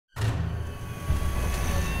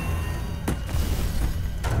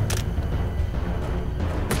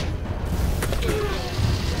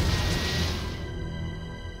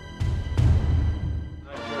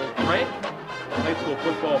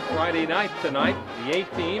Friday night tonight. The A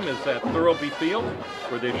team is at Thurlby Field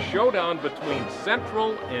for this showdown between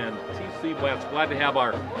Central and TC West. Glad to have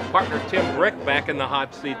our partner Tim Brick back in the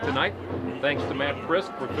hot seat tonight. Thanks to Matt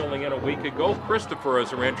Prisk for filling in a week ago. Christopher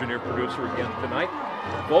is our engineer-producer again tonight.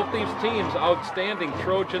 Both these teams outstanding.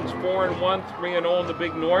 Trojans 4-1, 3-0 in the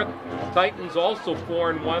Big North. Titans also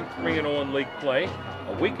 4-1, 3-0 in league play.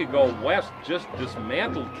 A week ago, West just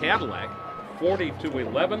dismantled Cadillac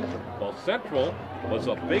 40-11, while Central was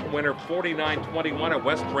a big winner 49-21 at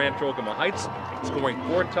West Branch Ogama Heights, scoring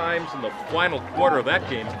 4 times in the final quarter of that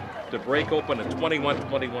game to break open a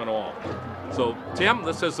 21-21 all. So, Tim,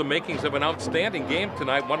 this has the makings of an outstanding game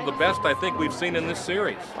tonight, one of the best I think we've seen in this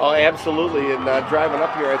series. Oh, absolutely, and driving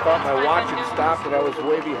up here, I thought my watch had stopped and I was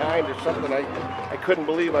way behind or something. I couldn't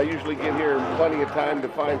believe I usually get here in plenty of time to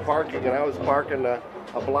find parking, and I was parking a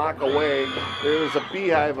block away. There was a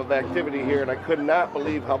beehive of activity here, and I could not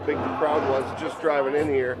believe how big the crowd was just driving in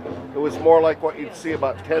here. It was more like what you'd see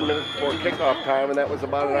about 10 minutes before kickoff time, and that was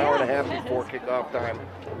about an hour and a half before kickoff time.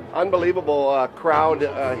 Unbelievable crowd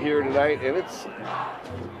here tonight, and it's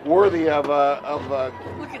worthy of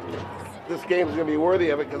this game is going to be worthy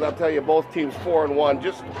of it, because I'll tell you, both teams 4-1,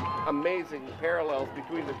 just amazing parallels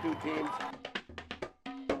between the two teams.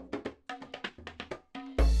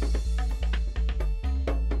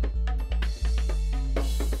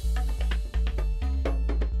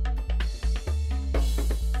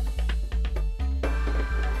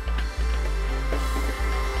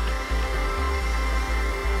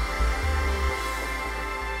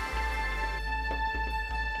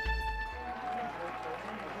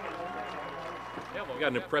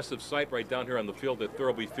 Got an impressive sight right down here on the field at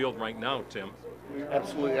Thurlby Field right now, Tim.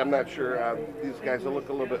 Absolutely. I'm not sure. These guys look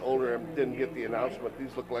a little bit older. I didn't get the announcement. These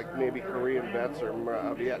look like maybe Korean vets or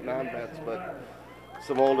Vietnam vets, but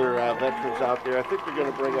some older veterans out there. I think they're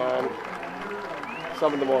going to bring on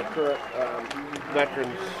some of the more current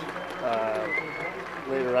veterans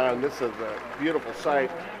later on. This is a beautiful sight.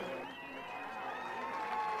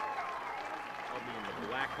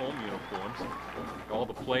 Home uniforms. All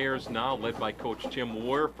the players now led by Coach Tim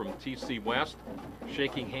Warr from TC West,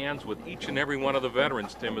 shaking hands with each and every one of the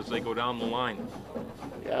veterans, Tim, as they go down the line.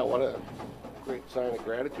 Yeah, what a great sign of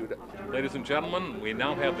gratitude. Ladies and gentlemen, we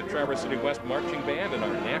now have the Traverse City West Marching Band and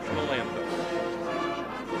our national anthem.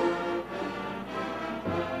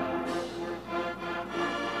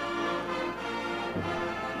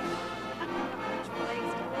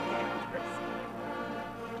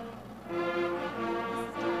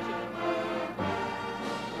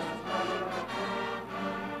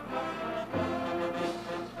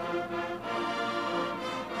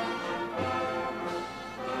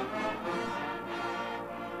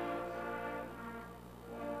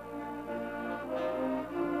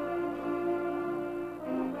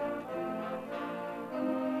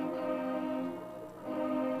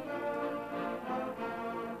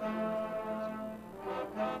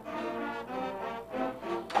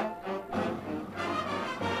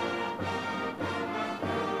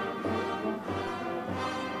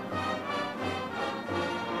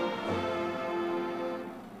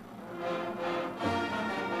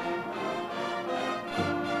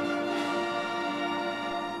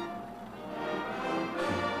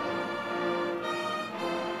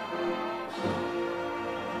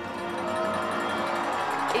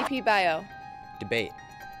 AP Bio. Debate.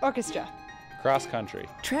 Orchestra. Cross country.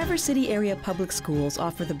 Traverse City Area Public Schools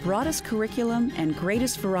offer the broadest curriculum and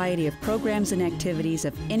greatest variety of programs and activities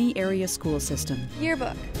of any area school system.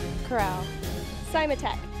 Yearbook. Chorale.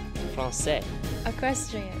 Cimatech. Français.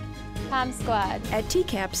 Equestrian. Palm Squad. At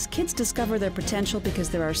TCAPS, kids discover their potential because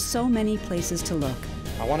there are so many places to look.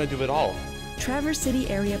 I want to do it all. Traverse City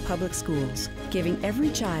Area Public Schools, giving every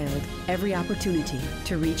child every opportunity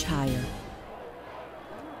to reach higher.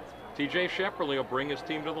 TJ Shepperly will bring his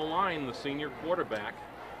team to the line, the senior quarterback.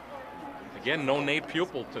 Again, no Nate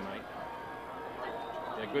Pupil tonight.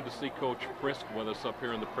 Yeah, good to see Coach Prisk with us up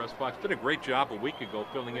here in the press box. Did a great job a week ago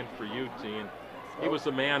filling in for UT, and he was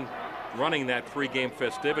the man running that pregame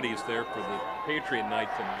festivities there for the Patriot night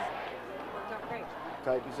tonight.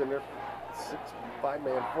 Titans in their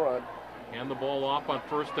 5-man front. Hand the ball off on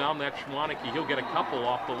first down. That's Schwaneke. He'll get a couple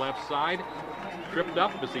off the left side. Tripped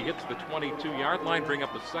up as he hits the 22-yard line, bring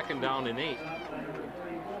up a 2nd down and 8.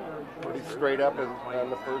 Pretty straight up on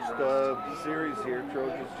the first series here.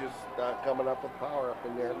 Trojans just coming up with power up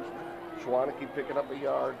in there. Schwaneke picking up a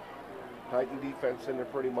yard. Titan defense in there,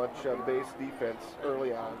 pretty much base defense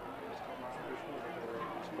early on.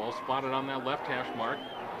 Ball spotted on that left hash mark.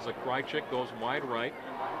 As a Krychik goes wide right.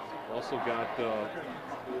 Also got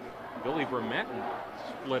Billy Vermette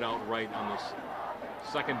split out right on this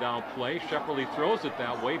Second down play. Shepperly throws it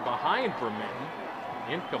that way behind Vermette.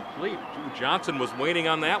 Incomplete. Drew Johnson was waiting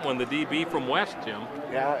on that one, the DB from West, Tim.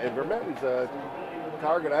 Yeah, and Vermette's a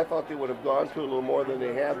target I thought they would have gone to a little more than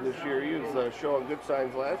they have this year. He was showing good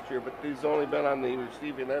signs last year, but he's only been on the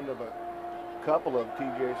receiving end of a couple of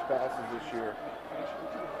TJ's passes this year.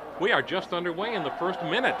 We are just underway in the first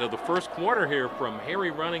minute of the first quarter here from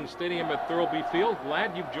Harry Running Stadium at Thurlby Field.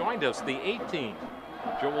 Glad you've joined us. The 18.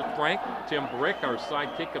 Joel Frank, Tim Brick, our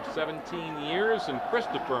sidekick of 17 years, and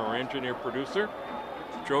Christopher, our engineer producer.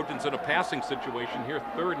 Trojans in a passing situation here,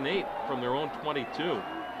 3rd and 8 from their own 22.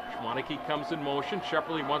 Schwaneke comes in motion.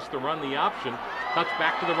 Shepperly wants to run the option. Cuts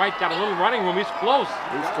back to the right, got a little running room. He's close.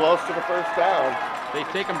 He's close to the first down. They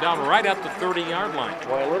take him down right at the 30-yard line.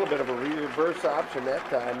 Well, a little bit of a reverse option that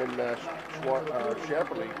time in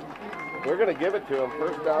Shepperly. They're going to give it to him.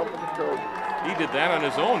 First down for the Trojans. He did that on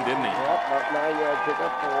his own, didn't he? Yep, about 9-yard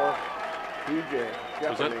pickup for TJ.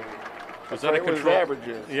 Shepperly. Was that a control?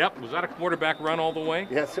 Averages. Yep. Was that a quarterback run all the way?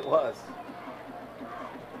 Yes, it was.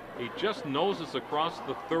 He just noses across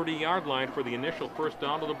the 30-yard line for the initial first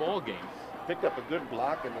down of the ball game. Picked up a good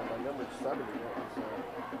block and then number 70.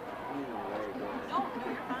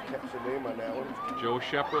 Catch the name on that one. Joe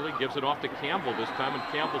Shepperly gives it off to Campbell this time, and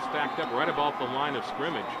Campbell stacked up right about the line of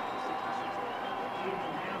scrimmage.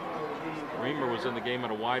 Reamer was in the game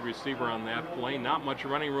at a wide receiver on that play. Not much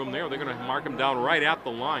running room there. They're going to mark him down right at the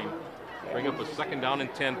line. Bring up a second down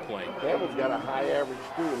and 10 play. Campbell's got a high average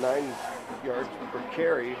too, 9 yards per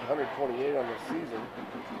carry, 128 on the season.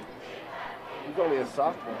 He's only a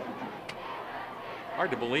sophomore.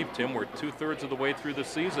 Hard to believe, Tim, we're 2/3 of the way through the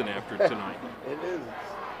season after tonight. It is.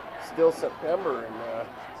 It's still September, and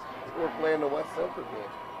we're playing the West Central game.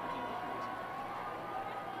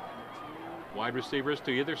 Wide receivers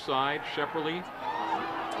to either side. Shepperly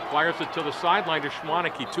fires it to the sideline to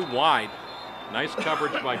Schwaneke, too wide. Nice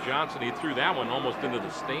coverage by Johnson. He threw that one almost into the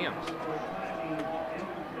stands.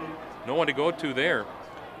 No one to go to there.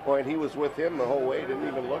 Boy, and he was with him the whole way. Didn't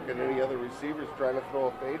even look at any other receivers trying to throw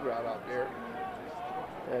a fade route out there.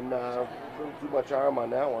 And a little too much arm on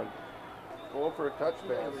that one. Going for a touch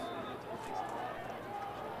pass.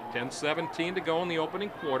 10:17 to go in the opening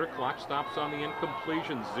quarter. Clock stops on the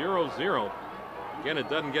incompletion, 0-0. Again, it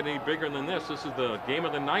doesn't get any bigger than this. This is the game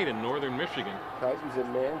of the night in northern Michigan. Titans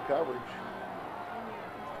in man coverage.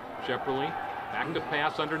 Shepperly back to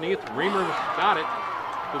pass underneath. Reamer got it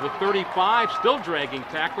to the 35, still dragging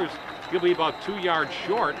tacklers. He'll be about 2 yards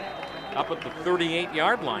short up at the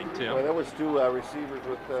 38-yard line, Tim. Well, there was two receivers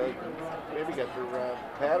with maybe got their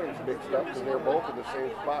patterns mixed up because they're both in the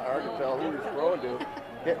same spot. Hard to tell who he's throwing to.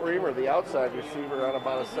 Hit Reamer, the outside receiver, on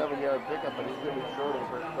about a 7-yard pickup, and he's going to be short of the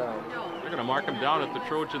first down. They're going to mark him down at the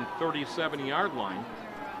Trojan 37-yard line.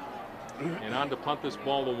 And on to punt this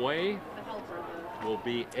ball away will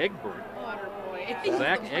be Egbert.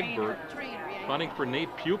 Zach Egbert punting for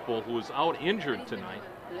Nate Pupil, who is out injured tonight.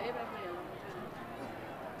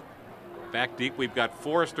 Back deep, we've got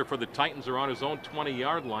Forrester for the Titans are on his own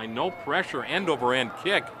 20-yard line. No pressure, end-over-end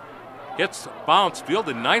kick. Gets bounced,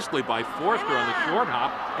 fielded nicely by Forrester on the short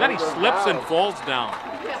hop. Then he slips and falls down.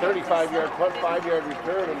 35-yard punt, 5-yard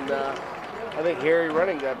return, and I think Harry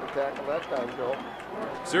Running got the tackle that time, Joe.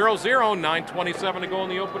 0-0, 9:27 to go in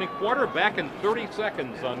the opening quarter. Back in 30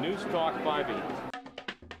 seconds on News Talk 580.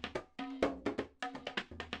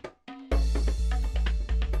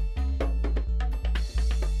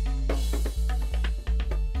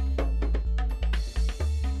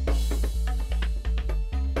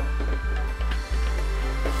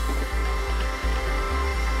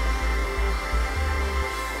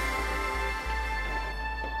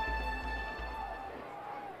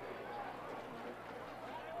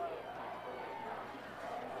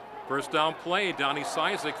 First down play, Donnie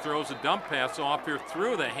Sizik throws a dump pass off here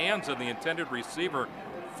through the hands of the intended receiver,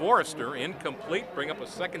 Forrester. Incomplete, bring up a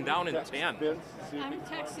second down and 10.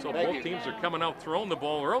 So both teams are coming out throwing the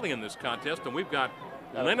ball early in this contest, and we've got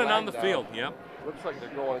Lennon on the field. Yep. Looks like they're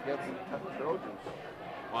going against the Trojans.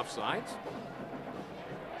 Offsides?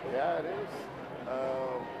 Yeah, it is.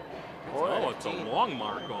 Oh, it's a long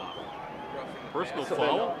mark off. Personal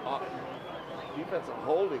foul. Defensive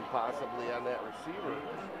holding possibly on that receiver.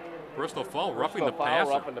 Personal foul, roughing the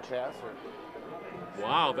passer. Roughing the passer.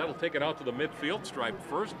 Wow, that'll take it out to the midfield stripe.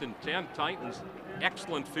 1st and 10, Titans.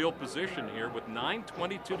 Excellent field position here with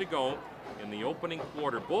 9:22 to go in the opening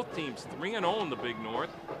quarter. Both teams 3-0 in the Big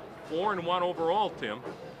North, 4-1 overall, Tim.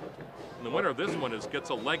 And the winner of this one gets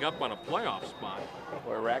a leg up on a playoff spot.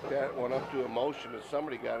 Boy, racked that one up to emotion as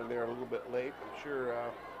somebody got in there a little bit late. I'm sure a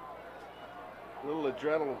little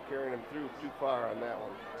adrenaline carrying him through too far on that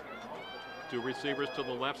one. Two receivers to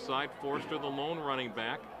the left side. Forster, the lone running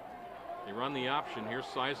back. They run the option here.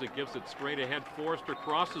 Sizik gives it straight ahead. Forster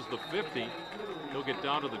crosses the 50. He'll get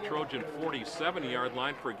down to the Trojan 47-yard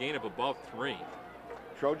line for a gain of about 3.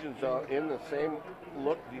 Trojans in the same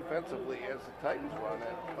look defensively as the Titans run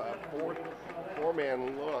at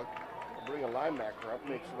four-man look. Bring a linebacker up,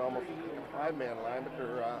 makes it almost a 5-man line, but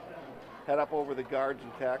they're head up over the guards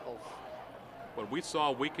and tackles. What we saw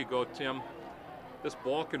a week ago, Tim, this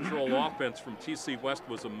ball control offense from TC West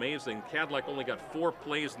was amazing. Cadillac only got 4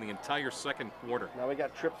 plays in the entire second quarter. Now we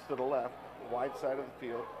got trips to the left, wide side of the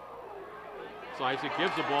field. Sizik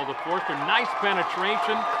gives the ball to Forster. Nice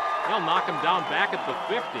penetration. They'll knock him down back at the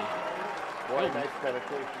 50. Boy, nice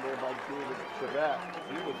penetration there by David Chevet.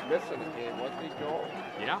 He was missing the game, wasn't he, Joel?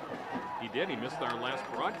 Yeah, he did. He missed our last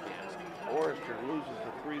broadcast. Forrester loses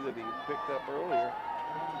the 3 that he picked up earlier.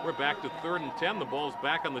 We're back to 3rd and 10. The ball's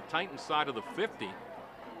back on the Titans side of the 50.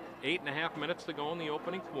 8.5 minutes to go in the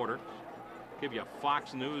opening quarter. Give you a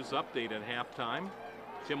Fox News update at halftime.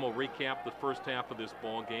 Tim will recap the first half of this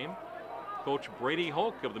ball game. Coach Brady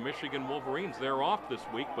Hoke of the Michigan Wolverines, they're off this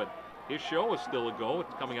week, but his show is still a go.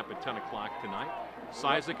 It's coming up at 10 o'clock tonight.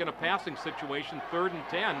 Sizik in a passing situation, 3rd and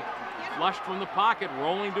 10. Flushed from the pocket,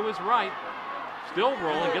 rolling to his right. Still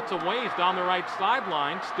rolling, gets a ways down the right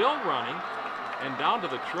sideline, still running, and down to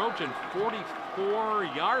the Trojan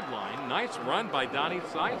 44-yard line. Nice run by Donnie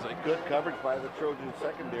Sizik. Good coverage by the Trojan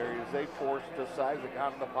secondary as they forced Sizik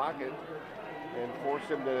out of the pocket and forced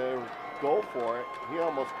him to go for it. He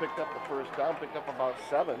almost picked up the first down, picked up about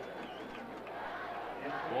 7.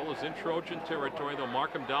 Ball is in Trojan territory. They'll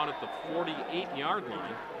mark him down at the 48-yard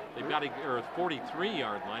line. They've got to, or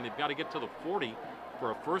 43-yard line. They've got to get to the 40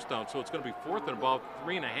 for a first down, so it's going to be 4th and about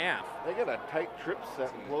 3.5. They got a tight trip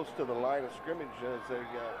set close to the line of scrimmage as they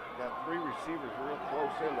got 3 receivers real close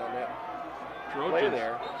in on that play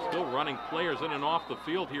there. Still running players in and off the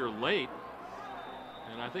field here late.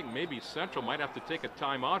 And I think maybe Central might have to take a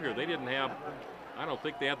timeout here. They didn't have, I don't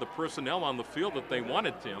think they had the personnel on the field that they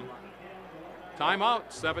wanted, Tim. Timeout,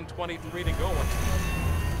 7:23 to go.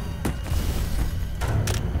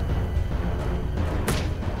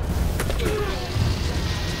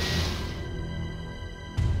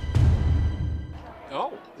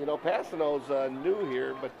 Oh. You know, Passano's new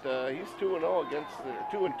here, but he's 2-0 against,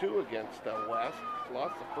 2-2 against West.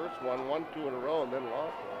 Lost the first one, won 2 in a row, and then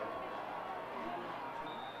lost one.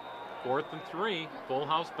 4th and 3, full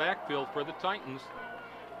house backfield for the Titans.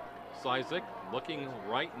 Sizik looking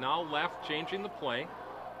right now, left, changing the play.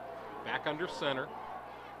 Back under center.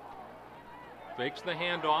 Fakes the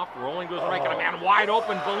handoff, rolling to his right, got a man wide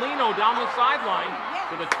open. Bellino down the sideline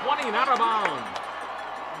to the 20 and out of bounds.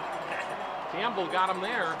 Campbell got him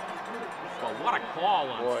there. But what a call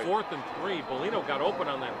on 4th and 3. Bellino got open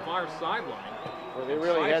on that far sideline. Well, they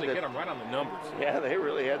really had to get him right on the numbers. Yeah, they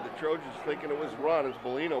really had the Trojans thinking it was run as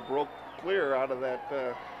Bellino broke clear out of that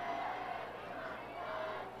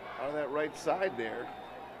right side there.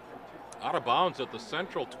 Out of bounds at the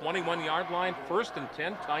Central 21-yard line, 1st and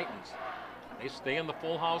 10 Titans. They stay in the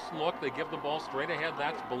full house look. They give the ball straight ahead.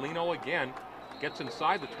 That's Bellino again. Gets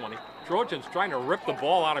inside the 20. Trojans trying to rip the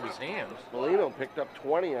ball out of his hands. Bellino picked up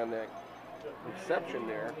 20 on that reception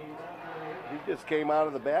there. He just came out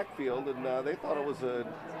of the backfield, and they thought it was I'm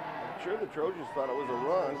sure the Trojans thought it was a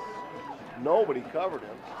run. Nobody covered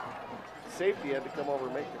him. Safety had to come over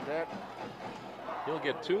and make the tackle. He'll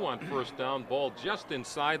get 2 on first down. Ball just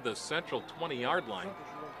inside the Central 20-yard line.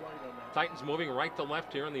 Titans moving right to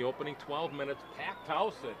left here in the opening 12 minutes. Packed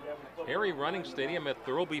house at Harry Running Stadium at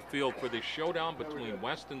Thurlby Field for this showdown between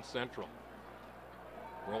West and Central.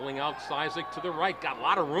 Rolling out Sizik to the right. Got a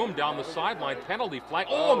lot of room down the sideline. Penalty flag.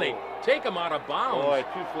 Oh, and they take him out of bounds. Boy,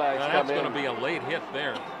 2 flags now, come that's going to be a late hit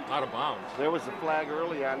there. Out of bounds. There was a flag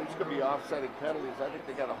early on. These could be offsetting penalties. I think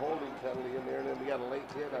they got a holding penalty in there, and then they got a late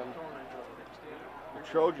hit on the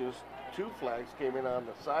Trojans. 2 flags came in on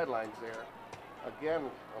the sidelines there. Again,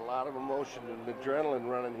 a lot of emotion and adrenaline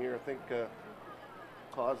running here. I think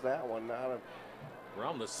caused that one. Not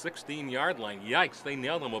around the 16-yard line. Yikes, they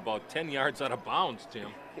nailed him about 10 yards out of bounds, Tim.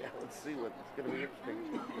 Yeah, let's see what it's going to be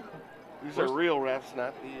interesting. These are real refs,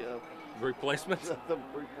 not the replacements. The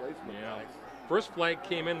replacement guys. First flag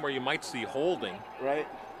came in where you might see holding. Right.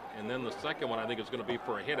 And then the second one I think is going to be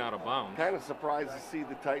for a hit out of bounds. Kind of surprised to see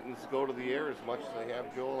the Titans go to the air as much as they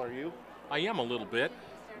have, Joel. Are you? I am a little bit.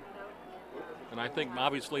 And I think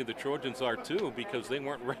obviously the Trojans are too, because they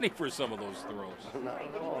weren't ready for some of those throws. Not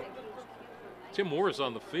at all. Tim Moore's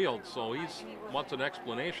on the field, so he wants an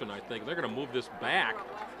explanation, I think. They're going to move this back.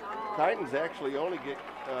 Titans actually only get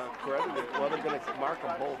credited. Well, they're going to mark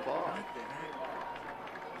them both off.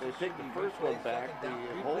 They take the first one back, the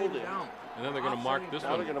holding. And then they're going to mark this Now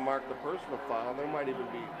one. they're going to mark the personal foul. There might even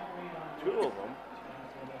be 2 of them.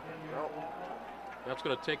 No. That's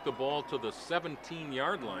going to take the ball to the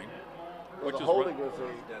 17-yard line. Well, the holding was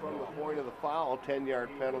from the point of the foul, 10-yard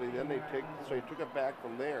penalty. Then so he took it back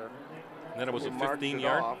from there. And then it was a marked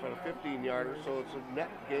 15-yard. off at a 15-yarder, so it's a net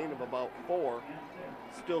gain of about 4.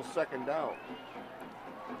 Still second down.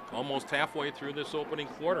 Almost halfway through this opening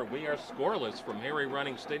quarter. We are scoreless from Harry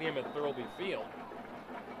Running Stadium at Thurlby Field.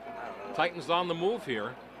 Titans on the move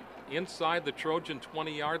here. Inside the Trojan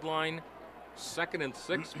 20-yard line. 2nd and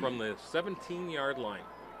 6 from the 17-yard line.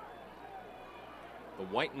 The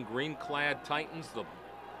white and green clad Titans, the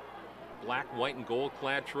black, white, and gold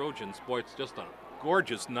clad Trojans. Boy, it's just a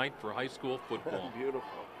gorgeous night for high school football. Beautiful.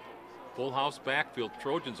 Full house backfield.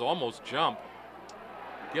 Trojans almost jump.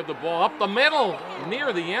 Give the ball up the middle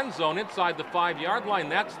near the end zone inside the 5-yard line.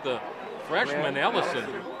 That's the freshman Ellison.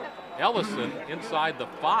 Ellison inside the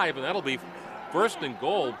 5, and that'll be 1st and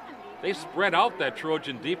goal. They spread out that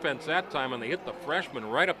Trojan defense that time, and they hit the freshman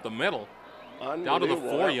right up the middle, down to the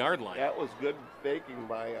 4-yard line. That was good faking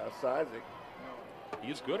by Sizik.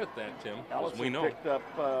 He's good at that, Tim, Ellison as we know. picked up,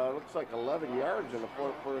 looks like 11 yards in the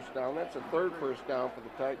first down. That's a 3rd first down for the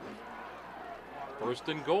Titans. 1st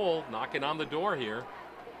and goal, knocking on the door here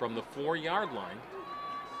from the 4-yard line.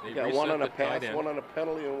 They got reset 1 on the a pass, tight end. 1 on a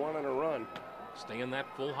penalty, and 1 on a run. Stay in that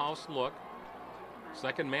full house look.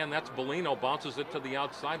 Second man, that's Bellino, bounces it to the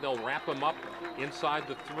outside. They'll wrap him up inside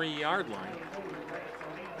the 3-yard line.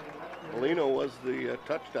 Bellino was the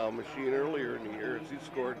touchdown machine earlier in the year as he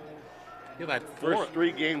scored. Yeah, that First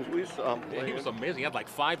 3 games we saw him play. He was amazing. He had like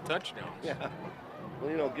 5 touchdowns. Yeah.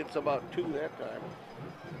 Bellino gets about 2 that time.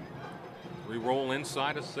 We roll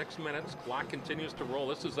inside of 6 minutes. Clock continues to roll.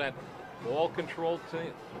 This is that ball-controlled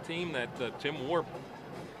team that Tim Warp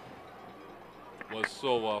was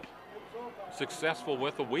so successful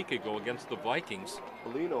with a week ago against the Vikings.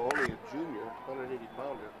 Bellino, only a junior,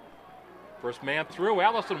 180-pounder. First man through.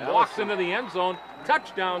 Ellison walks into the end zone.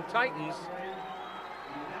 Touchdown, Titans.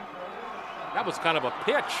 That was kind of a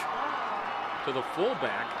pitch to the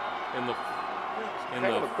fullback in the Kind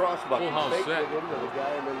of a crossbuck. full house He faked set. it into the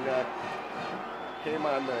guy and then came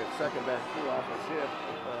on the second back through off his hip.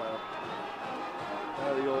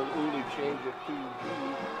 The old Uli changed it to the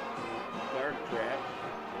guard trap.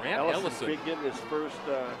 Grant Ellison. Getting his first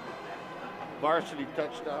varsity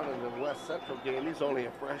touchdown in the West Central game. He's only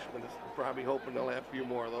a freshman. He's probably hoping they'll have a few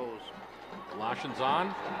more of those. Colossians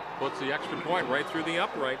on, puts the extra point right through the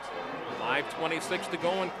uprights. 5:26 to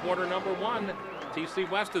go in quarter number 1. TC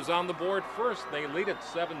West is on the board first. They lead at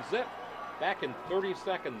 7-zip. Back in 30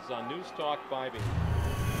 seconds on News Talk 580.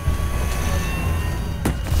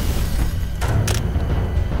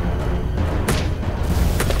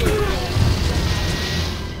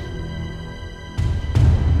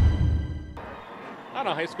 On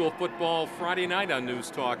a high school football Friday night on News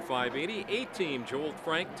Talk 580. A-Team, Joel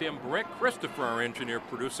Frank, Tim Brick, Christopher, our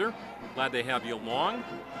engineer-producer. Glad to have you along.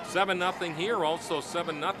 7-0 here, also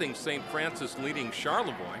 7-0 St. Francis leading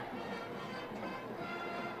Charlevoix.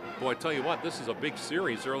 Boy, I tell you what, this is a big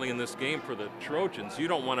series early in this game for the Trojans. You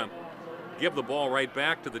don't want to give the ball right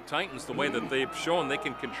back to the Titans the way that they've shown they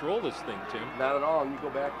can control this thing, Tim. Not at all. And you go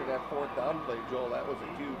back to that 4th down play, Joel, that was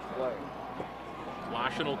a huge play.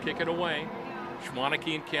 Lashin will kick it away.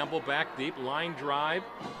 Schwaneke and Campbell back deep, line drive.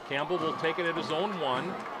 Campbell will take it at his own 1,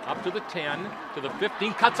 up to the 10, to the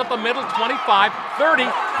 15, cuts up the middle, 25, 30,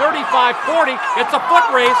 35, 40. It's a foot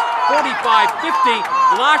race, 45, 50.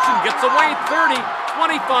 Lashin gets away, 30,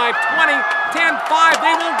 25, 20, 10, 5.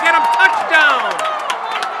 They won't get him. Touchdown!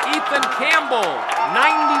 Ethan Campbell,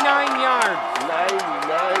 99 yards.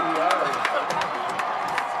 99 yards.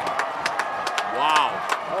 Wow.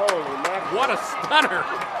 Holy mackerel. What a stunner.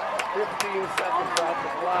 15 seconds off the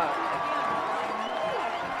clock.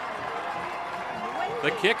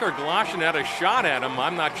 The kicker, Gloshin, had a shot at him.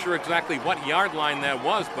 I'm not sure exactly what yard line that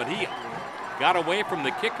was, but he got away from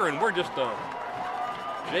the kicker, and we're just a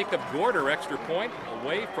Jacob Gorder extra point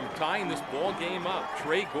away from tying this ball game up.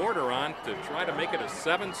 Trey Gorder on to try to make it a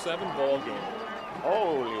 7-7 ball game.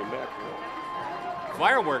 Holy mackerel.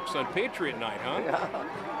 Fireworks on Patriot night, huh? Yeah.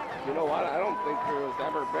 You know what? I don't think there has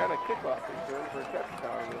ever been a kickoff return for a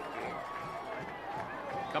touchdown in this game.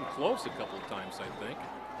 Come close a couple of times, I think.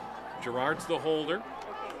 Gerard's the holder.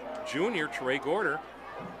 Junior, Trey Gorder.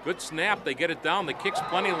 Good snap. They get it down. The kick's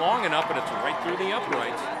plenty long enough, and it's right through the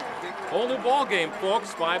uprights. Whole new ball game,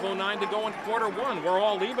 folks. 5:09 to go in quarter 1. We're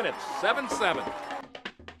all even at 7-7.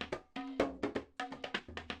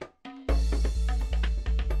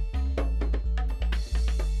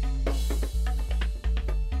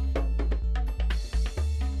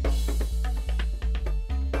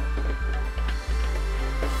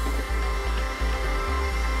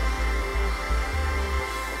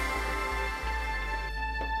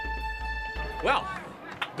 Well,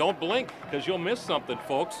 don't blink because you'll miss something,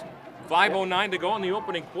 folks. 5:09 to go in the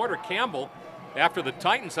opening quarter. Campbell, after the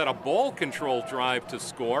Titans had a ball control drive to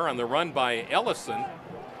score on the run by Ellison,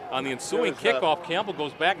 on the ensuing kickoff, Campbell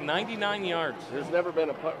goes back 99 yards. There's never been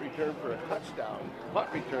a punt return for a touchdown. Punt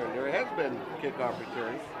return. There has been kickoff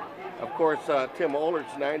returns. Of course, Tim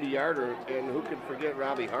Olert's 90-yarder, and who can forget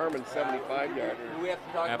Robbie Harmon's 75-yarder. Do we have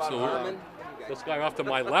to talk Absolutely. about Harmon? This guy off to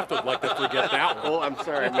my left would like to forget that one. Oh, I'm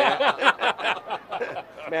sorry, Matt.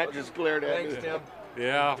 Matt just glared at me. Thanks, Tim.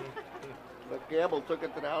 Yeah. But Campbell took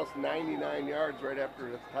it to the house 99 yards right after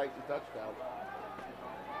the Titan touchdown.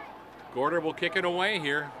 Gorder will kick it away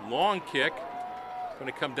here. Long kick.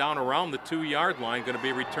 Going to come down around the 2-yard line. Going to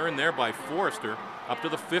be returned there by Forrester. Up to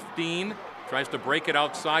the 15. Tries to break it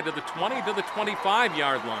outside to the 20 to the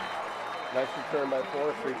 25-yard line. Nice return by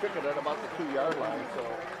Forrester. He took it at about the 2-yard line, so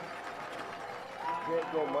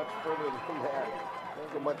can't go much further than that.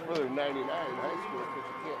 Can't go much further than 99 in high school because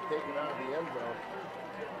you can't take it out of the end zone.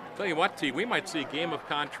 Tell you what, T, we might see a game of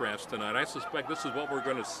contrast tonight. I suspect this is what we're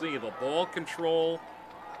going to see. The ball control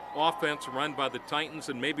offense run by the Titans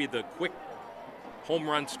and maybe the quick home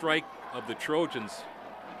run strike of the Trojans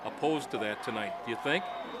opposed to that tonight. Do you think?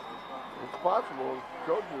 It's possible.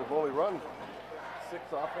 Trojans have only run 6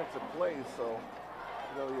 offensive plays, so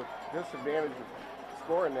your disadvantage of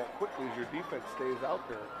scoring that quickly is your defense stays out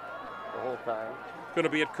there the whole time. Going to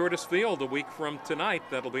be at Curtis Field a week from tonight.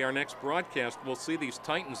 That'll be our next broadcast. We'll see these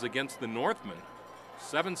Titans against the Northmen.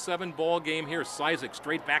 7-7 ball game here. Cizik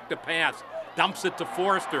straight back to pass. Dumps it to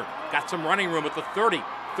Forrester. Got some running room at the 30,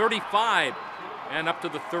 35, and up to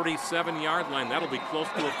the 37-yard line. That'll be close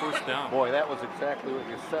to a first down. Boy, that was exactly what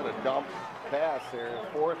you said, a dump pass there.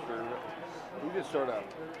 Forrester, he just sort of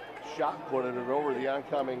shot-putted it over the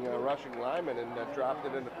oncoming rushing lineman and dropped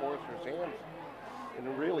it into Forrester's hands in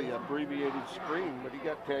a really abbreviated screen, but he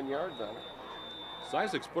got 10 yards on it.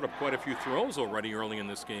 Cizik's put up quite a few throws already early in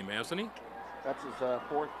this game, hasn't he? That's his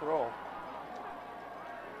 4th throw.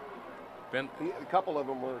 A couple of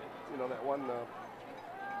them were, that one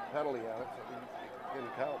penalty on it, so he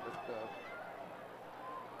didn't count.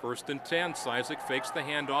 But, 1st and 10, Cizik fakes the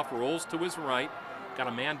handoff, rolls to his right. Got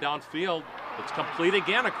a man downfield. It's complete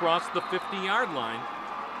again across the 50-yard line.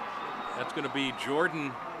 That's going to be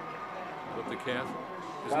Jordan with the catch.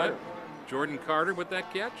 Isn't it? Jordan Carter with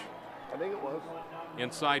that catch? I think it was.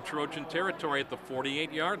 Inside Trojan territory at the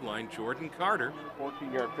 48-yard line, Jordan Carter.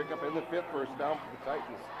 14-yard pickup in the 5th, first down for the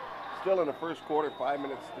Titans. Still in the first quarter, 5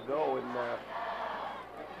 minutes to go, and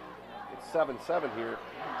it's 7-7 here.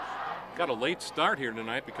 Got a late start here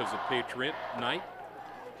tonight because of Patriot night.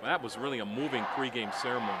 Well, that was really a moving pregame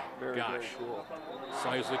ceremony. Very, Gosh. very cool.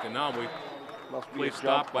 Cizik, and now we Must be play a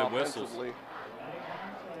stopped by jump whistles. offensively.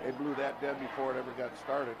 They blew that dead before it ever got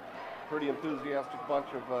started. Pretty enthusiastic bunch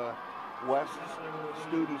of West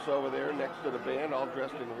students over there next to the band, all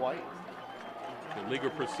dressed in white. The legal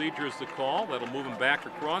procedure is the call. That'll move him back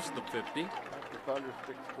across the 50. The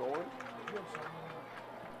Thundersticks going.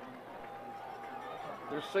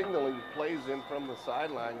 They're signaling plays in from the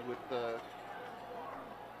sideline with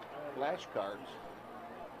flashcards.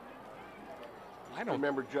 I don't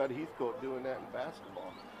remember Judd Heathcote doing that in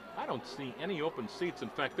basketball. I don't see any open seats. In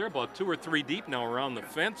fact, they're about 2 or 3 deep now around the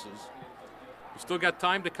fences. We still got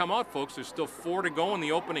time to come out, folks. There's still 4 to go in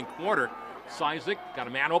the opening quarter. Cizik got a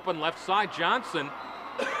man open left side. Johnson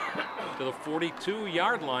to the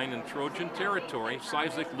 42-yard line in Trojan territory.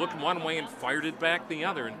 Cizik looked one way and fired it back the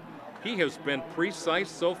other. And he has been precise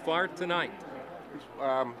so far tonight. He's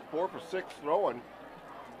 4 for 6 throwing.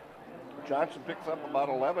 Johnson picks up about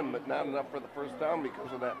 11, but not enough for the first down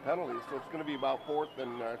because of that penalty. So it's going to be about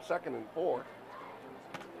 2nd and 4.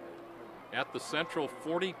 At the central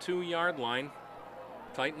 42-yard line,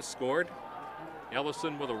 Titans scored.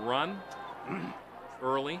 Ellison with a run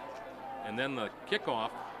early, and then the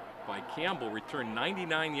kickoff by Campbell returned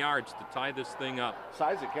 99 yards to tie this thing up.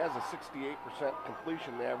 Cizik has a 68%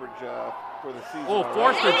 completion average for the season. Oh,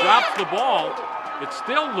 Forster drops the ball. It's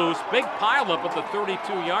still loose. Big pileup at the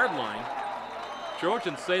 32-yard line.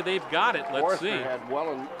 Trojans say they've got it. Let's Forster see. had more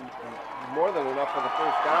than enough for the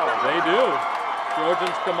first down. They do.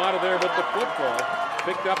 Trojans come out of there with the football.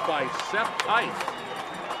 Picked up by Seth Tice.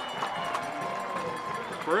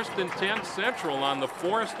 1st and 10 Central on the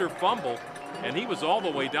Forrester fumble, and he was all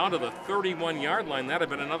the way down to the 31-yard line. That'd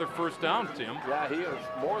have been another first down, Tim. Yeah, he has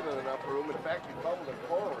more than enough room. In fact, he fumbled it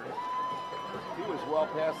forward. He was well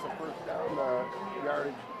past the first down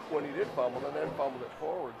yardage when he did fumble, and then fumbled it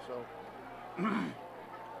forward. So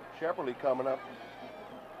Shepperly coming in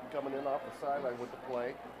off the sideline with the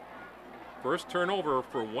play. First turnover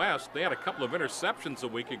for West. They had a couple of interceptions a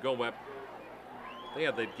week ago. they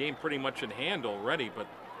had the game pretty much in hand already, but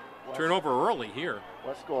turnover early here.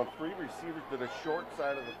 West going 3 receivers to the short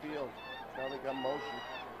side of the field. Now they got motion.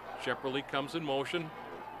 Shepperly comes in motion.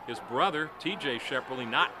 His brother, TJ Shepperly,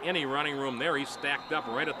 not any running room there. He's stacked up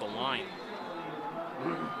right at the line.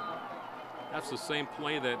 That's the same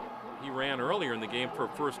play that he ran earlier in the game for a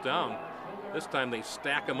first down. This time they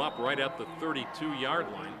stack him up right at the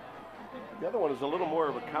 32-yard line. The other one is a little more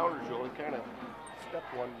of a counter, Joel. He kind of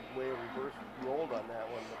stepped one way, reverse rolled on that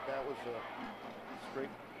one, but that was a straight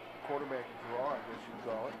quarterback draw, I guess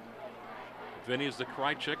you'd call it. Vinny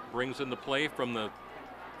Zakrajcik brings in the play from the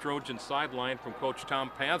Trojan sideline from Coach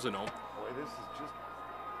Tom Pazino. Boy, this is just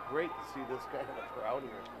great to see this kind of a crowd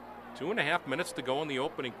here. 2.5 minutes to go in the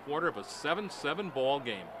opening quarter of a 7-7 ball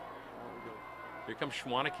game. Here comes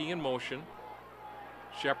Schwaneke in motion.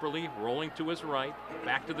 Shepperly rolling to his right,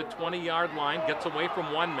 back to the 20-yard line, gets away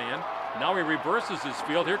from one man. Now he reverses his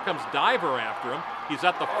field. Here comes Diver after him. He's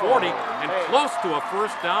at the 40 and close to a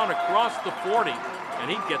first down across the 40. And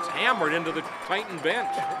he gets hammered into the Titan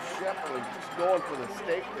bench. Shepperly just going for the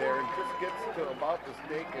stake there and just gets to about the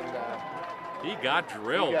stake, and he got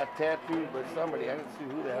drilled. He got tattooed by somebody. I didn't see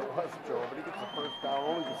who that was, Joe, but he gets a first down.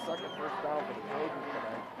 Only the second first down for the Trojans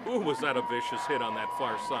tonight. Ooh, was that a vicious hit on that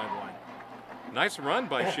far sideline. Nice run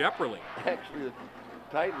by Shepperly. Actually, the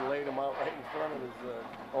Titan laid him out right in front of his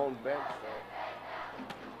own bench,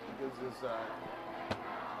 so gives his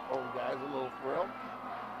own guys a little thrill.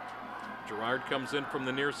 Gerard comes in from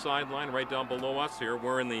the near sideline right down below us here.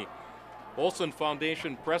 We're in the Olson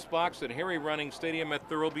Foundation press box at Harry Running Stadium at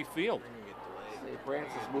Thurlby Field. St.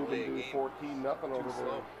 Francis moving to 14-0 over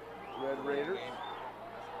the Red Raiders.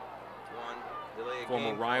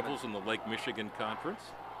 Former rivals in the Lake Michigan Conference.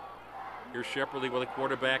 Here's Shepperly with a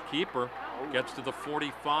quarterback keeper. Gets to the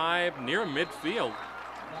 45 near midfield.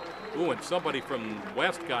 Ooh, and somebody from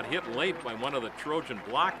West got hit late by one of the Trojan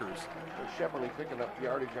blockers. Shepperly picking up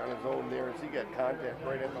yardage on his own there as he got contact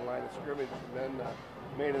right at the line of scrimmage, and then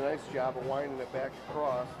made a nice job of winding it back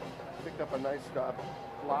across. Picked up a nice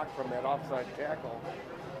block from that offside tackle.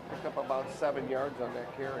 Picked up about 7 yards on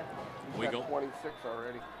that carry. He's got 26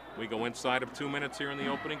 already. We go inside of 2 minutes here in the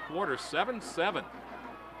opening quarter. 7-7.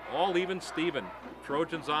 All even Steven.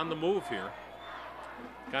 Trojans on the move here.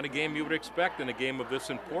 Kind of game you would expect in a game of this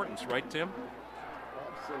importance, right, Tim?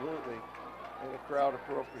 Absolutely. And a crowd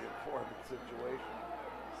appropriate for the situation.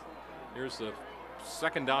 Here's the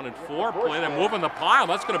 2nd down and 4 play. They're moving the pile.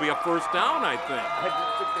 That's going to be a first down, I think. I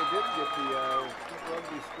just think they did get the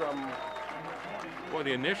rugby scrum. Boy,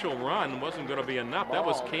 the initial run wasn't going to be enough. That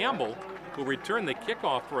was Campbell, who returned the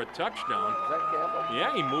kickoff for a touchdown. Is that Campbell?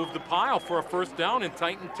 Yeah, he moved the pile for a first down in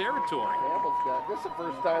Titan territory. Campbell's got, this is the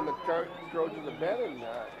first time the Trojans have been in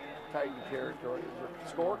Titan territory. The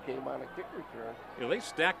score came on a kick return. Yeah, they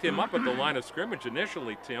stacked him up at the line of scrimmage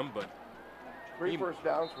initially, Tim, but 3 first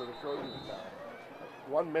downs for the Trojans now.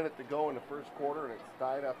 1 minute to go in the first quarter, and it's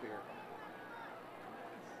tied up here.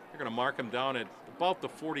 They're going to mark him down at about the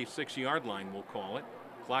 46-yard line, we'll call it.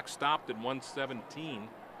 Clock stopped at 1:17.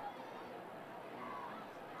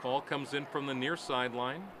 Call comes in from the near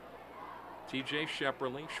sideline. TJ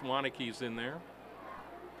Shepperly, Schwaneke's in there.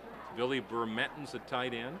 Billy Bermetten's at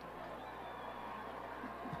tight end.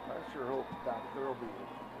 I sure hope Doc Thurlby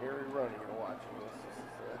and Harry Running are watching this.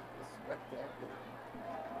 This is spectacular.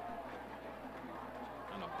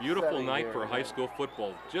 And a beautiful night for high school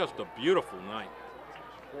football. Just a beautiful night.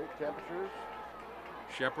 Great temperatures.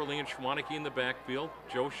 Shepperly and Schwaneke in the backfield.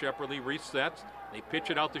 Joe Shepperly resets. They pitch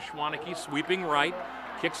it out to Schwaneke, sweeping right.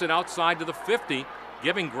 Kicks it outside to the 50,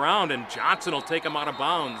 giving ground, and Johnson will take him out of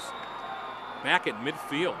bounds. Back at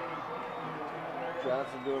midfield.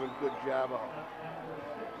 Johnson doing a good job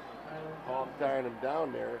of tying him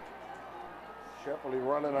down there. Shepperly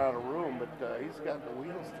running out of room, but he's got the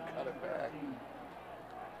wheels to cut it back.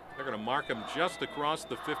 They're going to mark him just across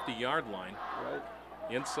the 50-yard line. Right.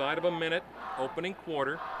 Inside of a minute, opening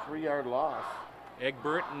quarter. 3-yard loss.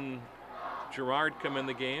 Egbert and Gerard come in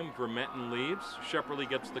the game. Vermetten leaves. Shepperly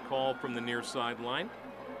gets the call from the near sideline.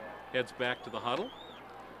 Heads back to the huddle.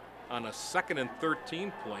 On a 2nd and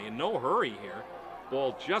 13 play, in no hurry here.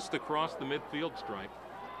 Ball just across the midfield stripe.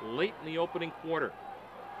 Late in the opening quarter.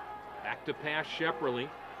 Back to pass Shepperly.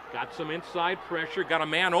 Got some inside pressure. Got a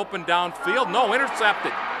man open downfield. No,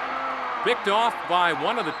 intercepted. Picked off by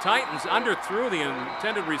one of the Titans. Underthrew the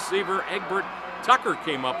intended receiver. Egbert Tucker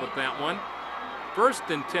came up with that one.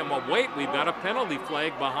 1st and 10. Well, wait, we've got a penalty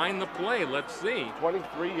flag behind the play. Let's see.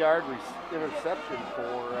 23-yard interception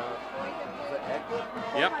for is that Egbert?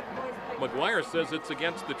 Yep. McGuire says it's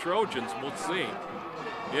against the Trojans. We'll see.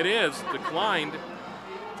 It is declined.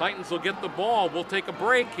 Titans will get the ball. We'll take a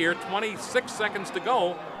break here. 26 seconds to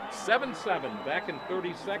go. 7-7. Back in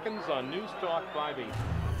 30 seconds on News Talk 580.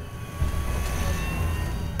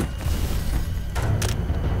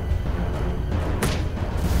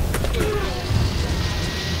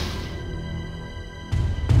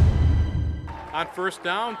 On first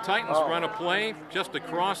down, Titans run a play just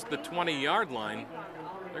across the 20-yard line.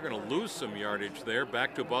 They're going to lose some yardage there,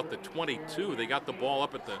 back to about the 22. They got the ball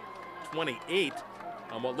up at the 28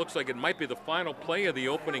 on what looks like it might be the final play of the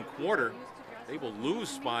opening quarter. They will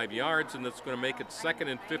lose 5 yards, and that's going to make it 2nd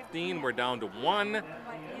and 15. We're down to 1, and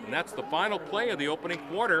that's the final play of the opening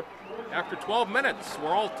quarter. After 12 minutes, we're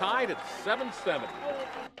all tied at 7-7.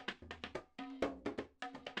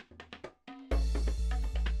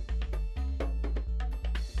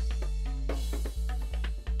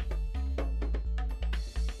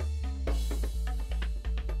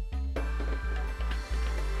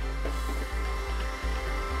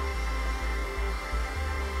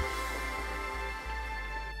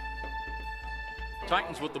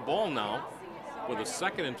 Titans with the ball now with a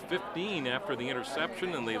 2nd and 15 after the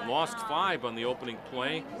interception, and they lost 5 on the opening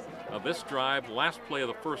play of this drive, last play of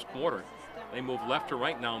the first quarter. They move left to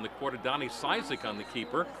right now in the quarter. Donnie Cizik on the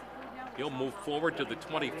keeper. He'll move forward to the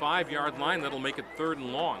 25-yard line. That'll make it 3rd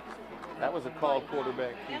and long. That was a called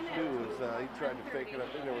quarterback keep too. He tried to fake it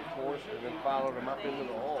up in there with force and then followed him up into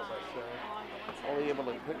the hole, but only able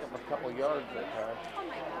to pick up a couple yards that time.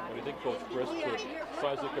 What do you think, Coach Chris? Could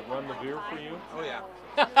Cizik have run the veer for you? Oh, yeah.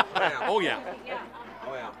 Oh, yeah.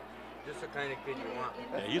 Oh, yeah. Just the kind of kid you want.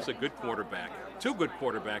 Yeah, he's a good quarterback. 2 good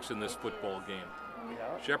quarterbacks in this football game.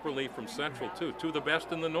 Yeah. Shepperly from Central, too. 2 of the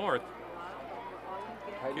best in the North.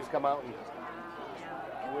 Titans come out and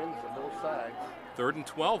wins on both sides. 3rd and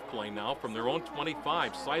 12 play now from their own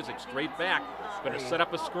 25. Cizik straight back. Going to set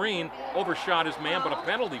up a screen. Overshot his man, but a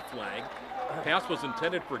penalty flag. Pass was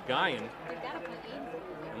intended for Guyan.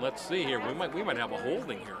 And let's see here. We might have a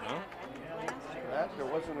holding here, huh? There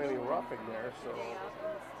wasn't any roughing there, so.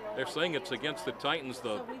 They're saying it's against the Titans.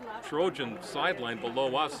 The Trojan sideline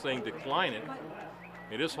below us saying decline it.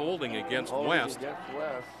 It is holding against West. Against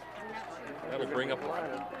West. That'll bring up a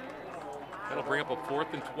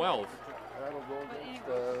 4th and 12. That'll go against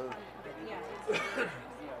his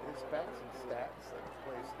facts and stats that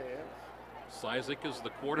play stands. Cizik is the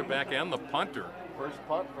quarterback and the punter. First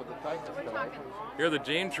punt for the Titans tonight. Here the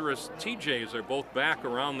dangerous TJs are both back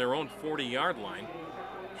around their own 40-yard line.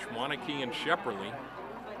 Schwaneke and Shepperly.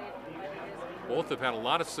 Both have had a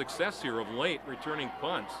lot of success here of late returning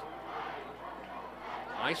punts.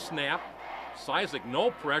 High snap. Cizik,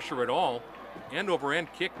 no pressure at all. End over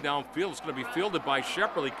end kick downfield. It's going to be fielded by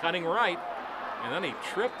Shepperly, cutting right. And then he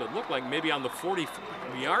tripped. It looked like maybe on the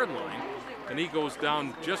 40-yard line. And he goes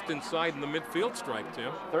down just inside in the midfield stripe,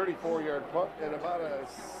 Tim. 34-yard punt and about a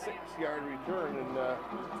 6-yard return. And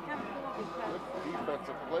good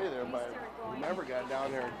defensive play there by whoever got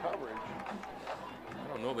down there in coverage.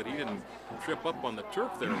 I don't know that he didn't trip up on the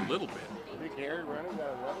turf there a little bit. Big Harry running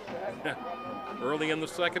down the left side. Early in the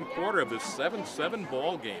second quarter of this 7-7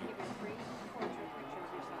 ball game.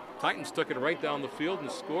 Titans took it right down the field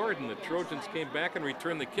and scored, and the Trojans came back and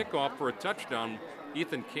returned the kickoff for a touchdown,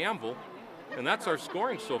 Ethan Campbell. And that's our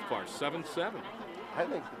scoring so far, 7-7. I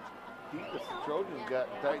think the deepest the Trojans got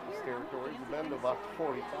in Titans territory has been to about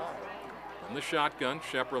 45. In the shotgun,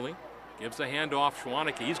 Shepperly gives a handoff.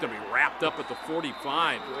 Schwaneke, he's going to be wrapped up at the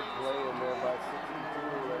 45. Good play in there by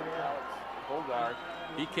 62, Alex Bogart.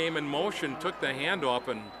 He came in motion, took the handoff,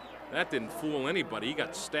 and that didn't fool anybody. He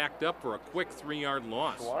got stacked up for a quick 3-yard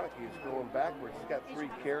loss. Schwaneke is going backwards. He's got 3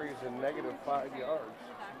 carries and -5 yards.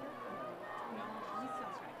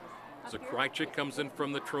 Zakrajcik comes in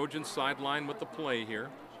from the Trojan sideline with the play here.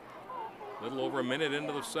 A little over a minute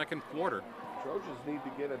into the second quarter. Trojans need to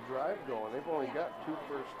get a drive going. They've only got 3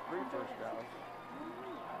 first downs.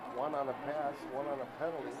 1 on a pass, 1 on a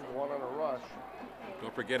penalty, 1 on a rush.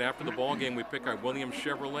 Don't forget, after the ball game, we pick our Williams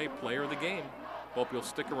Chevrolet Player of the Game. Hope you'll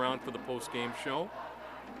stick around for the post-game show.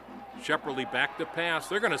 Shepperly back to pass.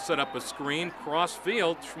 They're going to set up a screen, cross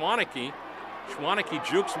field. Schwaneke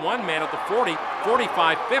jukes one man at the 40,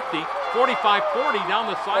 45, 50, 45, 40 down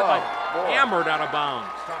the sideline, hammered out of bounds.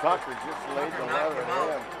 Tucker just laid the leather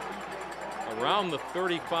in. Around the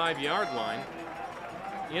 35-yard line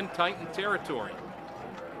in Titan territory.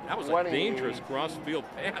 That was a dangerous cross-field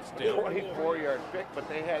pass, Tim. 24-yard pick, but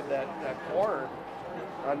they had that corner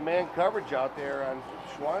on man coverage out there on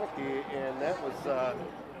Schwaneke, and that's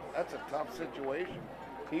a tough situation.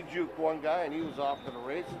 He juked one guy, and he was off to the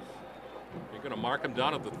races. You're going to mark him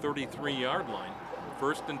down at the 33-yard line.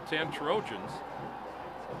 1st and 10 Trojans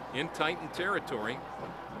in Titan territory.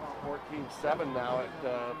 14-7 now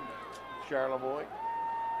at Charlevoix.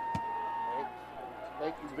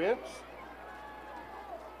 Thank you, Vince.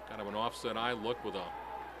 Kind of an offset eye look with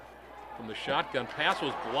from the shotgun. Pass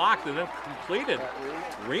was blocked and then completed.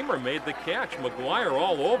 Reamer made the catch. McGuire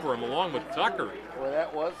all over him along with Tucker. Well,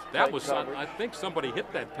 that was I think somebody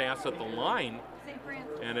hit that pass at the line,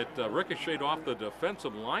 and it ricocheted off the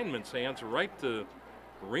defensive lineman's hands right to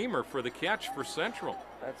Reamer for the catch for Central.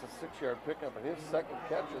 That's a 6-yard pickup and his second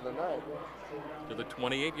catch of the night. To the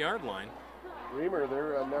 28-yard line. Reamer,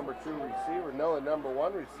 their number 2 receiver, no, the number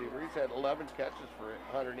 1 receiver. He's had 11 catches for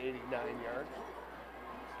 189 yards.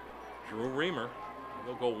 Drew Reamer.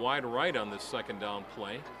 He'll go wide right on this second down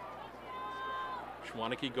play.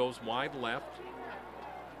 Schwaneke goes wide left.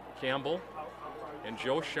 Campbell and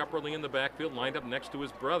Joe Shepperly in the backfield, lined up next to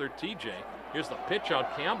his brother, TJ. Here's the pitch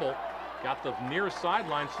out. Campbell got the near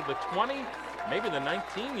sidelines to the 20, maybe the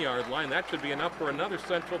 19-yard line. That should be enough for another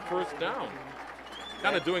Central first down.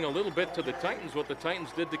 Kind of doing a little bit to the Titans what the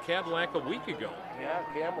Titans did to Cadillac a week ago. Yeah,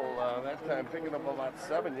 Campbell that time picking up about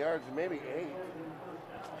 7 yards, maybe 8.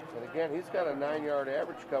 And again, he's got a 9-yard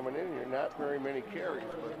average coming in here. Not very many carries,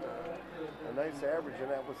 but a nice average, and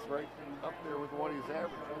that was right up there with what he's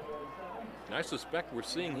averaging. And I suspect we're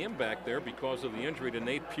seeing him back there because of the injury to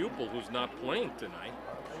Nate Pupil, who's not playing tonight.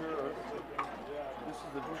 Sure. This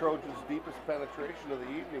is the Trojans' deepest penetration of the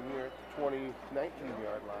evening here at the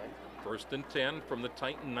 19-yard line. First and 10 from the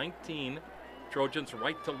Titan 19. Trojans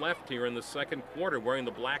right to left here in the second quarter wearing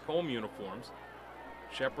the black home uniforms.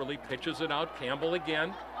 Shepperly pitches it out. Campbell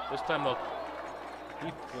again. This time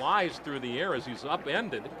he flies through the air as he's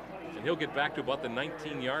upended, and he'll get back to about the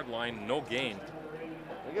 19-yard line, no gain.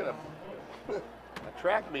 They got a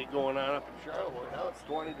track meet going on up in Charlotte. Now it's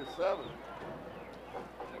 20-7.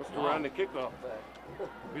 Must have run the kickoff back.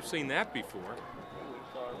 We've seen that before.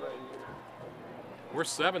 We're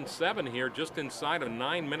 7-7 here, just inside of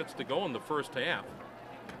 9 minutes to go in the first half.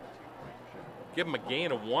 Give him a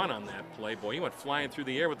gain of 1 on that play. Boy, he went flying through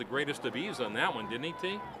the air with the greatest of ease on that one, didn't he,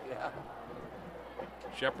 T? Yeah.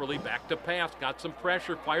 Shepperly back to pass, got some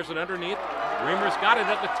pressure, fires it underneath. Reamer's got it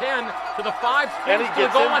at the 10, to the 5, spins to the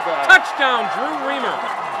goal line. Touchdown, Drew Reamer.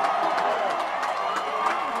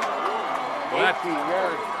 Well, 18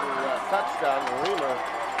 yards for touchdown, Reamer.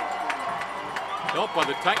 Helped by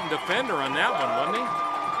the Titan defender on that one, wasn't he?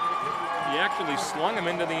 He actually slung him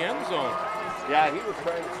into the end zone. Yeah, he was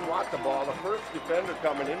trying to swat the ball. The first defender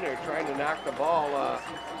coming in there trying to knock the ball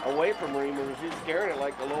away from Reamer. He was carrying it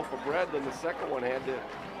like a loaf of bread. Then the second one had to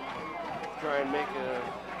try and make a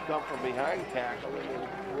come from behind tackle, and then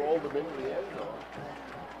rolled him into the end zone.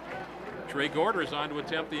 Trey Gorder's on to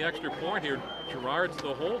attempt the extra point here. Gerard's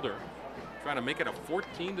the holder, trying to make it a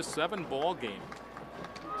 14-7 ball game.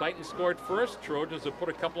 Titans scored first. Trojans have put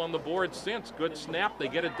a couple on the board since. Good snap. They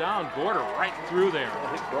get it down. Gorder right through there.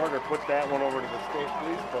 I think Gorder put that one over to the state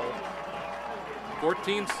police post.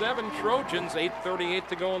 14-7 Trojans. 8:38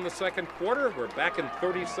 to go in the second quarter. We're back in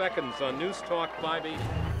 30 seconds on News Talk 580.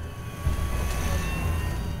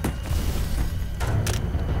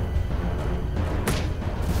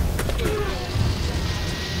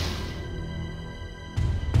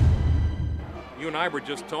 You and I were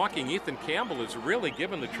just talking. Ethan Campbell has really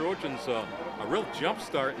given the Trojans a real jump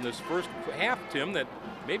start in this first half, Tim, that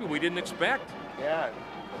maybe we didn't expect. Yeah,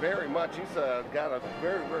 very much. He's got a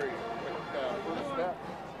very, very quick first step.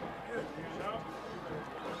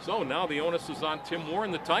 So now the onus is on Tim Moore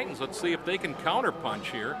and the Titans. Let's see if they can counterpunch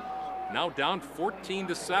here. Now down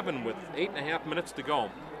 14-7 with 8.5 minutes to go.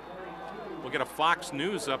 We'll get a Fox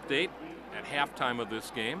News update at halftime of this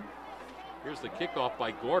game. Here's the kickoff by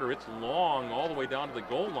Gorder. It's long all the way down to the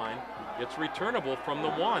goal line. It's returnable from the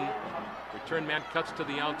 1. Return man cuts to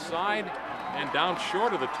the outside and down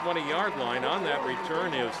short of the 20-yard line. On that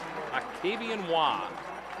return is Octavian Waugh.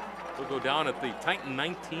 He'll go down at the Titan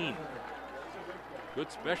 19.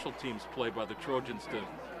 Good special teams play by the Trojans to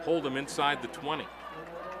hold him inside the 20.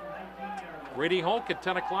 Grady Hulk at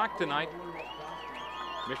 10 o'clock tonight.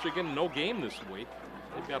 Michigan, no game this week.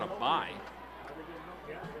 They've got a bye.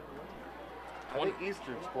 I think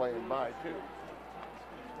Eastern's playing by, too.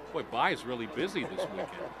 Boy, bye is really busy this weekend.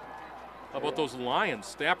 How about those Lions?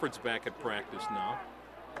 Stafford's back at practice now.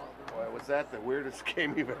 Boy, was that the weirdest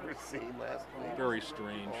game you've ever seen last week? Very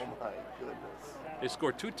strange. Oh, my goodness. They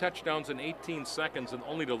scored 2 touchdowns in 18 seconds and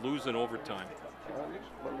only to lose in overtime.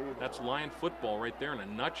 That's Lion football right there in a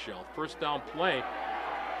nutshell. First down play.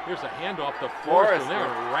 Here's a handoff to Forrester. They're going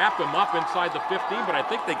to wrap him up inside the 15, but I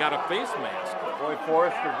think they got a face mask. Boy,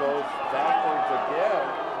 Forrester goes backwards again.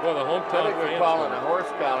 Well, the hometown I think we're calling a horse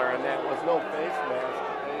collar, and that was no face mask.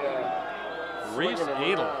 They Reese swinging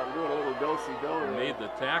him Adel around, doing a little do-si-do there. made the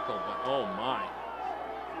tackle, but oh my.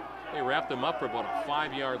 They wrapped him up for about a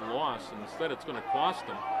 5-yard loss, and instead it's going to cost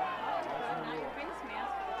them.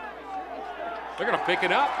 They're going to pick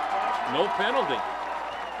it up. No penalty.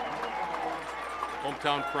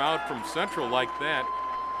 Hometown crowd from Central like that.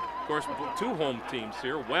 Of course, 2 home teams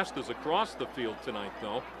here. West is across the field tonight,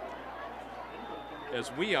 though,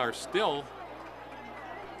 as we are still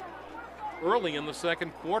early in the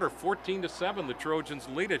second quarter. 14-7, the Trojans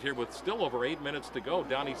lead it here with still over 8 minutes to go.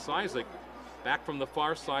 Donnie Sizik back from the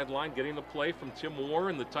far sideline, getting the play from Tim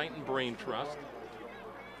Warren, the Titan Brain Trust.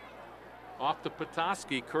 Off to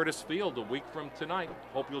Petoskey, Curtis Field a week from tonight.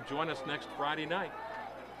 Hope you'll join us next Friday night.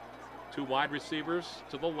 2 wide receivers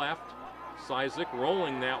to the left. Sizik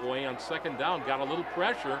rolling that way on second down. Got a little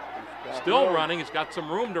pressure. Still running. He's got some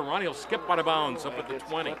room to run. He'll skip out of bounds up at the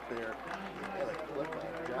 20.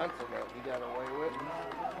 Johnson, he got away with.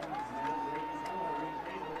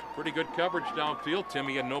 Pretty good coverage downfield, Tim.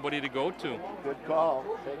 He had nobody to go to. Good call.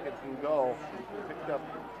 Take it and go. Picked up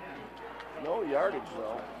no yardage,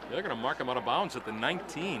 though. They're going to mark him out of bounds at the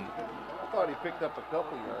 19. I thought he picked up a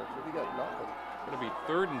couple yards, but he got nothing. Going to be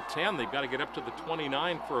 3rd and 10. They've got to get up to the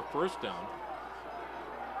 29 for a first down.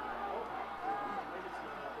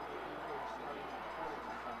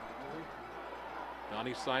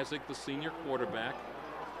 Donnie Sizik, the senior quarterback.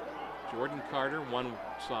 Jordan Carter, one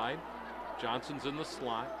side. Johnson's in the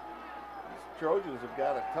slot. These Trojans have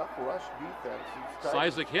got a tough rush defense.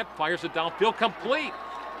 Sizik hit, fires it downfield, complete.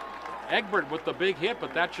 Egbert with the big hit,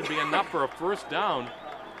 but that should be enough for a first down.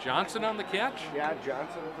 Johnson on the catch? Yeah,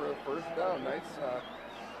 Johnson for a first down.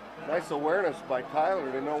 Nice awareness by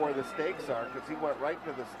Tyler to know where the stakes are, because he went right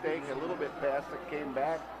to the stake, a little bit past it, came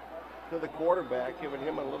back to the quarterback, giving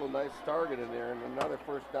him a little nice target in there, and another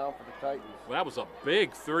first down for the Titans. Well, that was a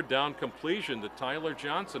big 3rd down completion to Tyler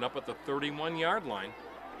Johnson up at the 31-yard line.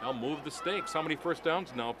 They'll move the stakes. How many first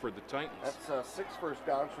downs now for the Titans? That's 6 first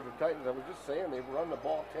downs for the Titans. I was just saying they've run the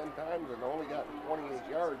ball 10 times and only gotten 28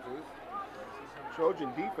 yards. This Trojan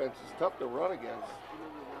defense is tough to run against.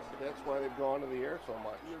 That's why they've gone to the air so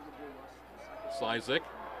much. Sizik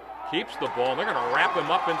keeps the ball. They're going to wrap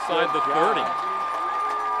him up inside the 30.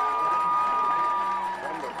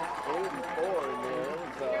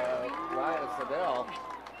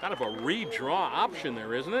 Kind of a redraw option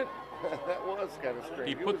there, isn't it? That was kind of strange.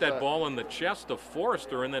 He put that ball in the chest of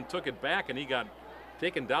Forrester and then took it back, and he got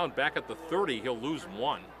taken down back at the 30. He'll lose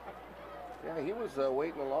 1. Yeah, he was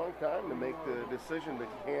waiting a long time to make the decision to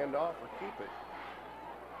hand off or keep it.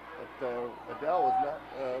 But Adele was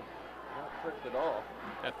not tricked at all.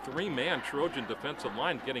 That 3-man Trojan defensive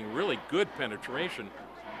line getting really good penetration.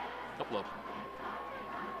 A couple of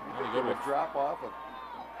drop off.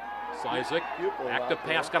 Sizik, active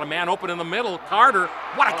pass, got a man open in the middle. Carter,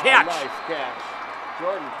 what a catch! Nice catch.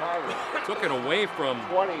 Jordan Carter. Took it away from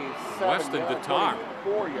 27 Weston Tatar.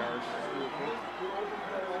 4 yards.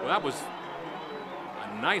 Well, that was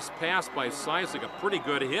a nice pass by Sizik, a pretty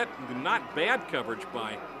good hit. Not bad coverage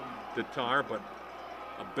by Tatar, but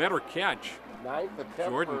a better catch. 9th attempt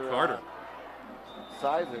Jordan for, Carter.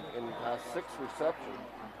 Sizik in 6 receptions.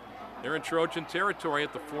 They're in Trojan territory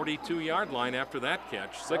at the 42-yard line after that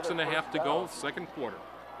catch. 6.5 to go, second quarter.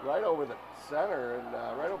 Right over the center and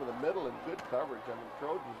right over the middle and good coverage. I mean,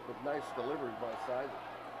 Trojans with nice deliveries by Sizik.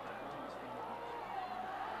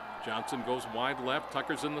 Johnson goes wide left.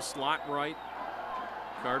 Tucker's in the slot right.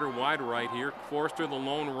 Carter wide right here. Forrester the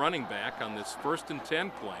lone running back on this 1st and 10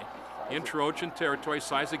 play. In Trojan territory,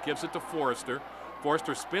 Sizik gives it to Forrester.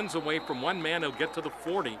 Forrester spins away from one man. He'll get to the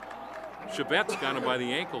 40. Chevette's got him by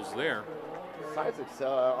the ankles there. Sizik's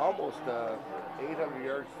almost 800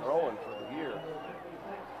 yards throwing for the year.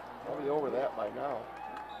 Probably over that by now.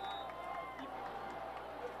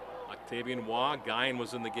 Octavian Waugh, Guyan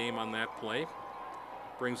was in the game on that play.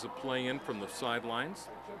 Brings the play in from the sidelines.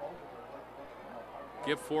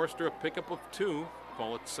 Give Forrester a pickup of 2.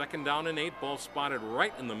 Call it 2nd down and 8. Ball spotted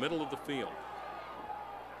right in the middle of the field.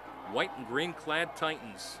 White and green clad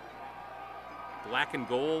Titans. Black and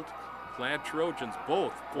gold clad Trojans,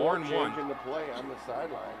 both 4 and 1. Changing the play on the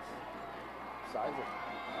sidelines. Sizik.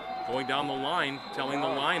 Going down the line, telling the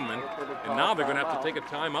lineman, and now they're going to have to take a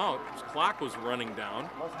timeout. His clock was running down.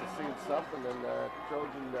 Must have seen something in the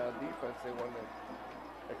Trojan defense they wanted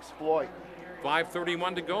to exploit.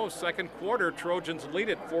 5:31 to go, second quarter. Trojans lead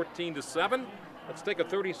it 14-7. Let's take a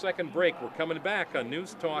 30-second break. We're coming back on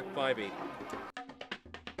News Talk 580.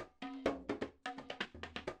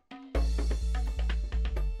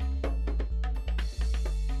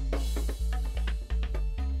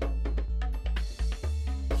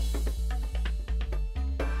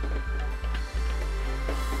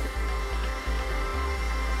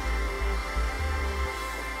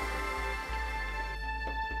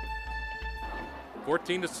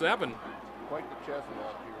 14-7. Quite the chestnut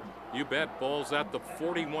here. You bet. Ball's at the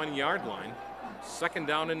 41-yard line. 2nd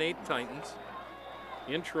down and 8 Titans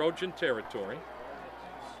in Trojan territory.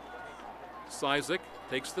 Cizik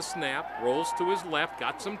takes the snap, rolls to his left,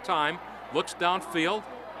 got some time, looks downfield,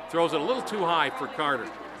 throws it a little too high for Carter.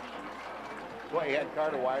 Well, he had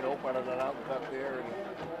Carter wide open on an outcut there,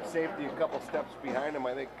 and safety a couple steps behind him.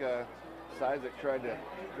 I think Cizik tried to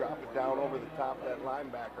drop it down over the top of that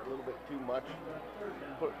linebacker a little bit too much.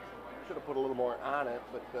 Should have put a little more on it,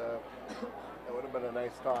 but that would have been a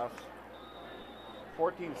nice toss.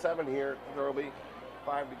 14-7 here at Thurlby.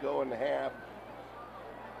 5 to go in the half.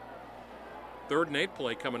 3rd and 8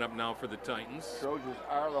 play coming up now for the Titans. Trojans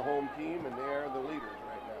are the home team, and they are the leaders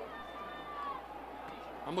right now.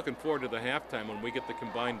 I'm looking forward to the halftime when we get the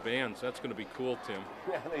combined bands. That's going to be cool, Tim.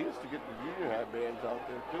 Yeah, they used to get the junior high bands out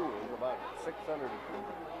there too. There was about 600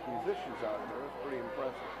 musicians out there. It was pretty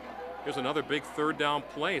impressive. Here's another big 3rd down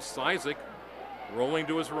play. Cizik rolling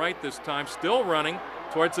to his right this time, still running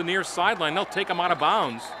towards the near sideline. They'll take him out of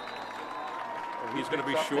bounds. He's going to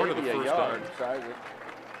be short of the first down.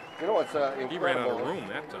 You know what's incredible? He ran out of room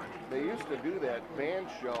that time. They used to do that band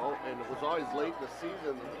show, and it was always late in the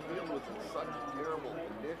season. The field was in such terrible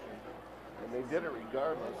condition, and they did it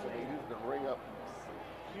regardless. And they used to ring up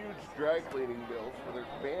huge dry cleaning bills for their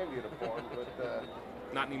band uniform. But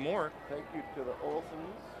not anymore. Thank you to the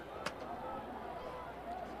Olsons,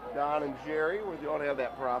 Don and Jerry. We don't have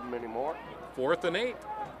that problem anymore. 4th and 8.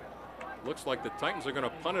 Looks like the Titans are going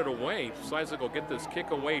to punt it away. Cizik will get this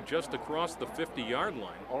kick away just across the 50-yard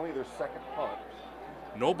line. Only their 2nd punt.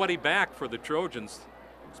 Nobody back for the Trojans.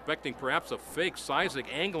 Expecting perhaps a fake. Cizik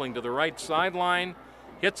angling to the right sideline.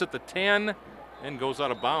 Hits at the 10 and goes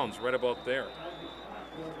out of bounds right about there.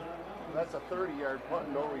 That's a 30-yard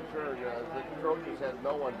punt, no return. The Trojans had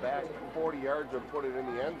no one back. 40 yards and put it in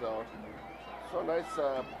the end zone. So nice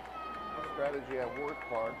strategy on Worth's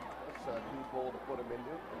part. That's a deep hole to put him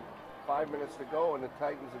into. 5 minutes to go, and the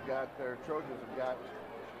Trojans have got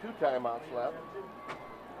 2 timeouts left.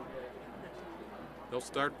 They'll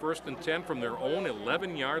start 1st and 10 from their own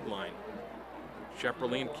 11-yard line.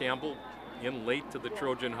 Shepperly and Campbell in late to the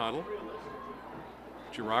Trojan huddle.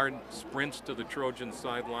 Gerard sprints to the Trojan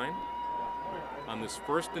sideline. On this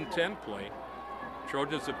 1st and 10 play,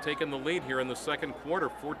 Trojans have taken the lead here in the 2nd quarter,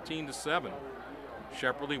 14-7.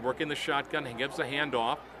 Shepperly working the shotgun, he gives a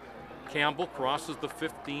handoff. Campbell crosses the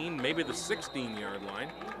 15, maybe the 16-yard line.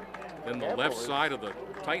 Then the left side of the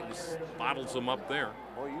Titans bottles them up there.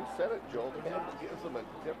 Well, you said it, Joel. Campbell gives them a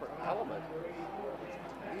different element.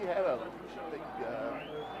 He had a big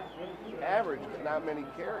average, but not many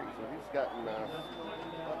carries. So he's gotten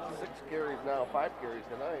 6 carries now, 5 carries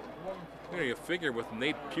tonight. You know, you figure with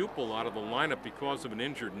Nate Pupil out of the lineup because of an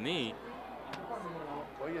injured knee.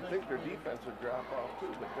 Well, you'd think their defense would drop off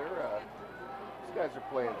too, but these guys are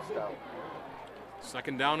playing stout.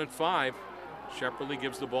 2nd down and 5. Shepperly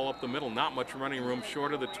gives the ball up the middle. Not much running room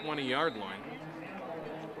short of the 20-yard line.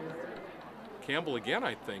 Campbell again,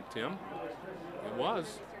 I think, Tim. It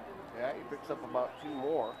was. Yeah, he picks up about 2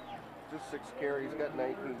 more. Just 6 carries, got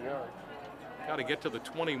 19 yards. Got to get to the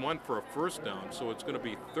 21 for a 1st down, so it's going to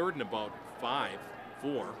be 3rd and about 5,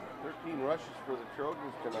 4. 13 rushes for the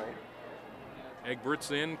Trojans tonight.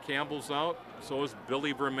 Egbert's in, Campbell's out, so is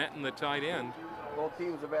Billy Vermette, the tight end. Both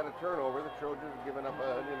teams have had a turnover. The Trojans have given up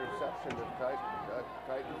an interception. The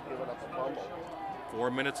Titans given up a fumble.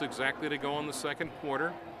 4 minutes exactly to go in the 2nd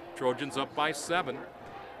quarter. Trojans up by 7.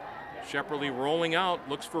 Shepperly rolling out,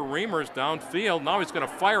 looks for Reimers downfield. Now he's going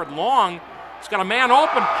to fire it long. He's got a man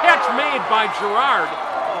open. Catch made by Gerard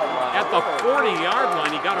at the 40-yard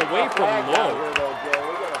line. He got away from Lowe.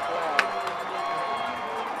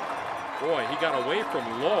 Boy, he got away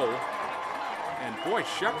from Lowe. And boy,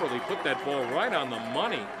 Shepperly put that ball right on the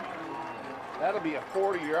money. That'll be a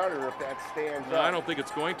 40-yarder if that stands No, up. I don't think it's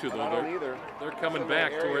going to, though. I don't either. They're coming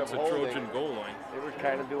back towards the Trojan goal line. They were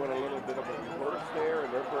kind of doing a little bit of a reverse there,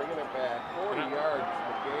 and they're bringing it back. 40 yards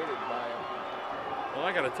negated by him. Well,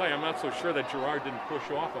 I got to tell you, I'm not so sure that Gerard didn't push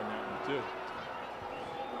off on that one, too.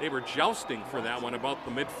 They were jousting for that one about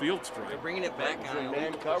the midfield stripe. They're bringing it back on a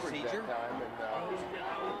man old coverage procedure. that time, and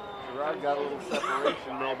Gerard got a little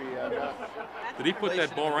separation, maybe. Did he put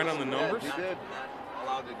that ball right on the numbers? He did. Not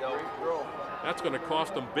allowed to go. Great throw. That's going to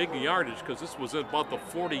cost them big yardage because this was about the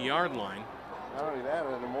 40-yard line. Not only that,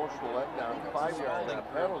 an emotional letdown,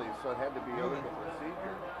 5-yard penalty, so it had to be a legal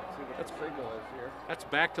procedure. See what the signal is here. That's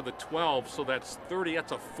back to the 12, so that's 30.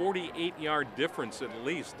 That's a 48-yard difference at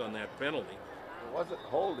least on that penalty. It wasn't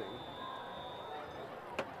holding.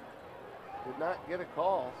 Did not get a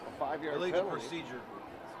call, a 5-yard Illegal penalty. procedure.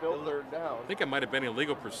 Still 3rd down. I think it might have been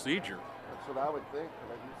illegal procedure. That's what I would think,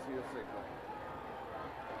 but I do see a signal.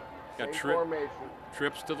 Got Same formation.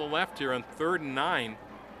 trips to the left here on 3rd and 9.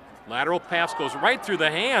 Lateral pass goes right through the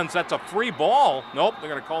hands. That's a free ball. Nope, they're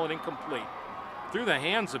going to call it incomplete. Through the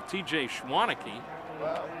hands of T.J. Schwaneke.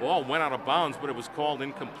 Wow. Ball went out of bounds, but it was called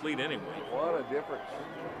incomplete anyway. What a difference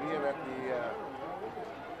being at the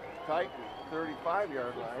Titan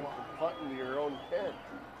 35-yard line from punting to your own 10 or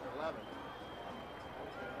 11.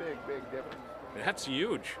 Big, big difference. That's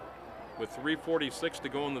huge. With 3:46 to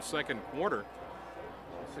go in the second quarter.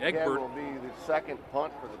 This again Egbert will be the second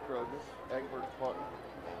punt for the Trojans. Egbert punt.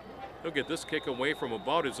 He'll get this kick away from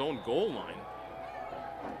about his own goal line.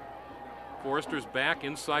 Forrester's back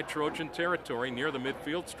inside Trojan territory near the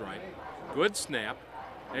midfield stripe. Good snap.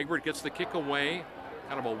 Egbert gets the kick away.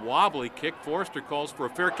 Kind of a wobbly kick. Forrester calls for a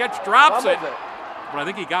fair catch, drops it. But I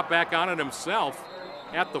think he got back on it himself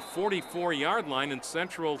at the 44-yard line in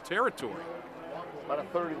central territory. About a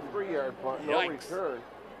 33-yard punt, no return.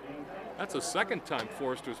 That's the second time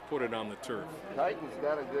Forrester's put it on the turf. Titans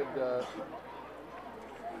got a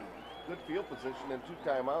good field position and 2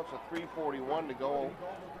 timeouts, a 3:41 to go.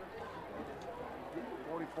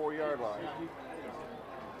 44-yard line.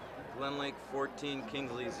 Glen Lake 14,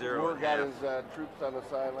 Kingsley 0. Moore got his troops on the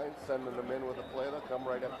sidelines, sending them in with a play. They'll come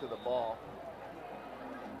right up to the ball.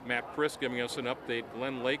 Matt Priss giving us an update.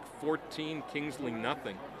 Glen Lake 14, Kingsley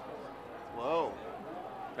nothing. Whoa.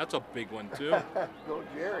 That's a big one too. Go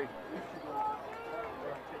Jerry.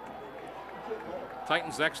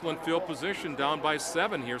 Titans excellent field position, down by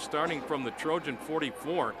 7 here, starting from the Trojan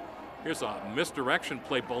 44. Here's a misdirection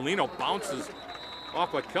play. Bolino bounces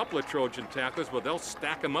off a couple of Trojan tacklers, but they'll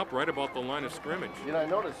stack him up right about the line of scrimmage. You know, I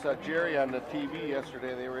noticed Jerry on the TV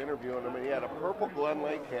yesterday, they were interviewing him, and he had a purple Glen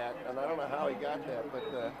Lake hat, and I don't know how he got that,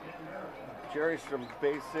 but Jerry's from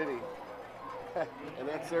Bay City, and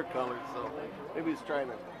that's their colors, so maybe he's trying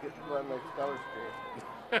to get Glen Lake's colors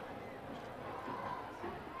straight.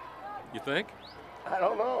 You think? I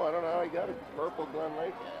don't know. I don't know how he got a purple Glen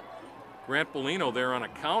Lake hat. Grant Bolino there on a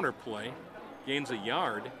counter play, gains a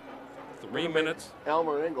yard. 3 minutes.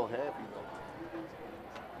 Elmer Engel happy though.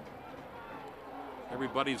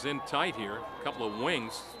 Everybody's in tight here. A couple of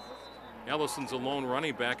wings. Ellison's a lone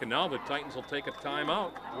running back, and now the Titans will take a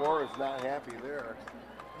timeout. War is not happy there.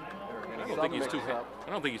 I don't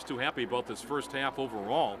think he's too happy about this first half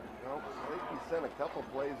overall. No, I think he sent a couple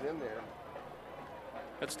plays in there.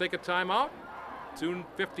 Let's take a timeout.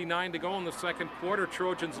 2:59 to go in the second quarter.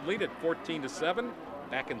 Trojans lead it 14-7.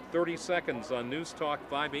 Back in 30 seconds on News Talk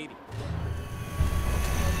 580.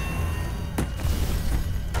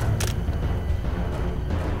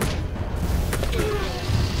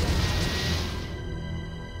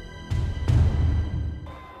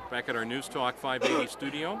 Back at our News Talk 580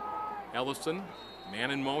 studio, Ellison,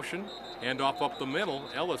 man in motion, handoff up the middle.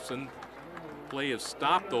 Ellison, play is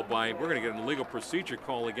stopped though by, we're going to get an illegal procedure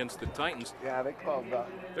call against the Titans. Yeah, they called that.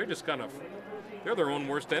 They're just kind of, they're their own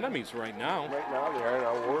worst enemies right now. Right now they are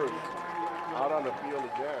our worst. Out on the field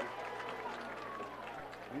again.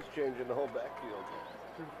 He's changing the whole backfield.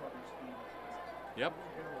 Yep.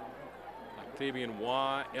 Octavian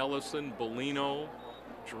Waugh, Ellison, Bolino,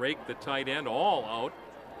 Drake, the tight end, all out.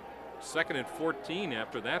 2nd and 14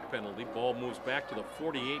 after that penalty. Ball moves back to the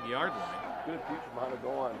 48-yard line. Good teach him how to go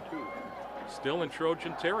on, too. Still in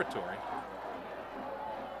Trojan territory.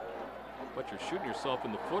 But you're shooting yourself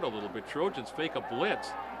in the foot a little bit. Trojans fake a blitz.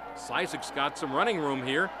 Sizek's got some running room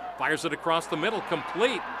here. Fires it across the middle,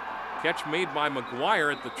 complete. Catch made by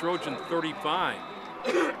McGuire at the Trojan 35.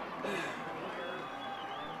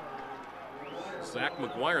 Zach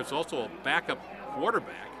McGuire is also a backup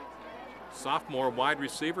quarterback. Sophomore wide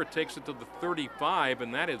receiver takes it to the 35,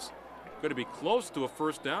 and that is going to be close to a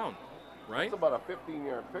first down, right? It's about a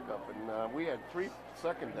 15-yard pickup, and we had 3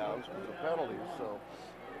 second downs because of penalties, so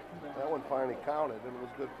that one finally counted, and it was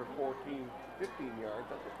good for 14, 15 yards.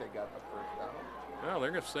 I think they got the first down. Well,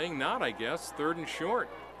 they're saying not, I guess. 3rd and short.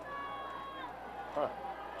 Huh.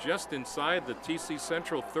 Just inside the TC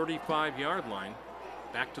Central 35-yard line.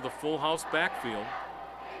 Back to the full house backfield.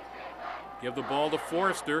 Give the ball to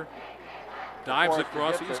Forrester. Dives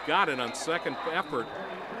across. He's got it on second effort.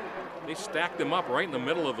 They stacked him up right in the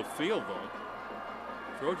middle of the field, though.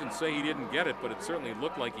 Trojans say he didn't get it, but it certainly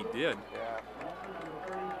looked like he did. Yeah.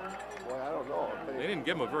 Well, I don't know. They didn't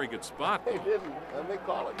give him a very good spot, though. They didn't, and they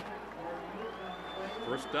call it.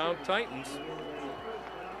 First down, Titans.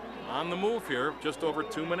 On the move here. Just over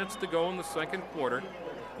 2 minutes to go in the second quarter.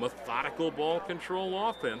 Methodical ball control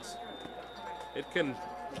offense. It can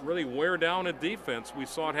really wear down a defense. We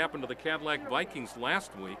saw it happen to the Cadillac Vikings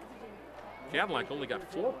last week. Cadillac only got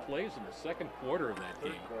 4 plays in the second quarter of that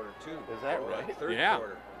game. Quarter 2. Is that right? Third Yeah.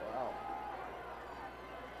 quarter. Wow.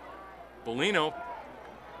 Bellino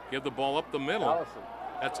give the ball up the middle. Allison.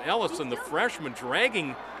 That's Ellison, the freshman,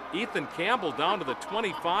 dragging Ethan Campbell down to the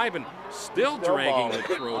 25 and still dragging balling.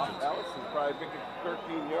 the Trojans. Allison probably picked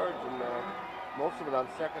 13 yards and most of it on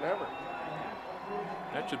second ever.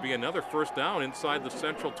 That should be another first down inside the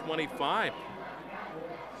Central 25.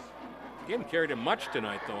 He hasn't carried him much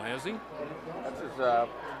tonight, though, has he? That's his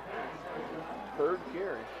third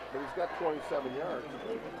carry, but he's got 27 yards.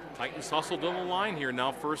 Titans hustle to the line here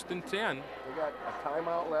now, 1st and 10. They got a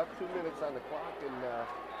timeout left, 2 minutes on the clock, and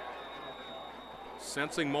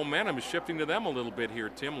Sensing momentum is shifting to them a little bit here,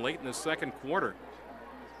 Tim, late in the second quarter.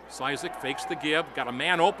 Sizek fakes the give, got a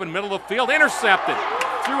man open, middle of the field, intercepted.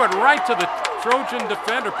 Threw it right to the Trojan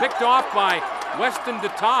defender, picked off by Weston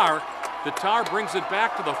Detar. Detar brings it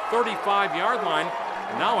back to the 35-yard line.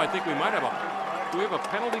 And now I think we might have do we have a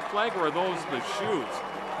penalty flag, or are those the shoes?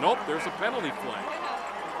 Nope, there's a penalty flag.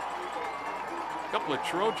 A couple of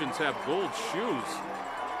Trojans have gold shoes.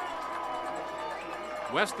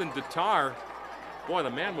 Weston Detar, boy,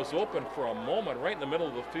 the man was open for a moment right in the middle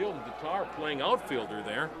of the field, and Detar, playing outfielder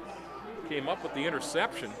there, came up with the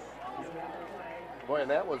interception. boy, and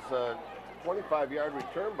that was a 25-yard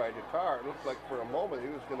return by Detar. It looked like for a moment he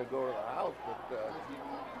was going to go to the house, but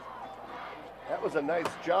that was a nice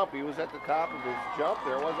jump. He was at the top of his jump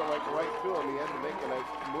there. It wasn't like right to him. He had to make a nice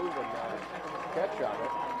move and catch on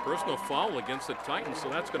it. Personal foul against the Titans, so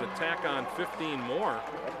that's going to tack on 15 more.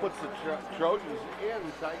 That puts the Trojans in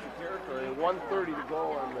Titan territory. 1:30 to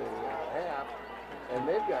go on the half, and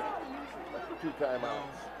they've got 2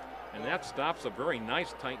 timeouts. And that stops a very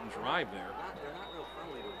nice Titan drive there. They're not real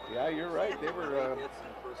friendly to Yeah, you're right. They were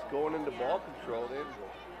going into ball control. They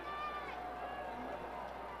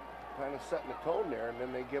kind of setting the tone there, and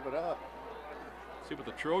then they give it up. See what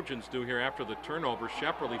the Trojans do here after the turnover.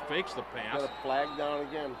 Shepperly fakes the pass. Got a flag down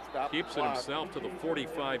again. Stop. Keeps it himself to the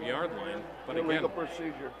 45-yard line. But Illegal again,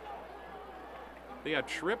 procedure. they had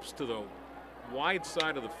trips to the wide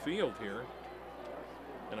side of the field here.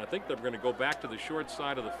 And I think they're going to go back to the short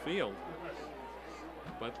side of the field.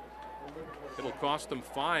 But it'll cost them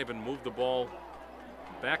 5 and move the ball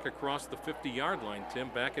back across the 50-yard line, Tim,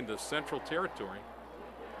 back into Central territory.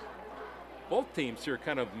 Both teams here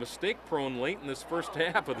kind of mistake-prone late in this first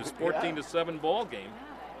half of this 14-7 ball game.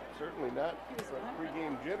 Certainly not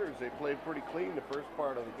pre-game jitters. They played pretty clean the first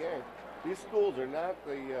part of the game. These schools are not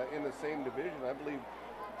in the same division. I believe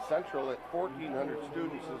Central at 1,400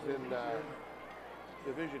 students is in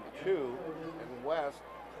Division 2, and West,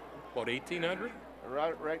 About 1,800?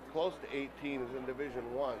 right close to 18, is in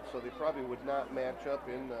Division 1. So they probably would not match up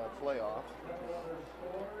in playoffs.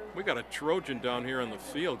 We got a Trojan down here on the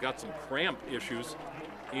field, got some cramp issues.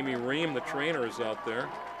 Amy Ream, the trainer, is out there.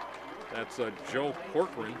 That's Joe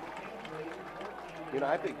Corcoran. You know,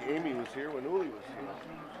 I think Amy was here when Uli was here.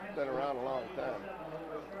 She's been around a long time.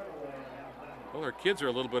 Well, her kids are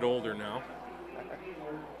a little bit older now.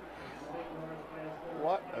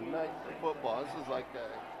 What a night for football. This is like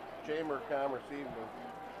a Chamber of Commerce evening.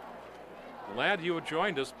 Glad you have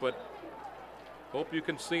joined us, but hope you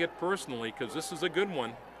can see it personally, because this is a good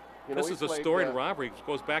one. You know, This we is a played, storied robbery. It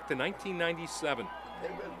goes back to 1997. They've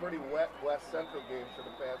been pretty wet West Central games for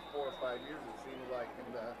the past 4 or 5 years, it seems like,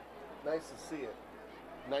 and nice to see it.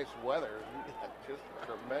 Nice weather, just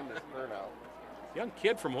tremendous turnout. Young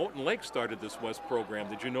kid from Houghton Lake started this West program.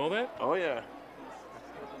 Did you know that? Oh yeah.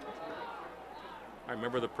 I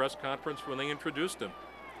remember the press conference when they introduced him.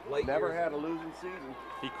 Never had a losing season.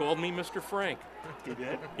 He called me Mr. Frank. He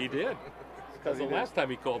did? He did. Because the last time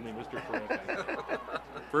he called me Mr. Frank.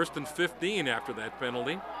 1st and 15 after that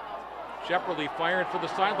penalty. Shepperly fired for the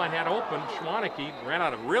sideline, had open. Schwaneke ran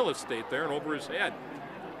out of real estate there and over his head.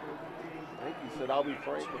 I think he said, "I'll be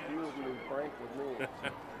frank with you, and you be frank with me."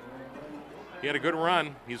 He had a good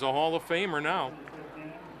run. He's a Hall of Famer now.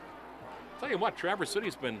 Tell you what, Traverse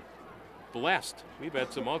City's been blessed. We've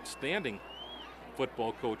had some outstanding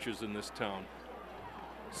football coaches in this town.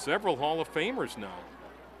 Several Hall of Famers now.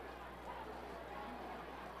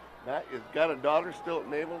 Matt, you've got a daughter still at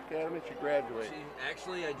Naval Academy. She graduated.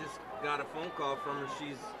 Actually, I just got a phone call from her.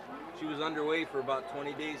 She was underway for about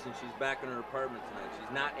 20 days, and she's back in her apartment tonight.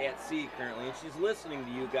 She's not at sea currently, and she's listening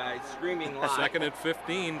to you guys screaming live. 2nd and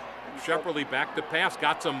 15. Shepperly back to pass.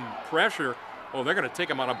 Got some pressure. Oh, they're going to take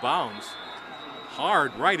him out of bounds.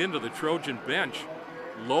 Hard right into the Trojan bench.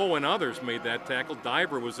 Lowe and others made that tackle.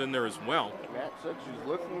 Diver was in there as well. Matt said she's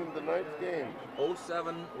listening to tonight's game.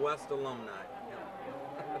 07 West alumni.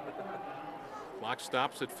 Clock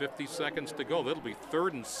stops at 50 seconds to go. That'll be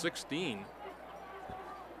 3rd and 16.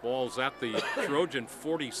 Ball's at the Trojan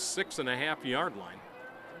 46.5-yard line.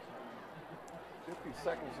 50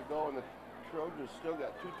 seconds to go in the Trojans still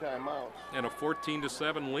got 2 timeouts. And a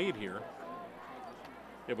 14-7 lead here.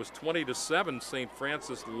 It was 20-7 St.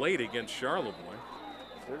 Francis late against Charlevoix.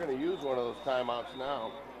 They're going to use one of those timeouts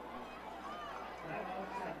now.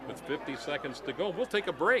 With 50 seconds to go, we'll take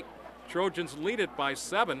a break. Trojans lead it by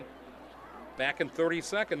 7. Back in 30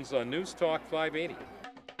 seconds on News Talk 580.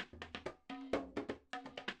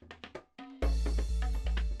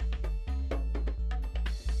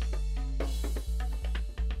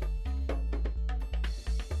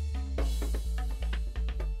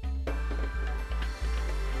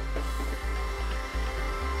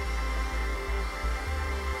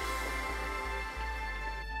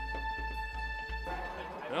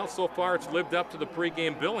 Well, so far it's lived up to the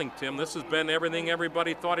pregame billing, Tim. This has been everything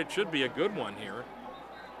everybody thought it should be, a good one here.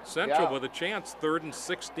 Central with a chance, 3rd and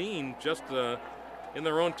 16, just in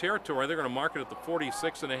their own territory. They're going to mark it at the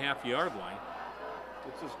 46.5-yard line.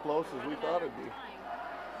 It's as close as we thought it'd be.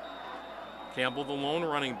 Campbell, the lone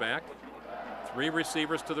running back. 3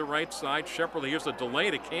 receivers to the right side. Shepard, here's a delay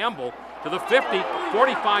to Campbell to the 50,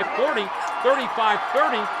 45-40,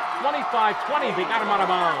 35-30. 25-20, they got him out of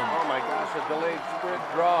bounds. Oh my gosh, a delayed sprint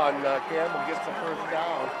draw, and Campbell gets the first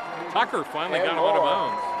down. Tucker finally got him out of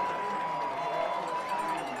bounds.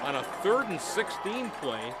 On a 3rd and 16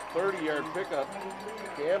 play. 30-yard pickup,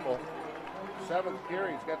 Campbell. 7th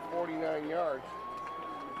carry, he's got 49 yards.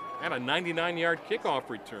 And a 99-yard kickoff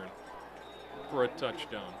return for a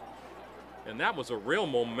touchdown. And that was a real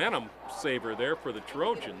momentum saver there for the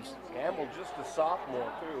Trojans. Campbell just a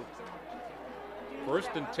sophomore, too.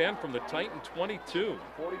 1st and 10 from the Titan 22.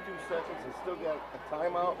 42 seconds and still got a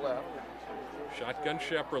timeout left. Shotgun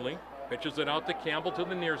Shepperly. Pitches it out to Campbell to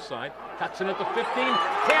the near side. Cuts in at the 15, 10, 5,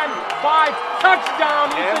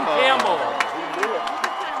 touchdown, Ethan Campbell. He knew it.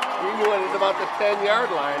 He knew it was about the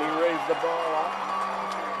 10-yard line. He raised the ball up.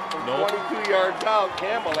 From 22 yards out,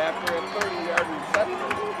 Campbell after a 30-yard reception.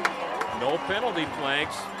 No penalty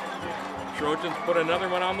flags. Trojans put another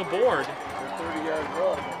one on the board. 30-yard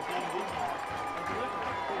run.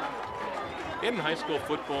 In high school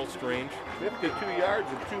football, strange. 52 yards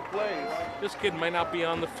in 2 plays. This kid might not be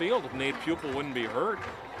on the field if Nate Pupil wouldn't be hurt.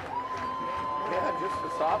 Yeah, just a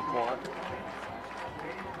sophomore.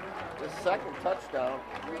 His 2nd touchdown.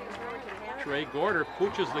 Trey Gorder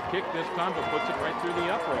pooches the kick this time, but puts it right through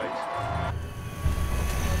the uprights.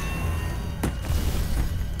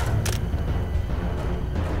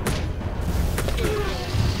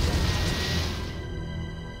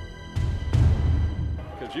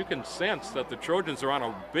 You can sense that the Trojans are on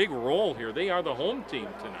a big roll here. They are the home team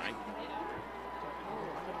tonight.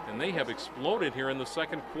 And they have exploded here in the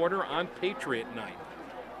 2nd quarter on Patriot night.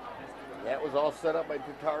 That was all set up by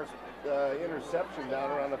Tatar's interception down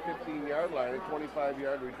around the 15-yard line, a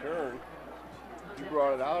 25-yard return. He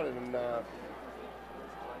brought it out, and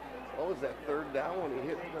what was that, 3rd down when he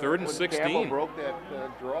hit? 3rd and 16. Campbell broke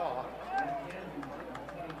that draw.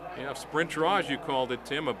 Yeah, sprint draw, as you called it,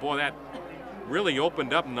 Tim. But boy, that really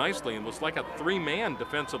opened up nicely and was like a 3-man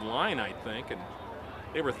defensive line, I think, and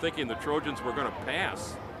they were thinking the Trojans were going to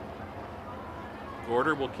pass.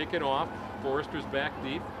 Gorder will kick it off. Forrester's back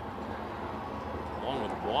deep, along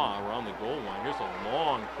with Waugh around the goal line. Here's a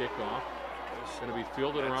long kickoff. It's going to be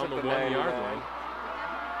fielded around the 1-yard line.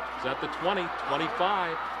 It's at the 20,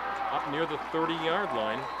 25, up near the 30-yard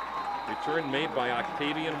line. Return made by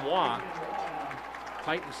Octavian Waugh.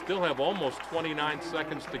 Titans still have almost 29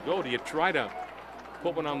 seconds to go. Do you try to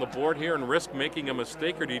put one on the board here and risk making a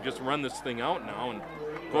mistake, or do you just run this thing out now and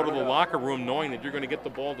go to the locker room knowing that you're going to get the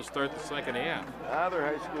ball to start the 2nd half? They're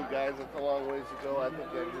high school guys. That's a long ways to go. I think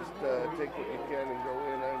I just take what you can and go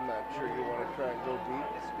in. I'm not sure you want to try and go deep.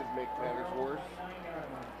 This could make matters worse.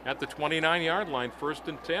 At the 29-yard line, 1st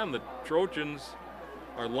and 10, the Trojans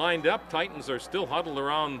are lined up. Titans are still huddled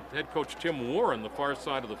around head coach Tim Moore on the far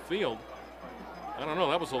side of the field. I don't know,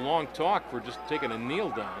 that was a long talk for just taking a kneel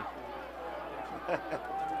down.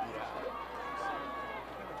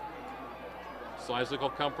 Sizik will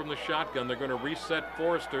come from the shotgun. They're going to reset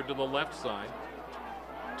Forrester to the left side.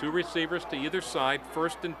 2 receivers to either side.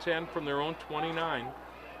 1st and 10 from their own 29.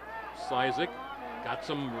 Sizik got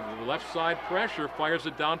some left side pressure, fires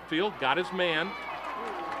it downfield, got his man.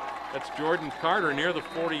 That's Jordan Carter near the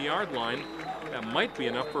 40-yard line. That might be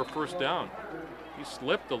enough for a 1st down. He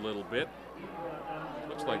slipped a little bit.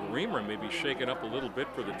 Looks like Reamer may be shaken up a little bit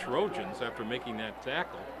for the Trojans after making that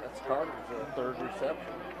tackle. That's Carter's 3rd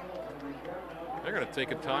reception. They're going to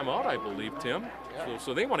take a timeout, I believe, Tim. Yeah.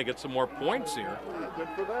 So they want to get some more points here. Good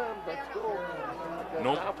for them. Let's go.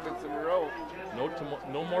 No confidence in your own.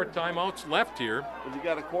 No more timeouts left here. If you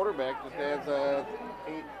got a quarterback that has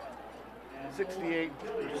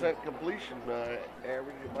 68% completion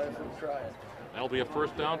average. You might as well try it. That'll be a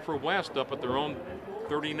first down for West up at their own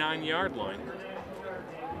 39-yard line.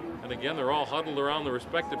 And again, they're all huddled around the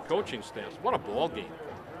respective coaching staffs. What a ball game.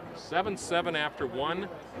 7-7 after one.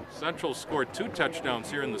 Central scored 2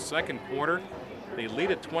 touchdowns here in the second quarter. They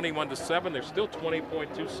lead at 21-7. There's still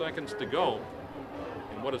 20.2 seconds to go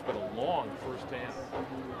in what has been a long first half.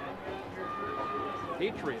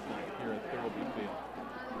 Patriot night here at Thurlby Field.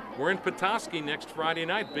 We're in Petoskey next Friday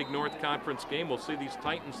night. Big North Conference game. We'll see these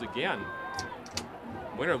Titans again.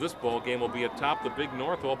 Winner of this ball game will be atop the Big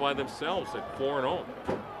North all by themselves at 4-0.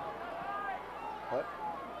 But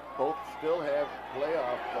both still have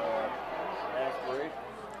playoff aspirations.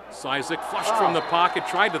 Cizik flushed from the pocket,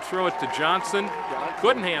 tried to throw it to Johnson.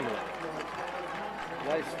 Couldn't handle it.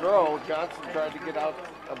 Nice throw. Johnson tried to get out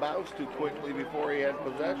of bounds too quickly before he had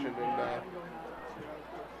possession and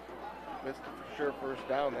missed a sure first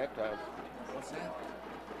down that time. What's that?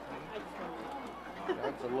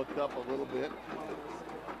 Johnson looked up a little bit.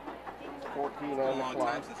 14 on the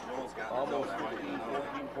clock. Almost 15,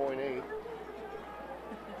 14.8.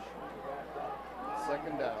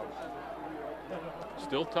 Second down.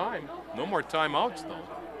 Still time. No more timeouts, though.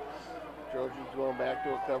 Trojans going back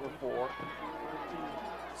to a cover 4.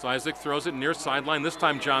 Cizik throws it near sideline. This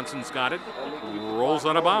time Johnson's got it. Rolls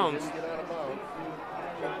out of bounds. Didn't get out of bounds.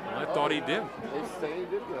 Well, I thought he did. They say he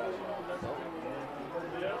did get out of bounds.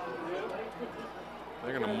 No.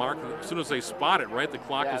 They're going to mark it as soon as they spot it, right? The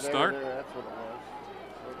clock will start. That's what it was.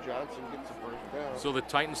 So Johnson gets the first down. So the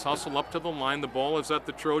Titans hustle up to the line. The ball is at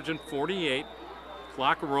the Trojan 48.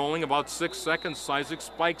 Clock rolling, about 6 seconds. Cizik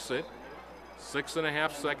spikes it.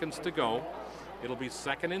 6.5 seconds to go. It'll be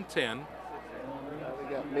 2nd and 10. Now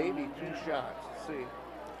they got maybe 2 shots. Let's see.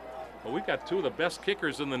 Well, we've got 2 of the best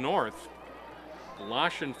kickers in the North.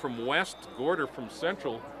 Lashin from West, Gorder from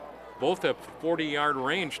Central. Both have 40-yard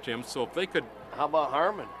range, Tim. So if they could. How about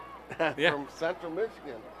Harmon Yeah. from Central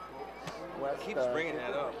Michigan? West Keeps bringing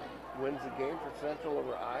that up. wins the game for Central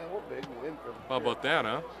over Iowa. Big win for them. How about that,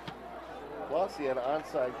 huh? Plus, he had an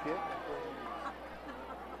onside kick.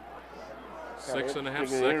 6.5 An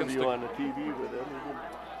seconds interview to on the TV with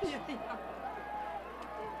him.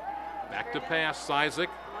 back to pass. Cizik.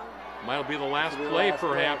 Might be the last It'll be the play, last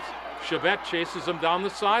perhaps. Chavette chases him down the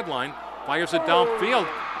sideline, fires it downfield.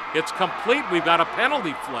 It's complete. We've got a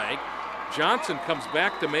penalty flag. Johnson comes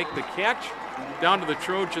back to make the catch down to the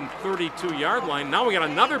Trojan 32-yard line. Now we got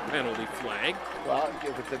another penalty flag. Well,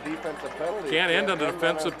 if it's a defensive penalty, Can't it end on a on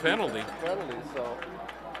defensive penalty. penalty. So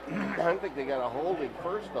I think they got a holding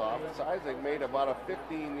first off. Cizik made about a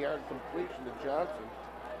 15-yard completion to Johnson.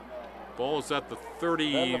 Ball is at the Then the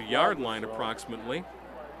 30-yard flag line is thrown. approximately.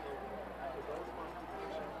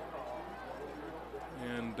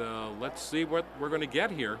 And let's see what we're going to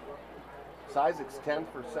get here. Cizik's 10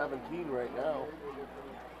 for 17 right now.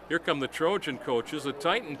 Here come the Trojan coaches. The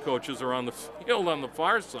Titan coaches are on the field on the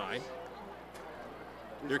far side.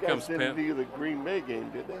 These Here guys comes didn't Penn. do the Green Bay game,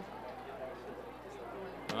 did they?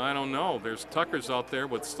 I don't know. There's Tucker's out there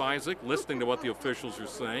with Cizik listening to what the officials are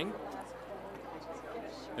saying.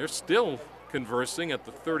 They're still conversing at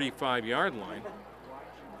the 35-yard line.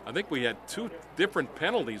 I think we had 2 different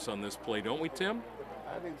penalties on this play, don't we, Tim?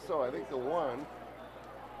 I think so. I think the one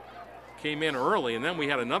Came in early, and then we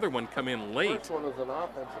had another one come in late. first one was an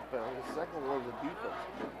offensive penalty. The second one was a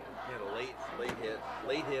defensive. He had a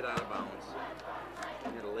late hit out of bounds.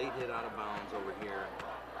 He had a late hit out of bounds over here.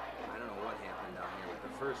 I don't know what happened down here,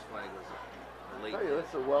 but the first flag was a late I tell you, hit.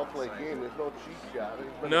 this is a well-played game. There's no cheat shot.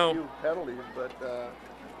 There's been No. a few penalties, but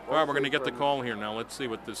All right, we're going to get the call here now. Let's see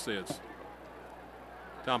what this is.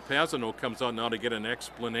 Tom Pazano comes out now to get an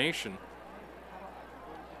explanation.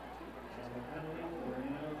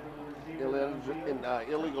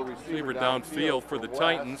 Illegal receiver Downfield for the West,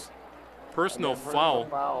 Titans. and Personal then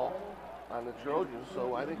foul. On the Trojans,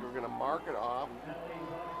 so I think we're going to mark it off,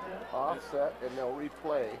 offset, and they'll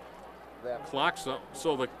replay that. Clock's up,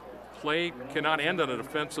 so the play cannot end on a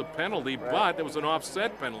defensive penalty, but it was an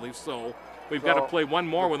offset penalty, so we've got to So play one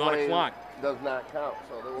more the without a play clock. Does not count,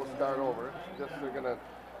 so they will start over. Just they're going to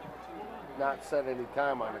not set any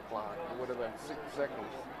time on the clock. It would have been 6 seconds.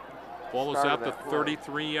 Ball is Start at of the that play.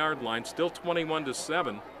 33-yard line, still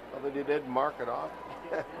 21-7. Although they did mark it off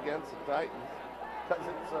against the Titans because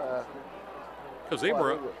it's Because they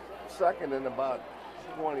were, second and about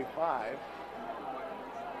 25.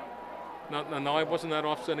 no, it wasn't that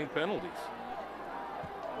offsetting penalties.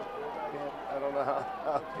 I don't know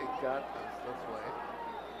how they got this way.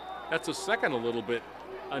 That's a second a little bit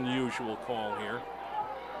unusual call here.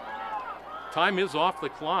 Time is off the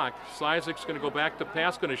clock. Cizik's going to go back to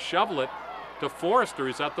pass, going to shovel it to Forrester.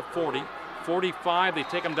 He's at the 40, 45. They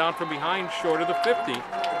take them down from behind, short of the 50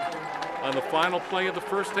 on the final play of the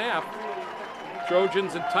first half.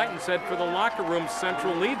 Trojans and Titans head for the locker room.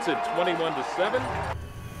 Central leads it 21-7.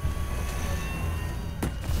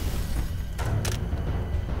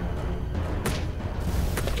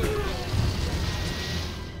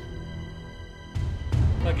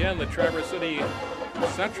 Again, the Traverse City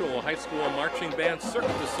Central High School Marching Band Cirque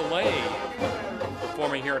du Soleil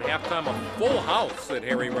performing here at halftime. A full house at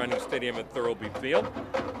Harry Running Stadium at Thurlby Field.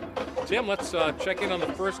 Tim, let's check in on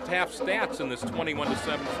the first half stats in this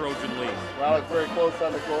 21-7 Trojan lead. Well, it's very close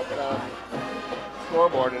on the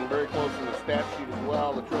scoreboard and very close in the stat sheet as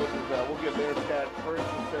well. The Trojans, we'll give their stat first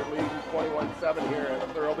since they're leading 21-7 here at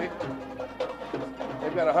Thurlby.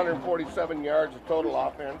 They've got 147 yards of total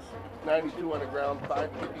offense, 92 on the ground,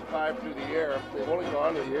 555 through the air. They've only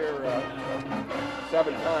gone to the air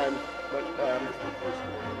 7 times, but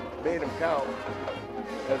made them count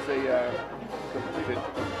as they completed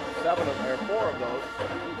 4 of those.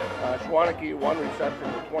 Schwaneke, 1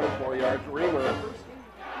 reception for 24 yards. Reamer,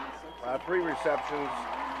 3 receptions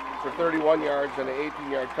for 31 yards and an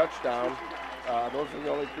 18-yard touchdown. Those are the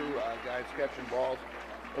only 2 guys catching balls.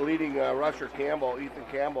 The leading rusher, Ethan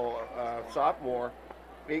Campbell, sophomore,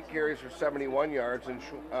 8 carries for 71 yards, and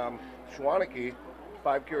Schwaneke,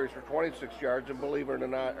 5 carries for 26 yards, and believe it or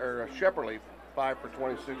not, Shepperly, 5 for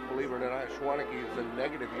 26, believe it or not, Schwaneke is in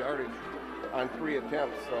negative yardage on 3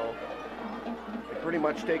 attempts, so they've pretty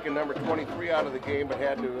much taken number 23 out of the game, but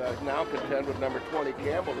had to now contend with number 20,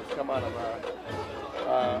 Campbell, who's come out of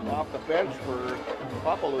off the bench for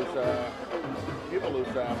Pupil,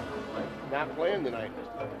 who's not playing tonight.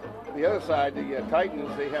 The other side, the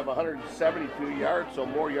Titans, they have 172 yards, so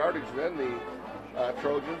more yardage than the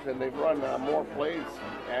Trojans, and they've run more plays,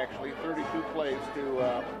 actually, 32 plays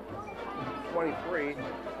to 23,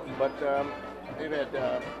 but they've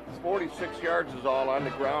had 46 yards is all on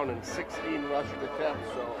the ground and 16 rushing attempts,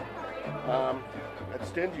 so that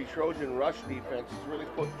stingy Trojan rush defense has really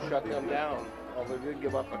shut them down. Although they did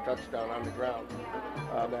give up a touchdown on the ground.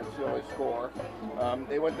 That's the only score.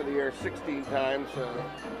 They went to the air 16 times.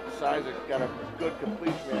 Isaac got a good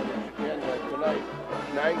completion average again tonight.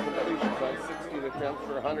 9 completions on 16 attempts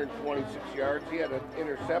for 126 yards. He had an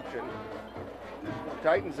interception. The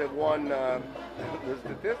Titans have won the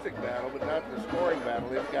statistic battle, but not the scoring battle.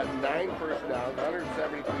 They've got 9 first downs,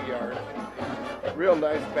 172 yards. Real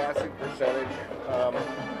nice passing percentage.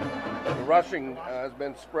 The rushing has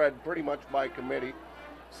been spread pretty much by committee.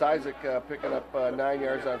 Isaac picking up 9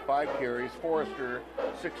 yards on 5 carries. Forrester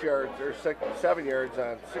 7 yards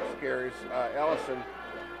on 6 carries. Ellison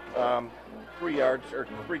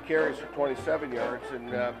 3 carries for 27 yards,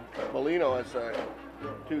 and Molino has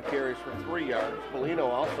 2 carries for 3 yards. Molino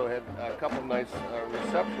also had a couple nice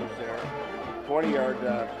receptions there. 20-yard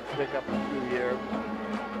pickup through the air.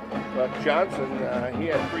 But Johnson, he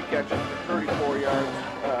had 3 catches for 34 yards.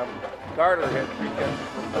 Carter had 3 catches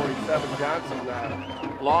for 47. Johnson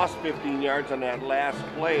lost 15 yards on that last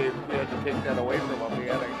play. We had to take that away from him. He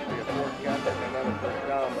had actually a 4th catch and another first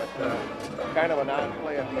down, but kind of an odd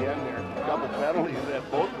play at the end there. Double penalties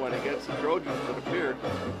that both went against the Trojans, it appeared.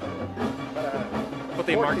 But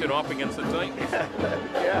they marked it off against the Titans.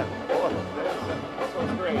 Yeah, boy, that's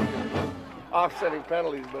so strange. Offsetting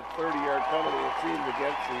penalties, but 30-yard penalty, it seemed,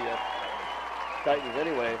 against the Titans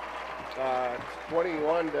anyway. It's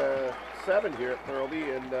 21-7 here at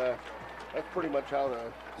Thurlby, and that's pretty much how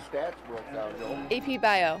the stats broke down, Joel. AP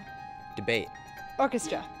Bio. Debate.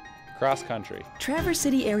 Orchestra. Cross country. Traverse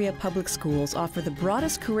City area public schools offer the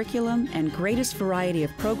broadest curriculum and greatest variety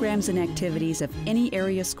of programs and activities of any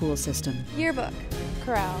area school system. Yearbook.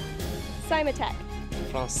 Chorale. Simatech.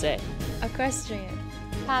 Français. Equestrian.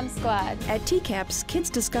 Pom Squad. At TCAPS, kids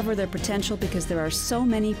discover their potential because there are so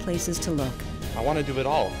many places to look. I want to do it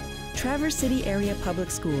all. Traverse City area public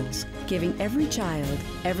schools, giving every child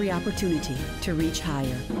every opportunity to reach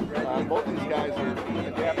higher. Both these guys are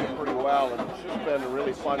adapting pretty well, and it's just been a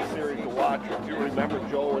really fun series to watch. If you remember,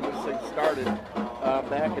 Joe, when this thing started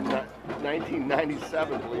back in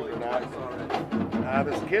 1997, believe it or not,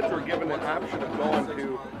 these kids were given the option of going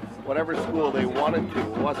to whatever school they wanted to.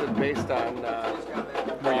 It wasn't based on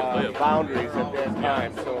boundaries at that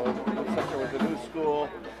time. So it looks like there was a new school.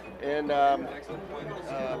 And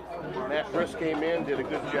Matt Brisk came in, did a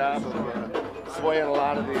good job of swaying a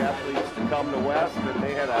lot of the athletes to come to West, and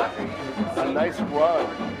they had a nice run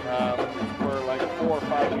for like 4 or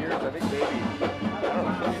 5 years. I think maybe, I don't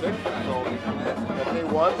know, 6 or so, that they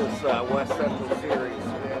won this West Central Series.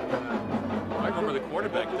 And, I remember the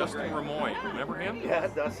quarterback, Dustin Ramoy. Remember him? Yeah,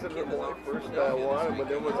 Dustin Ramoy, first one, when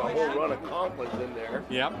there was a whole run of Conklins in there.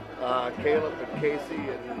 Yep. Caleb and Casey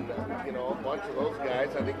and, a bunch of those guys.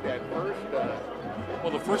 I think that first...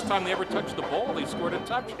 well, the first time they ever touched the ball, they scored a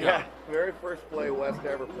touchdown. Yeah, very first play West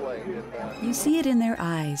ever played. You see it in their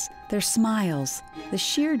eyes, their smiles, the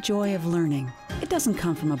sheer joy of learning. It doesn't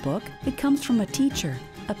come from a book, it comes from a teacher,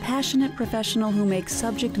 a passionate professional who makes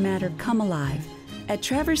subject matter come alive. At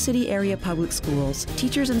Traverse City Area Public Schools,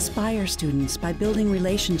 teachers inspire students by building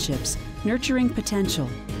relationships, nurturing potential,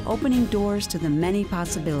 opening doors to the many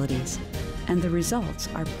possibilities. And the results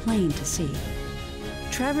are plain to see.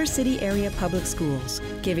 Traverse City Area Public Schools,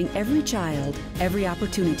 giving every child every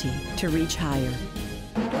opportunity to reach higher.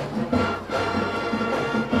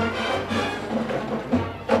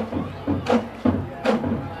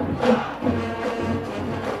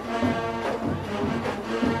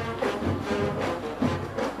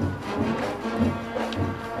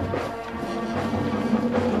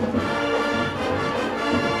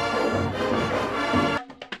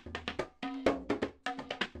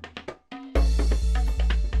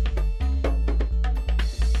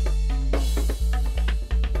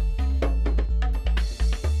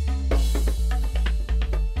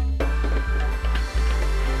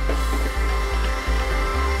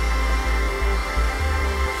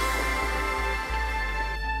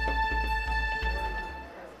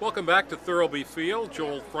 Welcome back to Thurlby Field.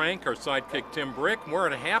 Joel Frank, our sidekick Tim Brick. We're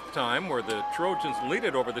at halftime where the Trojans lead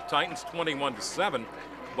it over the Titans 21-7.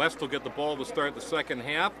 West will get the ball to start the second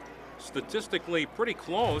half. Statistically pretty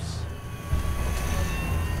close.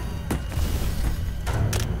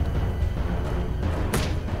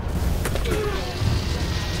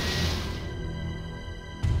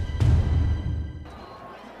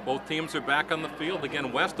 Both teams are back on the field.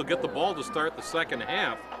 Again, West will get the ball to start the second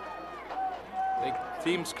half.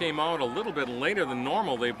 Teams came out a little bit later than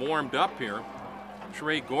normal. They've warmed up here.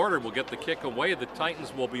 Trey Gorder will get the kick away. The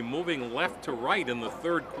Titans will be moving left to right in the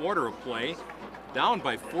third quarter of play. Down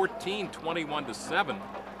by 14, 21-7.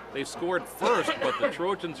 They scored first, but the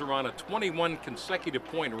Trojans are on a 21 consecutive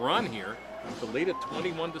point run here to lead at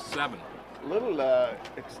 21-7. Little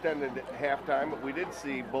extended halftime, but we did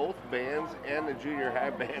see both bands and the junior high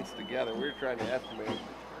bands together. We were trying to estimate.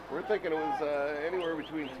 We're thinking it was anywhere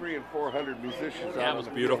between 300 and 400 musicians. That was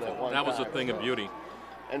beautiful. That was a thing of beauty.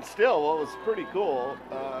 And still, what was pretty cool,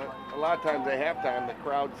 a lot of times at halftime, the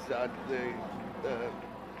crowds, the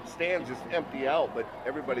stands just empty out, but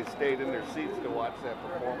everybody stayed in their seats to watch that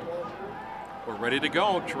performance. We're ready to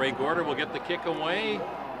go. Trey Gorder will get the kick away.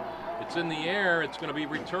 It's in the air. It's going to be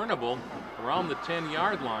returnable around the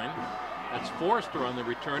 10-yard line. That's Forrester on the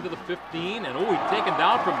return to the 15, and he's taken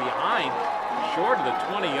down from behind, short of the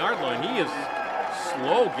 20-yard line. He is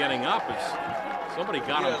slow getting up as somebody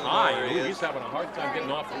got him high. He's having a hard time getting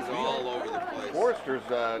off the field. All over the place. Forrester's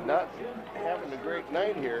not having a great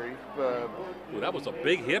night here. That was a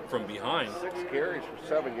big hit from behind. 6 carries for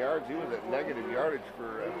 7 yards. He was at negative yardage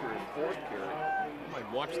for after his 4th carry. I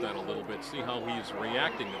might watch that a little bit, see how he's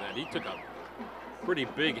reacting to that. He took a pretty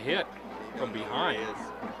big hit from behind.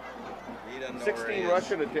 16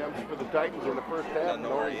 rushing attempts for the Titans in the first half, and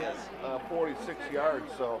only 46 yards.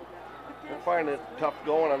 So they're finding it tough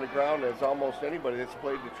going on the ground, as almost anybody that's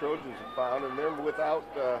played the Trojans have found. And they're without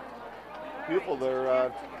Pupil,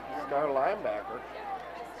 their star linebacker.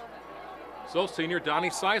 So senior Donnie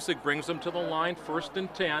Sisek brings them to the line, 1st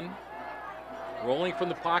and 10. Rolling from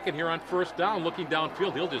the pocket here on first down, looking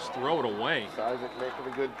downfield, he'll just throw it away. Sisek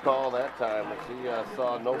making a good call that time as he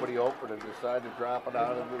saw nobody open and decided to drop it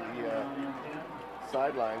out of the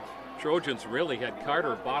sidelines. Trojans really had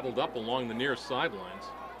Carter bottled up along the near sidelines.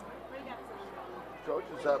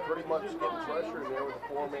 Trojans pretty much getting pressure in there with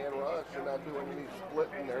a 4-man rush. They're not doing any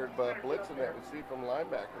splitting there, blitzing there to see from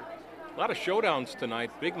linebackers. A lot of showdowns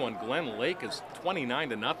tonight. Big one, Glen Lake is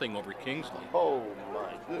 29-0 over Kingsley. Oh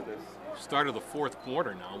my goodness. Start of the 4th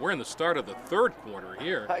quarter now. We're in the start of the 3rd quarter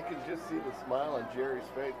here. I can just see the smile on Jerry's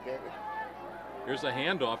face, can't you? Here's a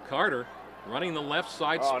handoff. Carter running the left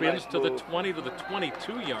side, spins nice to move. the 20 to the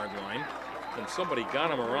 22-yard line. And somebody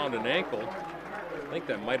got him around an ankle. I think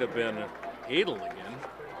that might have been Adel again.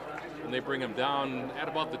 And they bring him down at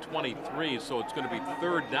about the 23, so it's going to be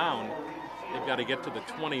 3rd down. They've got to get to the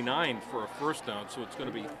 29 for a first down, so it's going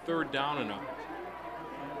to be 3rd down and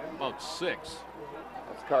about 6.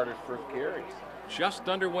 That's Carter's first carry. Just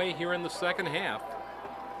underway here in the second half.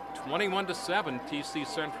 21-7, TC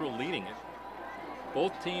Central leading it.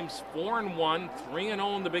 Both teams 4-1,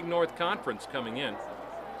 3-0 in the Big North Conference coming in.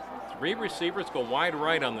 3 receivers go wide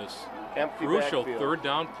right on this Empty crucial backfield. 3rd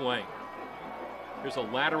down play. Here's a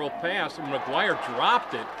lateral pass, and McGuire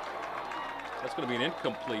dropped it. That's going to be an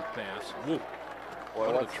incomplete pass. Woo. Boy,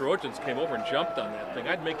 One of the Trojans came over and jumped on that thing.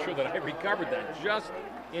 I'd make sure that I recovered that just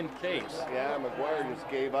in case. Yeah, McGuire just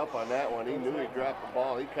gave up on that one. He knew he dropped the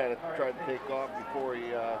ball. He kind of tried to take off before he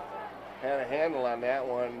had a handle on that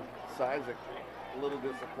one. Isaac a little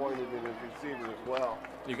disappointed in his receiver as well.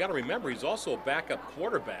 You got to remember, he's also a backup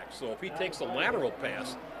quarterback, so if he takes a lateral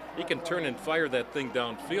pass, he can turn and fire that thing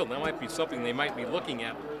downfield. That might be something they might be looking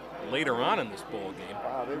at later on in this ball game.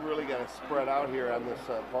 Wow, they really got to spread out here on this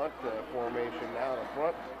punt formation now. The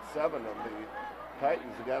front 7 of the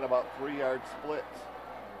Titans have got about 3-yard splits.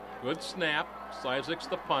 Good snap. Isaac's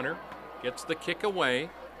the punter. Gets the kick away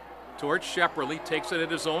towards Shepperly. Takes it at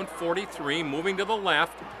his own 43. Moving to the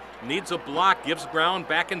left. Needs a block. Gives ground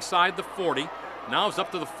back inside the 40. Now it's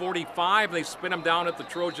up to the 45. They spin him down at the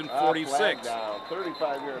Trojan 46. Flag down.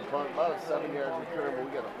 35-yard punt. About a 7-yard return, but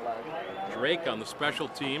we got a flag. Drake on the special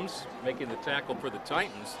teams making the tackle for the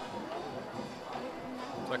Titans.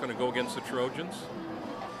 Is that going to go against the Trojans?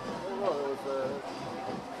 Well, there was a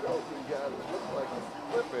Trojan guy that looked like a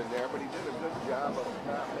slip in there, but he did a good job of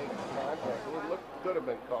not making contact. It could have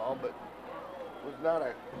been called, but it was not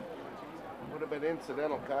a, would have been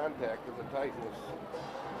incidental contact because the Titan was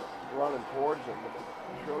running towards him. But the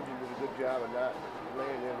Trojan did a good job of not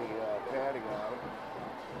laying any padding on him.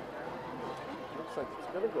 Looks like it's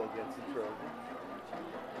going to go against the Trojans.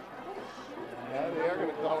 Yeah, they are going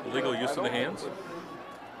to call it. Illegal use of the hands.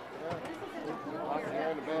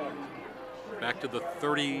 Back to the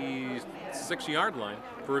 36-yard line.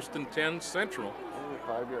 1st and 10 Central.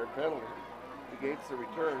 5-yard penalty. Negates the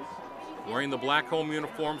return. Wearing the black home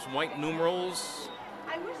uniforms, white numerals,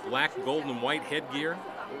 black, gold, and white headgear.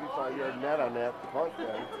 35-yard net on that punt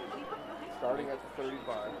then. Starting at the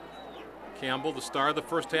 35. Campbell, the star of the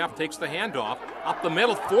first half, takes the handoff. Up the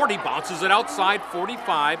middle, 40, bounces it outside,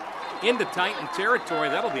 45, into Titan territory.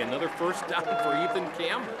 That'll be another first down for Ethan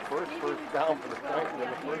Campbell. First down for the Titans in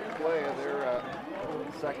the first play of their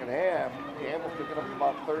second half. Campbell picking up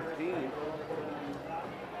about 13.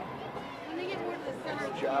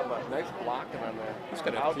 Nice job, nice blocking on that. He's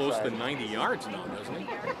got it close to 90 yards now, doesn't he?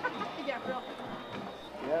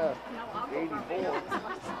 Yeah, 84.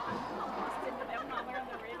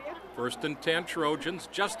 1st and 10 Trojans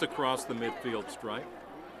just across the midfield stripe,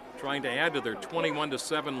 trying to add to their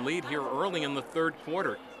 21-7 lead here early in the 3rd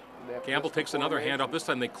quarter. Campbell takes another handoff. This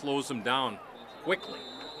time they close him down quickly.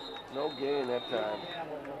 No gain that time.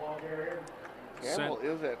 Campbell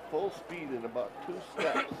is at full speed in about 2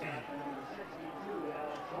 steps.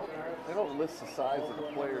 They don't list the size of the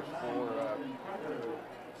players for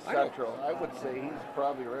Central. I would say he's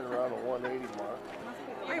probably right around the 180 mark.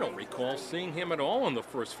 I don't recall seeing him at all in the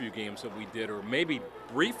first few games that we did, or maybe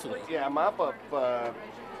briefly. Yeah, mop-up,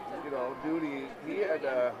 duty. He had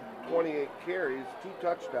 28 carries, 2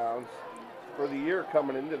 touchdowns for the year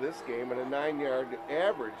coming into this game, and a 9-yard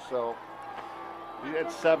average. So he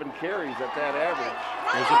had 7 carries at that average.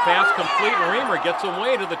 There's a pass complete. Reamer gets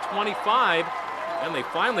away to the 25, and they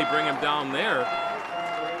finally bring him down there.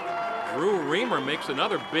 Drew Reamer makes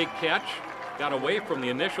another big catch, got away from the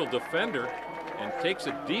initial defender, and takes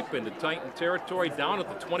it deep into Titan territory down at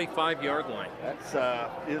the 25-yard line. That's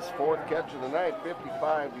his 4th catch of the night,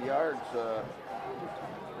 55 yards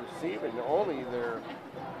receiving, only their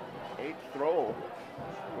 8th throw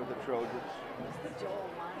for the Trojans.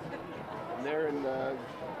 And they're in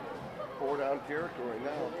 4-down territory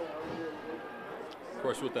now. Of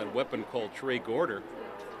course, with that weapon called Trey Gorder,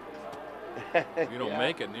 you don't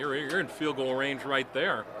make it, and you're in field goal range right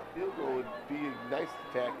there. Field goal would be nice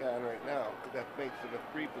to tack on right now. That makes it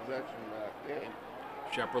a 3-possession game.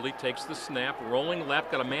 Shepperly takes the snap, rolling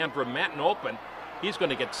left, got a man Bremetten open. He's going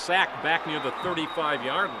to get sacked back near the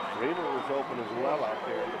 35-yard line. Reamer was open as well out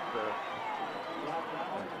there.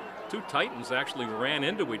 Two Titans actually ran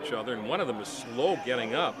into each other, and one of them is slow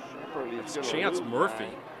getting up. It's Chance Murphy.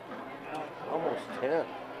 Almost 10.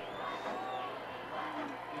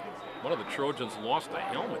 One of the Trojans lost a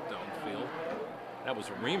helmet downfield. That was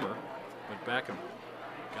Reamer. Went back and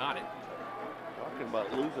got it. Talking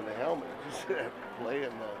about losing a helmet. Just playing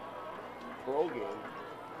the pro game.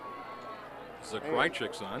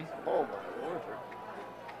 Zakrychik's on. Oh, my Lord.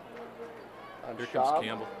 Here comes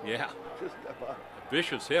Campbell. Yeah. Just about.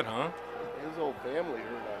 Vicious hit, huh? His whole family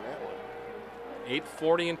hurt on that one.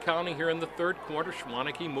 8:40 and counting here in the 3rd quarter.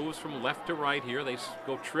 Schwaneke moves from left to right here. They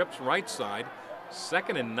go trips right side.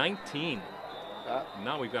 2nd and 19.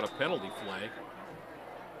 Now we've got a penalty flag.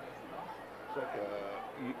 It's like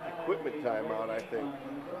a equipment timeout, I think.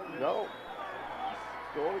 No.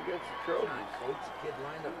 It's going against the Trojans. Coach kid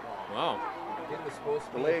lined up wrong. Wow. The kid was supposed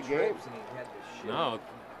to delay be game. And he had to shoot. No.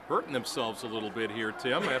 hurting themselves a little bit here,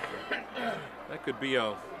 Tim. That could be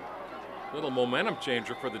a little momentum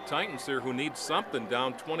changer for the Titans here, who need something,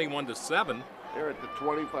 down 21-7. They're at the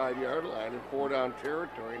 25-yard line in 4-down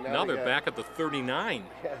territory. Now they're back at the 39.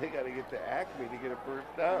 Yeah, they got to get to Acme to get a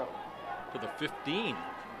first down. To the 15.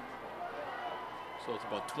 So it's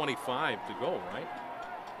about 25 to go, right?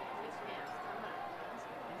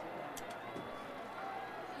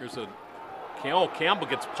 Here's Campbell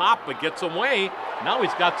gets popped but gets away. Now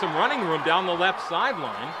he's got some running room down the left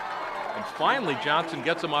sideline. And finally Johnson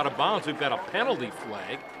gets him out of bounds. We've got a penalty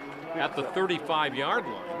flag at the 35-yard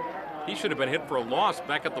line. He should have been hit for a loss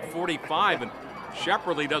back at the 45, and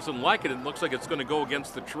Shepperly doesn't like it. It looks like it's going to go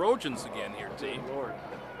against the Trojans again here, team. Lord.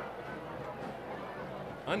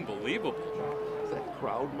 Unbelievable. Is that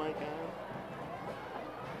crowd mic on?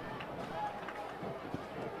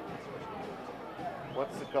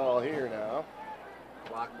 What's the call here now?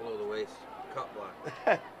 Block below the waist. Cut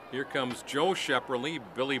block. Here comes Joe Shepperly.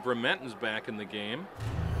 Billy Vermenton's back in the game.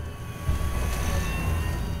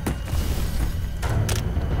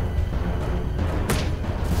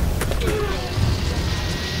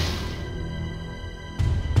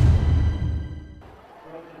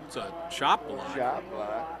 It's a chop block. Chop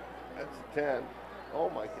block. That's a 10. Oh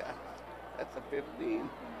my God. That's a 15.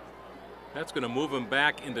 That's going to move him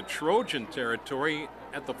back into Trojan territory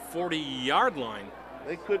at the 40-yard line.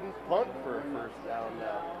 They couldn't punt for a first down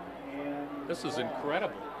now. This is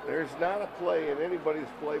incredible. There's not a play in anybody's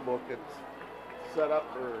playbook that's set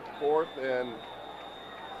up for fourth and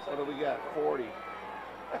what do we got? 40.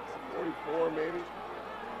 That's 44 maybe.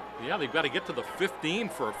 Yeah, they've got to get to the 15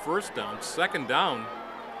 for a first down. Second down.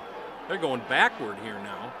 They're going backward here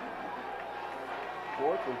now.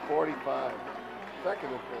 Fourth and 45. Second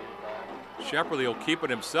and 45. Shepperly will keep it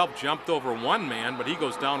himself. Jumped over one man, but he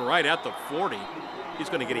goes down right at the 40. He's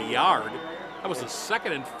going to get a yard. That was a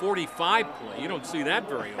 2nd and 45 play. You don't see that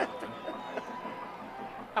very often.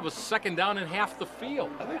 That was second down in half the field.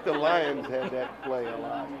 I think the Lions had that play a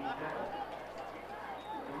lot.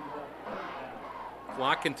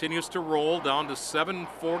 Clock continues to roll down to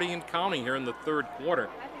 7:40 and counting here in the third quarter.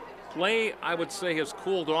 Play, I would say, has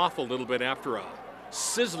cooled off a little bit after a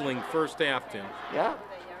sizzling first half, Tim. Yeah,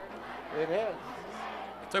 it has.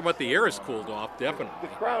 Talk about the air has cooled off, definitely.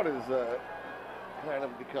 The crowd has kind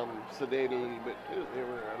of become sedated a little bit too. They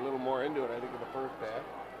were a little more into it, I think, in the first half.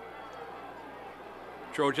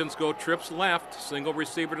 Trojans go trips left, single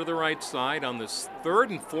receiver to the right side on this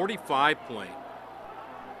 3rd and 45 play.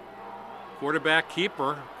 Quarterback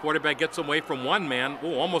keeper. Quarterback gets away from one man.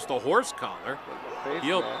 Oh, almost a horse collar.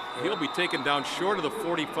 He'll be taken down short of the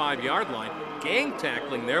 45-yard line. Gang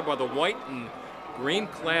tackling there by the white and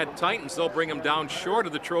green-clad Titans. They'll bring him down short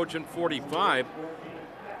of the Trojan 45.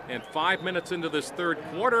 And 5 minutes into this third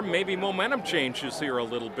quarter, maybe momentum changes here a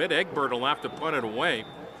little bit. Egbert will have to punt it away.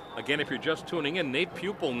 Again, if you're just tuning in, Nate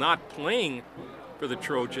Pupil not playing for the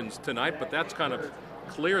Trojans tonight, but that's kind of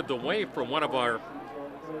cleared the way for one of our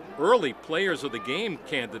early players of the game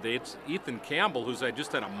candidates, Ethan Campbell, who's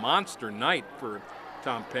just had a monster night for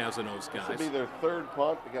Tom Pazino's guys. This will be their third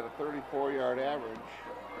punt. They got a 34-yard average.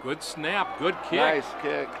 Good snap, good kick. Nice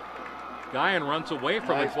kick. Guyan runs away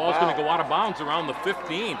from Nice it. Ball's foul. going to go out of bounds around the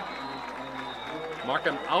 15. Mark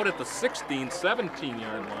him out at the 16,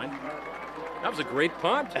 17-yard line. That was a great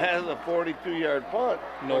punt. That was a 42-yard punt.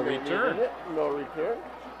 No return. No return.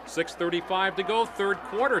 6:35 to go, third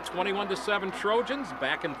quarter, 21-7 Trojans.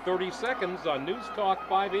 Back in 30 seconds on News Talk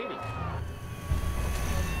 580.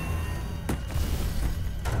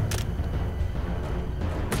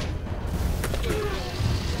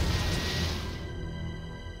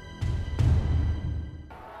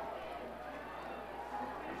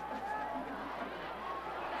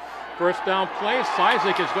 First down play,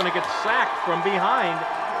 Sizek is going to get sacked from behind.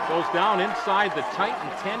 Goes down inside the Titan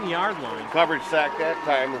 10-yard line. Coverage sack that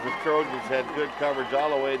time as the Trojans had good coverage all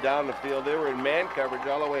the way down the field. They were in man coverage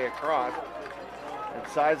all the way across. And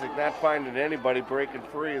Sizek not finding anybody breaking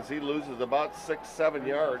free as he loses about 6-7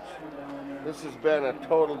 yards. This has been a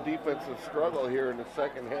total defensive struggle here in the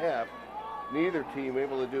second half. Neither team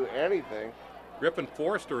able to do anything. Griffin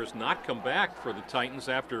Forrester has not come back for the Titans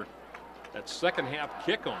after that second half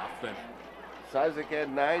kickoff. That Sizek had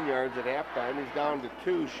 9 yards at halftime. He's down to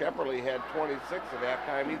 2. Shepperly had 26 at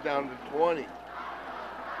halftime. He's down to 20.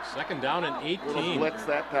 second down and 18. Little blitz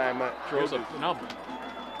that time at Trojans. Now,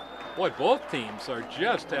 boy, both teams are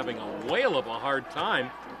just having a whale of a hard time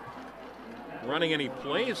running any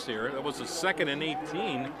plays here. It was a 2nd and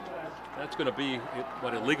 18. That's going to be,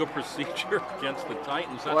 what, illegal procedure against the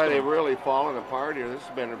Titans. That's Boy, they've really fallen apart here. This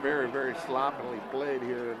has been a very, very sloppily played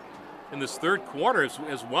here. In this third quarter,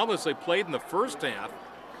 as well as they played in the first half.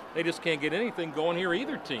 They just can't get anything going here,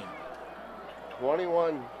 either team.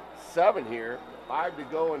 21-7 here. 5 to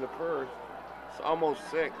go in the first. It's almost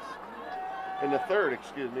 6. In the third,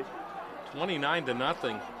 excuse me.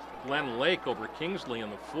 29-0. Glen Lake over Kingsley in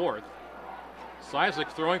the fourth. Cizik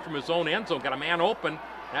throwing from his own end zone. Got a man open.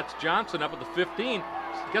 That's Johnson up at the 15.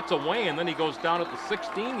 Gets away, and then he goes down at the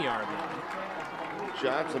 16-yard line.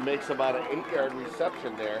 Johnson makes about an 8-yard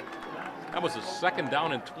reception there. That was a 2nd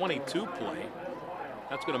down and 22 play.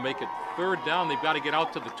 That's going to make it 3rd down. They've got to get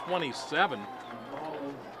out to the 27.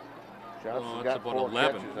 Johnson got about 4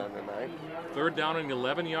 11. catches on the night. 3rd down and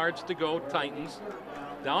 11 yards to go. Titans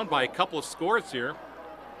down by a couple of scores here.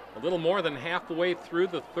 A little more than halfway through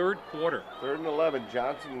the 3rd quarter. 3rd and 11.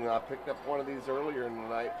 Johnson picked up one of these earlier in the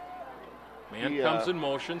night. Man comes in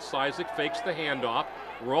motion. Cizik fakes the handoff.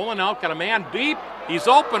 Rolling out. Got a man deep. He's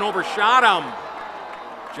open. Overshot him.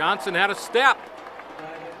 Johnson had a step.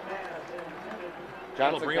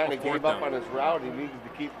 Johnson kind of gave up on his route. He needed to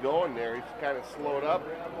keep going there. He's kind of slowed up.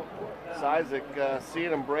 Cizik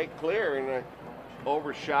seeing him break clear and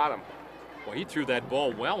overshot him. Well, he threw that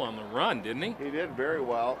ball well on the run, didn't he? He did very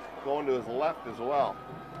well, going to his left as well.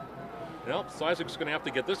 Well, Cizik's going to have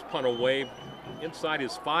to get this punt away inside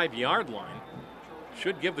his 5-yard line.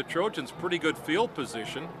 Should give the Trojans pretty good field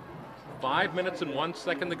position. 5 minutes and 1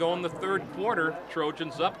 second to go in the 3rd quarter.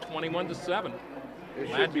 Trojans up 21-7. It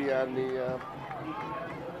should be on the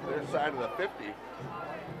their side of the 50.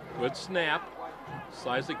 Good snap.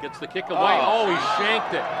 Cizik gets the kick away. Oh, he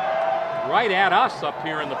shanked it. Right at us up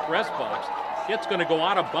here in the press box. It's going to go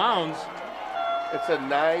out of bounds. It's a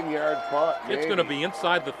 9-yard punt. It's going to be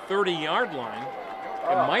inside the 30-yard line.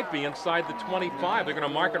 It might be inside the 25. They're going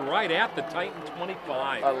to mark it right at the Titan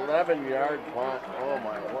 25. 11-yard punt. Oh,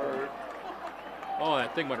 my word. Oh,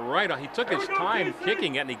 that thing went right off. He took his time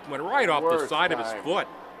kicking it, and he went right off the side of his foot.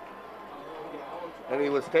 And he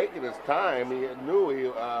was taking his time. He knew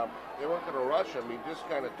they weren't going to rush him. He just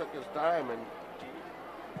kind of took his time and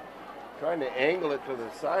trying to angle it to the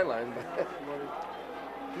sideline.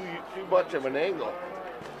 too much of an angle.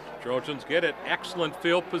 Trojans get it. Excellent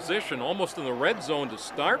field position, almost in the red zone to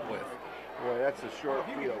start with. Boy, that's a short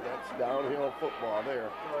field. That's downhill football there.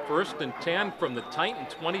 1st and 10 from the Titan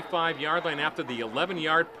 25-yard line after the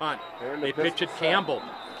 11-yard punt. They pitch it Campbell.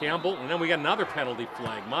 And then we got another penalty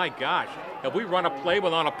flag. My gosh. Have we run a play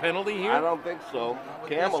without a penalty here? I don't think so.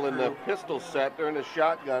 Campbell in the pistol set. They're in the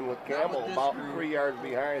shotgun with Campbell about 3 yards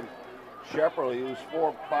behind Shepperly, who's 4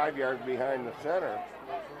 or 5 yards behind the center.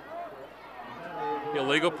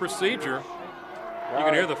 Illegal procedure. You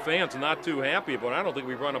can hear the fans not too happy, but I don't think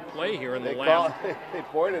we've run a play here in the last. They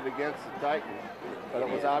pointed against the Titans, but it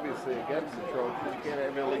was obviously against the Trojans. You can't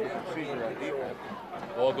have illegal procedure on defense.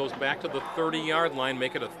 Ball goes back to the 30-yard line,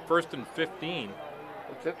 make it a 1st and 15.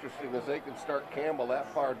 What's interesting is they can start Campbell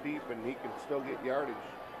that far deep and he can still get yardage.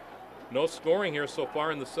 No scoring here so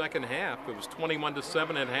far in the 2nd half. It was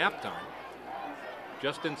 21-7 at halftime.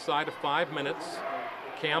 Just inside of 5 minutes.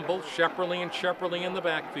 Campbell, Shepperly in the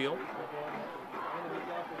backfield.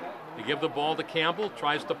 They give the ball to Campbell,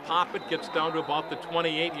 tries to pop it, gets down to about the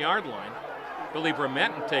 28-yard line. Billy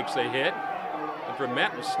Vermetten takes a hit. And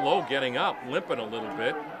Vermetten's slow getting up, limping a little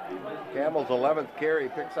bit. Campbell's 11th carry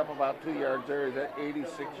picks up about 2 yards there. He's at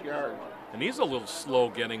 86 yards. And he's a little slow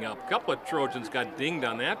getting up. A couple of Trojans got dinged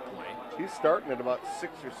on that play. He's starting at about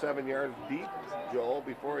 6 or 7 yards deep, Joel,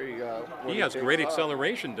 before he has great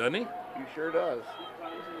acceleration, doesn't he? He sure does.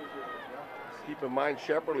 Keep in mind,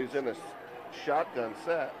 Shepperly's in a shotgun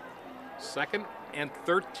set. 2nd and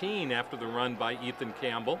 13 after the run by Ethan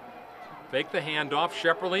Campbell. Fake the handoff.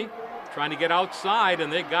 Shepperly trying to get outside,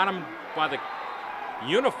 and they got him by the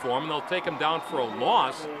uniform, and they'll take him down for a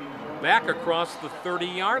loss back across the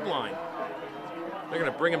 30-yard line. They're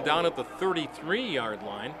going to bring him down at the 33-yard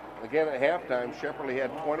line. Again, at halftime, Shepperly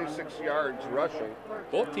had 26 yards rushing.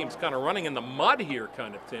 Both teams kind of running in the mud here,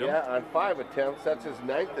 kind of, Tim. Yeah, on 5 attempts. That's his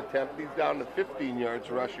 9th attempt. He's down to 15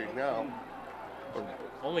 yards rushing now.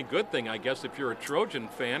 Only good thing, I guess, if you're a Trojan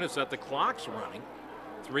fan, is that the clock's running.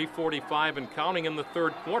 3:45 and counting in the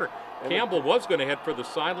 3rd quarter. Campbell was going to head for the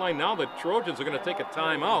sideline. Now the Trojans are going to take a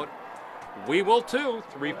timeout. We will too.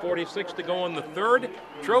 3:46 to go in the 3rd.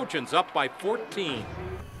 Trojans up by 14.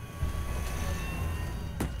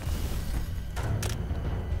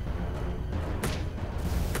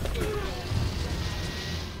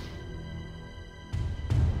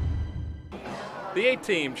 The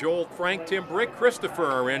A-Team, Joel, Frank, Tim Brick, Christopher,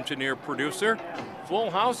 our engineer, producer.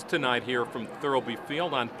 Full house tonight here from Thurlby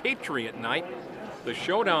Field on Patriot Night. The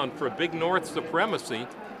showdown for Big North supremacy.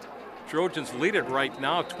 Trojans lead it right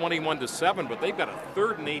now 21-7, but they've got a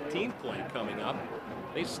 3rd and 18 play coming up.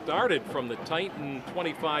 They started from the Titan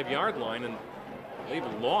 25-yard line, and they've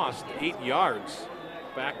lost 8 yards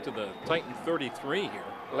back to the Titan 33 here.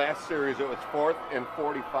 Last series it was 4th and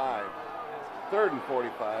 45. 3rd and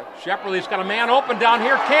 45. Shepperly's got a man open down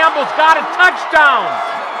here. Campbell's got a touchdown.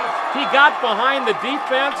 He got behind the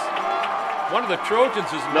defense. One of the Trojans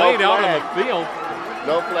is laid out on the field.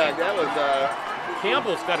 No flag. That was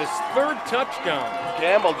Campbell's got his 3rd touchdown.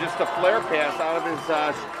 Campbell, just a flare pass out of his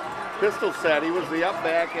pistol set. He was the up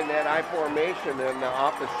back in that I formation and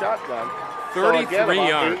off the shotgun. 33 so again,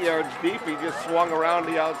 yards. 8 yards deep. He just swung around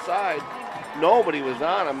the outside. Nobody was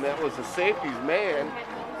on him. That was the safety's man.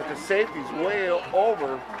 But the safety's way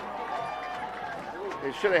over.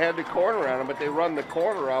 They should have had the corner on him, but they run the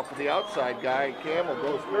corner out for the outside guy. Campbell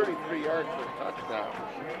goes 33 yards for a touchdown.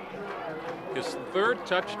 His 3rd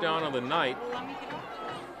touchdown of the night.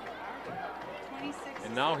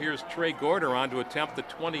 And now here's Trey Gorder on to attempt the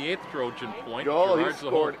 28th Trojan point. Joel, he Gerard's the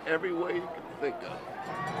scored whole- every way you can think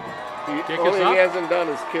of. Kick Only is up. he hasn't done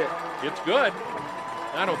his kick. It's good.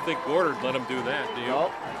 I don't think Gorder'd let him do that, do you?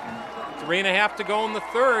 Nope. 3.5 to go in the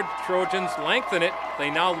 3rd. Trojans lengthen it. They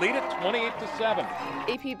now lead it 28-7.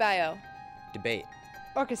 AP Bio. Debate.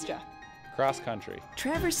 Orchestra. Cross country.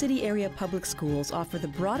 Traverse City Area Public Schools offer the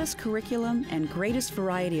broadest curriculum and greatest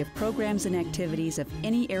variety of programs and activities of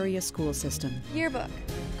any area school system. Yearbook.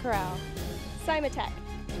 Chorale. Cymatech.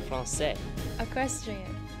 Français.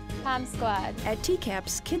 Equestrian. Pom Squad. At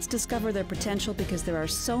TCAPS, kids discover their potential because there are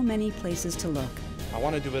so many places to look. I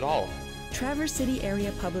want to do it all. Traverse City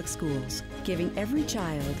Area Public Schools, giving every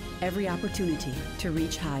child every opportunity to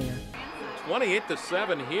reach higher.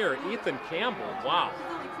 28-7 here. Ethan Campbell, wow.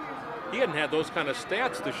 He hadn't had those kind of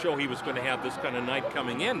stats to show he was going to have this kind of night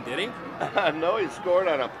coming in, did he? No, he scored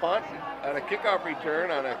on a punt, on a kickoff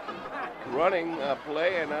return, on a running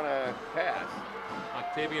play, and on a pass.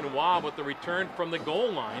 Octavian Waugh with the return from the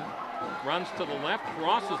goal line. Runs to the left,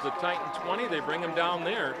 crosses the Titan 20. They bring him down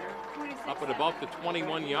there, up at about the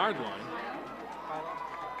 21-yard line.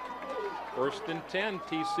 1st and 10,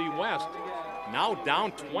 TC West. Now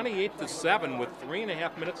down 28-7 with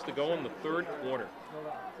 3.5 minutes to go in the 3rd quarter.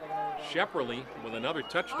 Shepperly with another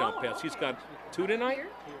touchdown pass. He's got 2 tonight?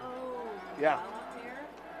 Yeah.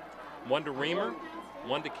 1 to Reamer,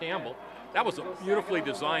 1 to Campbell. That was a beautifully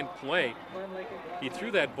designed play. He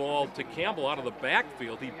threw that ball to Campbell out of the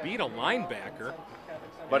backfield. He beat a linebacker.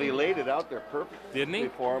 But he laid it out there perfectly. Didn't he?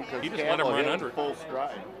 For him, because He just let Campbell him run hit under it. full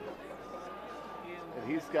stride. And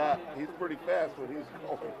he's pretty fast when he's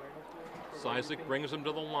going. Sizek brings him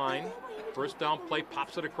to the line. 1st down play,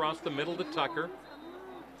 pops it across the middle to Tucker.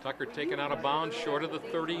 Tucker taken out of bounds short of the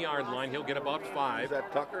 30-yard line. He'll get about 5. Is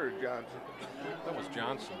that Tucker or Johnson? That was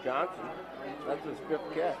Johnson. Johnson. That's his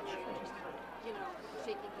 5th catch.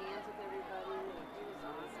 Shaking hands with everybody.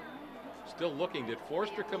 Still looking. Did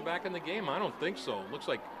Forster come back in the game? I don't think so. Looks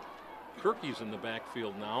like Kirky's in the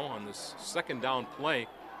backfield now on this 2nd down play.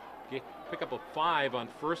 Pick up a 5 on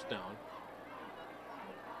 1st down.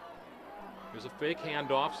 There's a fake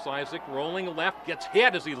handoff. Sizek rolling left, gets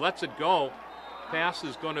hit as he lets it go. Pass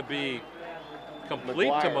is going to be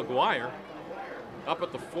complete to McGuire up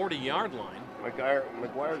at the 40-yard line.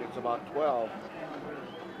 McGuire gets about 12.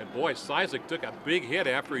 And boy, Sizek took a big hit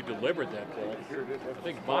after he delivered that ball. I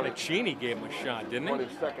think Bonaccini gave him a shot, didn't he?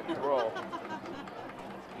 22nd throw.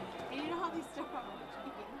 You know how they start.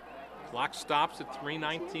 Clock stops at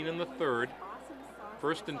 3:19 in the 3rd.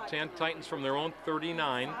 1st and 10, Titans from their own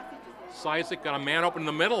 39. Sizek got a man open in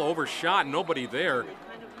the middle, overshot, nobody there.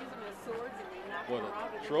 Well,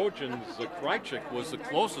 the Trojans, Krajcik was the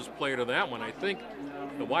closest player to that one. I think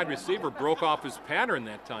the wide receiver broke off his pattern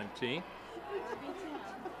that time, T.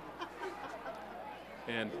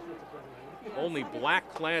 And only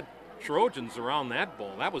black-clad Trojans around that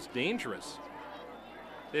ball. That was dangerous.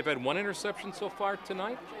 They've had 1 interception so far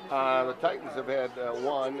tonight? The Titans have had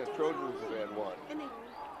 1. The Trojans have had 1.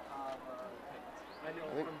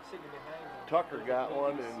 I think Tucker got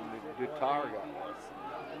 1 and Guitar got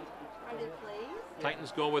 1.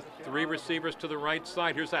 Titans go with 3 receivers to the right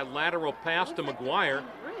side. Here's that lateral pass to McGuire.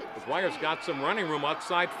 McGuire's got some running room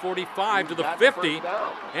outside 45 to the 50,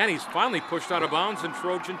 and he's finally pushed out of bounds in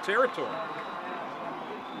Trojan territory.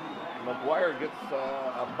 McGuire gets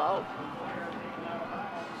about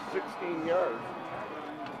 16 yards.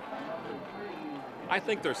 I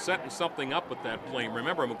think they're setting something up with that play.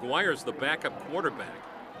 Remember, McGuire's the backup quarterback.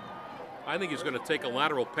 I think he's going to take a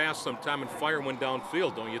lateral pass sometime and fire one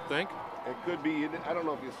downfield, don't you think? It could be. I don't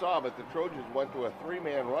know if you saw, but the Trojans went to a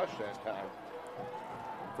 3-man rush that time.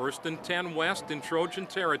 1st and 10 West in Trojan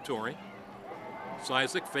territory.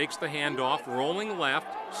 Cizik fakes the handoff, rolling left,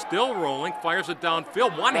 still rolling, fires it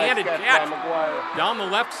downfield, one-handed Nice catch by McGuire. down the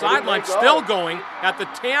left Where did sideline, they go? still going at the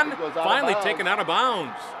 10, He goes out of finally bounds. taken out of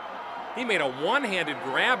bounds. He made a one-handed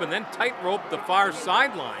grab and then tightrope the far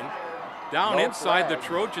sideline down No inside the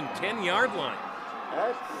flag. Trojan 10-yard line.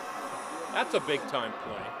 That's That's a big-time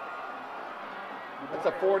play.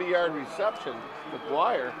 a 40-yard reception.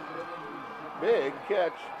 McGuire, big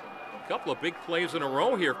catch. A couple of big plays in a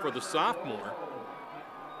row here for the sophomore.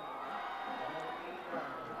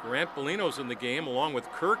 Grant Bellino's in the game along with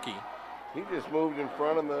Kirky. He just moved in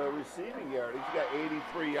front of the receiving yard. He's got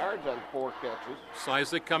 83 yards on 4 catches.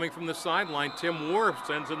 Cizik coming from the sideline. Tim Warb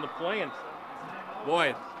sends in the play, and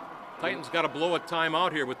boy, Titans got to blow a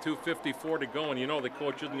timeout here with 2:54 to go, and you know the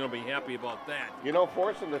coach isn't going to be happy about that. You know,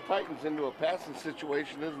 forcing the Titans into a passing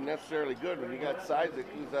situation isn't necessarily good when you got Cizik,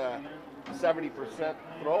 who's a 70%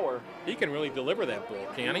 thrower. He can really deliver that ball,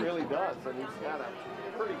 can he? He really does, and he's got a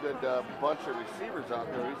pretty good bunch of receivers out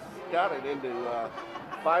there. He's got it into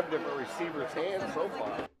 5 different receivers' hands so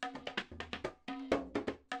far.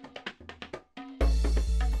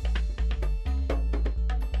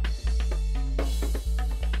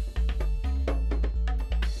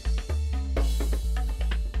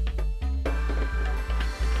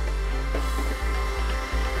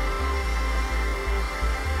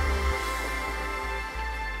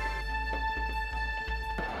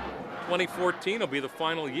 '14 will be the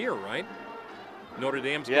final year, right? Notre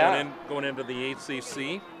Dame's Yeah. going into the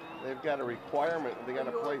ACC. They've got a requirement. They got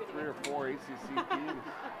to play 3 or 4 ACC teams.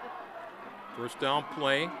 First down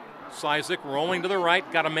play. Cizik rolling to the right,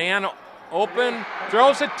 got a man open,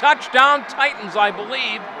 throws it, touchdown Titans, I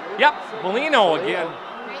believe. Yep, Bellino again.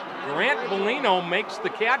 Grant Bellino makes the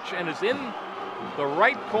catch and is in the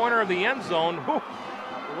right corner of the end zone. Whew,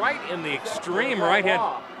 right in the extreme right hand.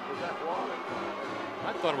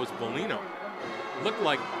 I thought it was Bellino. Looked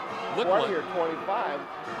like. 20 or 25.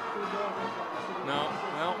 No,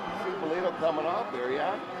 well, See Bellino coming off there,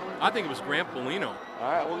 yeah? I think it was Grant Bellino.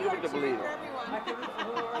 All right, we'll give it to Bellino.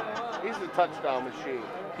 He's a touchdown machine.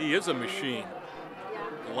 He is a machine.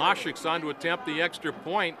 Galashik's on to attempt the extra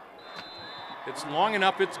point. It's long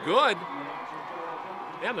enough, it's good.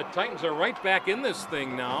 And the Titans are right back in this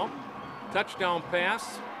thing now. Touchdown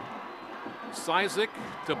pass. Cizik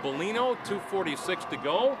to Bellino, 2:46 to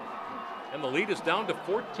go. And the lead is down to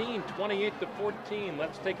 14, 28-14.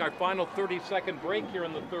 Let's take our final 30-second break here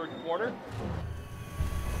in the third quarter.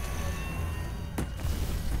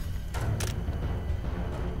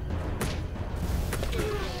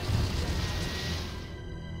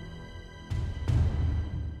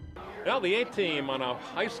 Well, the A-Team on a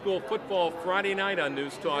high school football Friday night on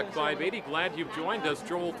News Talk 580. Glad you've joined us.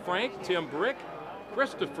 Joel Frank, Tim Brick,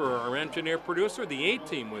 Christopher, our engineer producer, the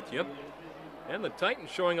A-Team with you. And the Titans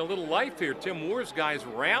showing a little life here. Tim Moore's guys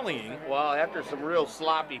rallying. Well, after some real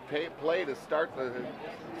sloppy play to start the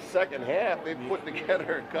second half, they put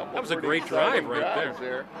together a couple. That was a pretty great drive exciting right drives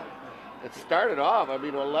there. It started off, I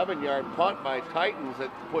mean, an 11-yard punt by Titans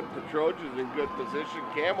that put the Trojans in good position.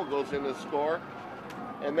 Campbell goes in to score.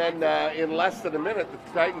 And then in less than a minute, the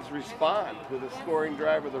Titans respond with a scoring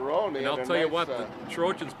drive of their own. And I'll tell you what, the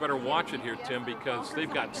Trojans better watch it here, Tim, because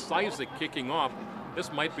they've got Cizik kicking off. This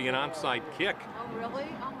might be an onside kick. Oh, really?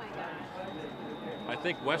 Oh, my gosh. I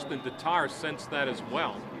think Weston Tatar sensed that as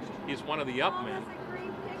well. He's one of the up men.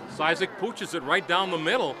 Cizik pooches it right down the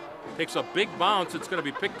middle, takes a big bounce. It's going to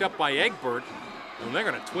be picked up by Egbert, and they're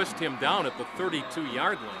going to twist him down at the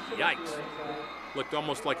 32-yard line. Yikes. Looked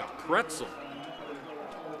almost like a pretzel.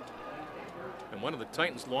 And one of the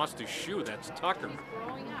Titans lost his shoe. That's Tucker.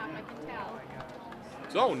 Growing up, I can tell.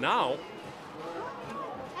 So now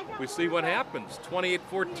we see what happens.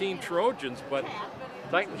 28-14 Trojans, but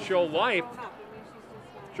Titans show life.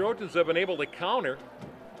 Trojans have been able to counter,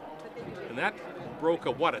 and that broke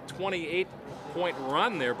a 28-point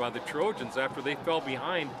run there by the Trojans after they fell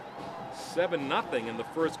behind 7-0 in the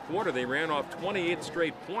first quarter. They ran off 28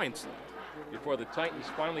 straight points before the Titans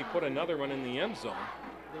finally put another one in the end zone.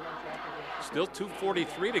 Still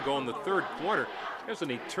 2:43 to go in the third quarter. There's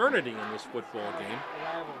an eternity in this football game.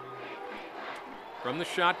 From the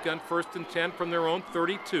shotgun, 1st and 10 from their own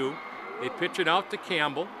 32. They pitch it out to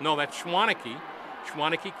Campbell. No, that's Schwaneke.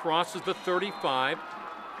 Schwaneke crosses the 35,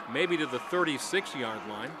 maybe to the 36-yard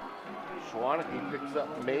line. Schwaneke picks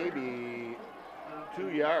up maybe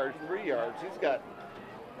 2 yards, 3 yards. He's got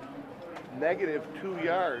negative 2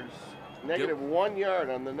 yards, negative 1 yard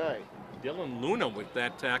on the night. Dylan Luna with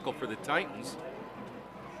that tackle for the Titans.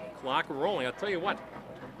 Clock rolling. I'll tell you what,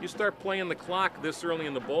 you start playing the clock this early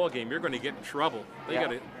in the ball game, you're going to get in trouble. They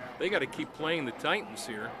got to keep playing the Titans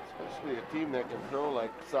here. Especially a team that can throw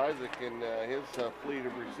like Isaac and his fleet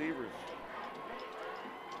of receivers.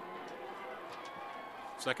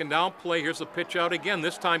 Second down play. Here's a pitch out again.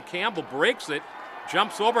 This time Campbell breaks it,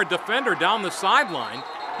 jumps over a defender down the sideline.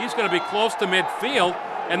 He's going to be close to midfield,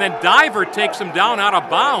 and then Diver takes him down out of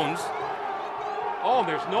bounds. Oh,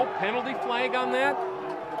 there's no penalty flag on that?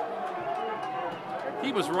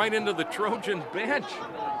 He was right into the Trojan bench.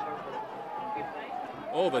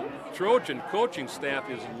 Oh, the Trojan coaching staff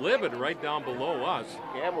is livid right down below us.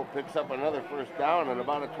 Campbell picks up another first down and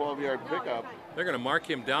about a 12-yard pickup. They're going to mark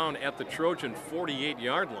him down at the Trojan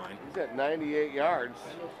 48-yard line. He's at 98 yards.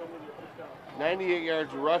 98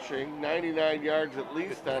 yards rushing, 99 yards at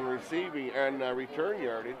least on receiving and return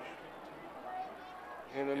yardage.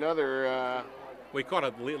 And another We caught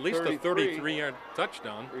at least a 33-yard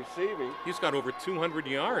touchdown. Receiving. He's got over 200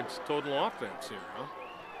 yards total offense here, huh?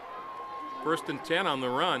 1st and 10 on the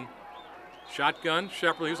run. Shotgun,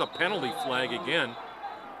 Shepard, here's a penalty flag again.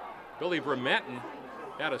 Billy Vermetten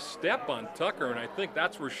had a step on Tucker, and I think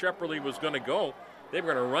that's where Shepperly was going to go. They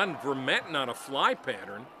were going to run Vermetten on a fly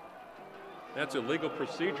pattern. That's illegal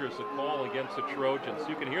procedure as a call against the Trojans.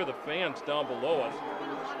 You can hear the fans down below us.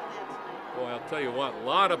 Boy, I'll tell you what, a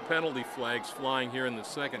lot of penalty flags flying here in the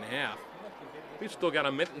second half. We've still got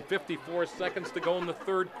a minute and 54 seconds to go in the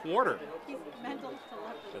third quarter.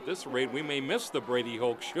 At this rate, we may miss the Brady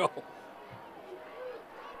Hoke show.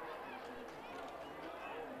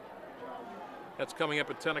 That's coming up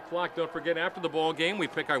at 10 o'clock. Don't forget, after the ball game, we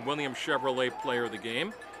pick our Williams Chevrolet player of the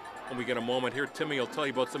game. When we get a moment here, Timmy will tell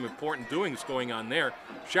you about some important doings going on there.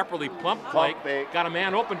 Shepperly pump fake, got a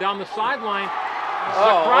man open down the sideline.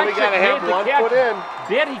 Oh, we got to have one foot in.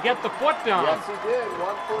 Did he get the foot down? Yes, he did.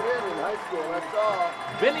 1 foot in high school, that's all.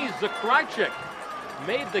 Vinny Zakrychik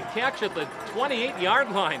made the catch at the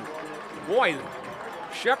 28-yard line. Boy,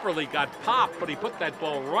 Shepperly got popped, but he put that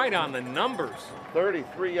ball right on the numbers.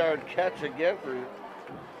 33-yard catch again for,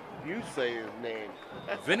 you say his name.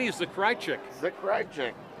 Vinny Zakrychik.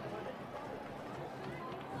 Zakrychik.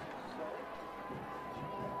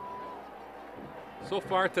 So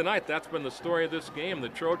far tonight, that's been the story of this game. The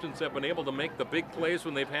Trojans have been able to make the big plays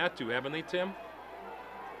when they've had to, haven't they, Tim?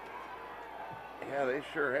 Yeah, they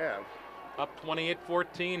sure have. Up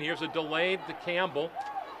 28-14. Here's a delay to Campbell.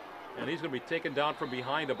 And he's going to be taken down from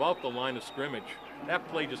behind about the line of scrimmage. That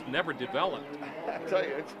play just never developed. I tell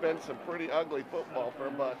you, it's been some pretty ugly football for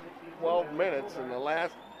about 12 minutes, and the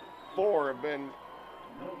last 4 have been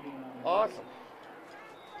awesome.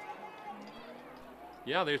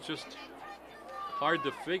 Yeah, there's just hard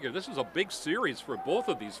to figure. This is a big series for both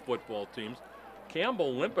of these football teams.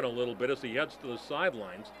 Campbell limping a little bit as he heads to the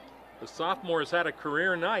sidelines. The sophomore has had a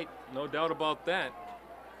career night, no doubt about that.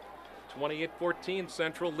 28-14,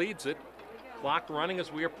 Central leads it. Clock running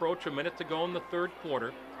as we approach a minute to go in the third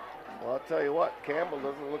quarter. Well, I'll tell you what, Campbell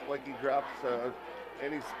doesn't look like he drops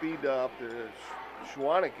any speed up to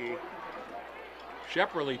Schwaneke.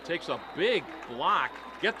 Shepperly takes a big block,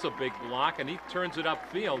 gets a big block, and he turns it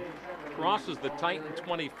upfield. Crosses the Titan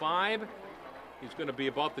 25. He's going to be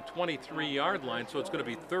about the 23-yard line, so it's going to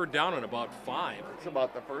be third down and about 5. It's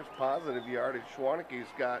about the first positive yardage Schwaneke's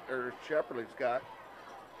got, or Shepperly's got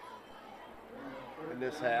in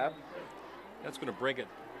this half. That's going to break it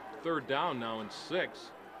third down now and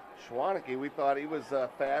 6. Schwaneke, we thought he was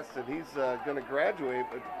fast and he's going to graduate,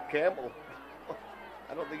 but Campbell,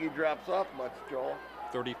 I don't think he drops off much, Joel.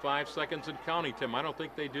 35 seconds and counting, Tim. I don't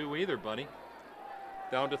think they do either, buddy.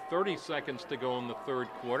 Down to 30 seconds to go in the third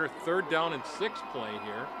quarter. Third down and 6 play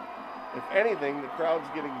here. If anything, the crowd's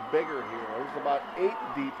getting bigger here. There's about 8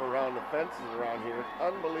 deep around the fences around here. It's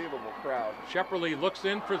unbelievable crowd. Shepperly looks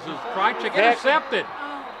in for Zakrychik, intercepted.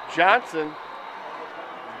 Johnson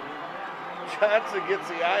gets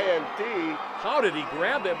the INT. How did he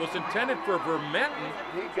grab that? It was intended for Vermetten.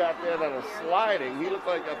 He got that on a sliding. He looked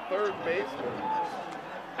like a third baseman.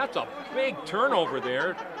 That's a big turnover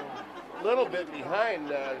there. Little bit behind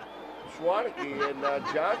Schwaneke, and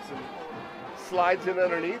Johnson slides in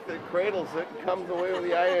underneath it, cradles it, and comes away with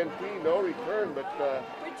the INT. No return, but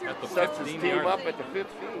sets his team up at the 15.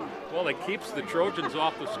 Well, it keeps the Trojans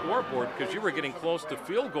off the scoreboard because you were getting close to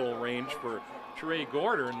field goal range for Trey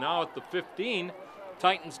Gorder. And now at the 15,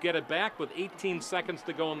 Titans get it back with 18 seconds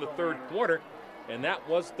to go in the third quarter. And that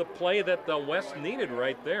was the play that the West needed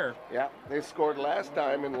right there. Yeah, they scored last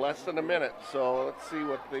time in less than a minute. So let's see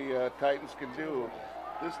what the Titans can do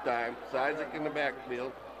this time. Isaac in the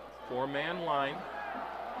backfield. 4-man line.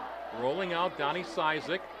 Rolling out Donnie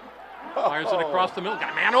Isaac. Fires it across the middle.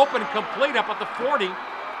 Got a man open, complete up at the 40.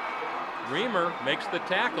 Reamer makes the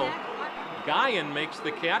tackle. Guyan makes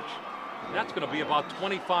the catch. That's going to be about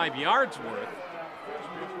 25 yards worth.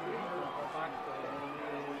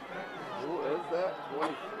 that?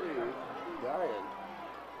 23. Dying.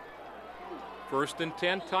 1st and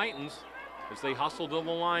 10 Titans as they hustle to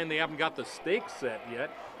the line. They haven't got the stakes set yet.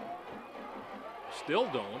 Still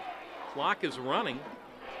don't. Clock is running.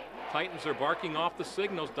 Titans are barking off the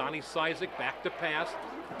signals. Donnie Sizek back to pass.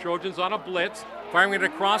 Trojans on a blitz. Firing it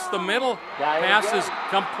across the middle. Pass is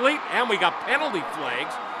complete, and we got penalty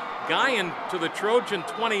flags. Guyan to the Trojan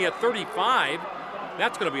 20 at 35.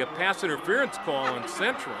 That's going to be a pass interference call on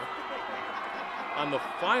Central on the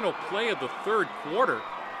final play of the 3rd quarter.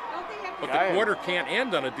 But the quarter can't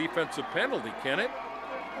end on a defensive penalty, can it?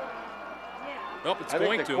 Nope, it's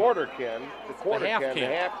going to. The quarter can. The quarter can. The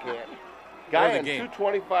half can't. Guyan, 2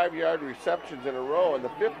 25-yard receptions in a row, and the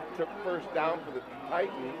 5th first down for the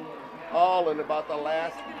Titans, all in about the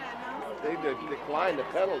last. They declined the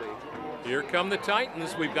penalty. Here come the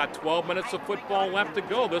Titans. We've got 12 minutes of football left to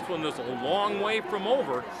go. This one is a long way from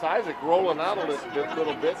over. Sizek rolling out a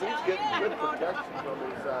little bit. He's getting good protection from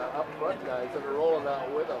his up front guys that are rolling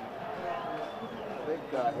out with him. I think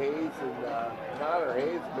Hayes and Connor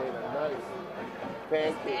Hayes made a nice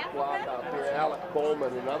pancake block out there. Alec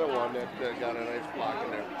Coleman, another one that got a nice block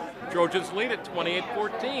in there. Trojans lead at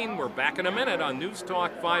 28-14. We're back in a minute on News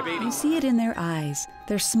Talk 580. You see it in their eyes,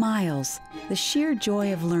 their smiles, the sheer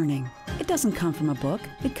joy of learning. It doesn't come from a book.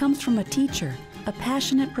 It comes from a teacher, a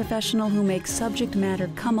passionate professional who makes subject matter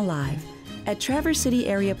come alive. At Traverse City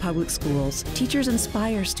Area Public Schools, teachers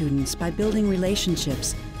inspire students by building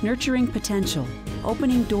relationships, nurturing potential,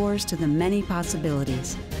 opening doors to the many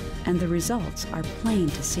possibilities. And the results are plain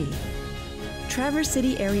to see. Traverse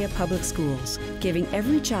City Area Public Schools, giving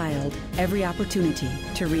every child every opportunity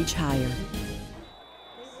to reach higher.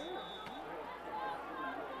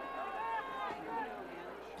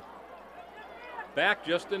 Back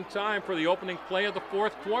just in time for the opening play of the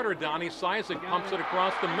 4th quarter. Donnie Sizek pumps it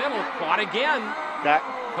across the middle, caught again.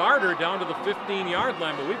 Carter down to the 15-yard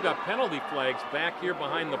line, but we've got penalty flags back here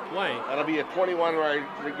behind the play. That'll be a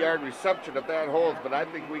 21-yard reception if that holds, but I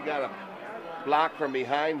think we got a block from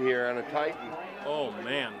behind here on a Titan. Oh,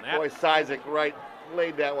 man. Boy, Sizek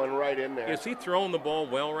laid that one right in there. Is he throwing the ball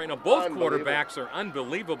well right now? Both quarterbacks are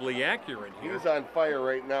unbelievably accurate here. He's on fire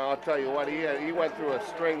right now. I'll tell you what, he went through a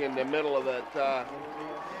string in the middle of that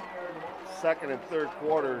 2nd and 3rd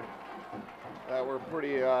quarter that were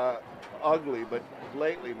pretty ugly, but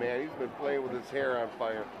lately, man, he's been playing with his hair on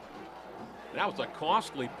fire. That was a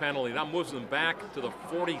costly penalty. That moves them back to the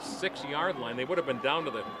 46-yard line. They would have been down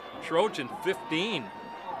to the Trojan 15.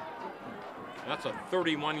 That's a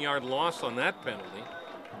 31-yard loss on that penalty.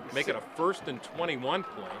 Make it a 1st and 21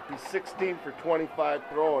 play. He's 16 for 25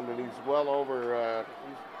 throwing, and he's well over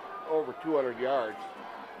 200 yards.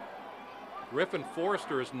 Griffin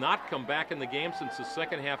Forrester has not come back in the game since the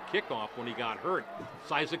 2nd half kickoff when he got hurt.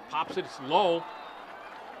 Sizek pops it, it's low.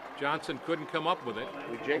 Johnson couldn't come up with it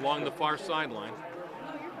along the far sideline.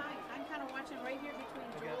 No, you're fine. I'm kind of watching right here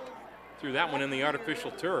between Joel. Threw that one in the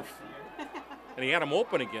artificial turf. And he had him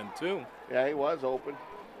open again, too. Yeah, he was open.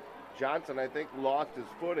 Johnson, I think, lost his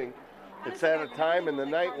footing. It's at a time in the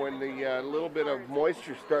night when the little bit of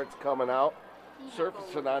moisture starts coming out,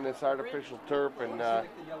 surfacing on this artificial turf, and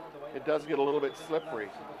it does get a little bit slippery.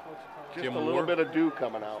 Just a little bit of dew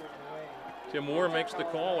coming out. Tim Moore makes the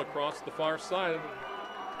call across the far side.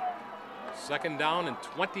 2nd down and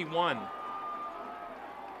 21.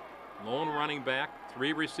 Lone running back,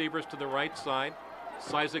 3 receivers to the right side.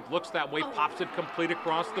 Sizek looks that way, pops it complete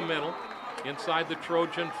across the middle. Inside the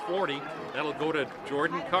Trojan 40. That'll go to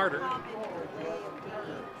Jordan Carter.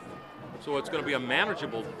 So it's going to be a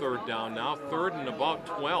manageable 3rd down now. 3rd and about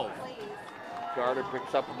 12. Carter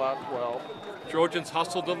picks up about 12. Trojans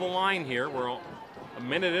hustle to the line here. We're a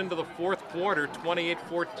minute into the 4th quarter,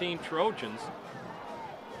 28-14 Trojans.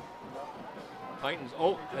 Titans,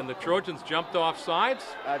 and the Trojans jumped off sides.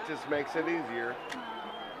 That just makes it easier.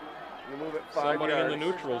 You move it 5 Somebody yards. in the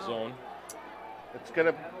neutral zone. It's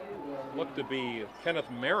going to look to be Kenneth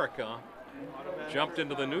Marica jumped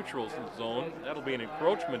into the neutral zone. That'll be an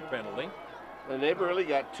encroachment penalty. And they've really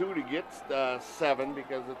got 2 to get 7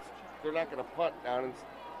 because they're not going to punt down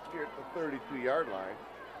here at the 32-yard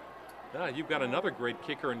line. You've got another great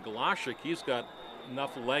kicker in Galashik. He's got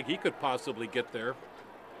enough leg. He could possibly get there.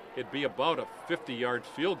 It'd be about a 50-yard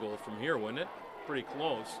field goal from here, wouldn't it? Pretty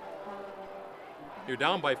close. You're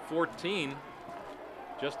down by 14,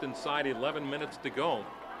 just inside 11 minutes to go.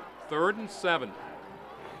 3rd and 7.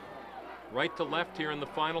 Right to left here in the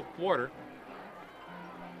final quarter.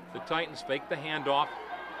 The Titans fake the handoff.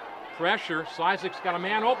 Pressure. Sizek's got a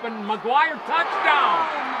man open. McGuire, touchdown!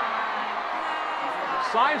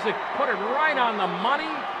 Sizek put it right on the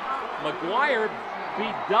money. McGuire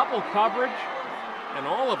beat double coverage And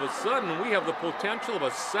all of a sudden, we have the potential of a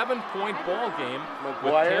 7-point ball game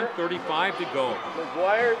McGuire? with 10:35 to go.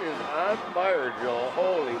 McGuire is on fire, Joel.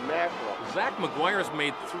 Holy mackerel. Zach McGuire's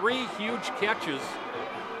made 3 huge catches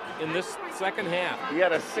in this second half. He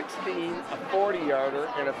had a 16, a 40-yarder,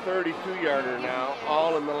 and a 32-yarder now,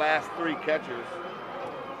 all in the last 3 catches.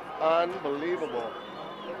 Unbelievable.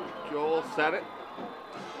 Joel said it.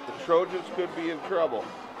 The Trojans could be in trouble.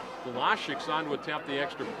 Vlasich's on to attempt the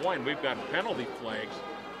extra point. We've got penalty flags.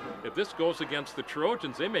 If this goes against the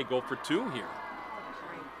Trojans, they may go for 2 here.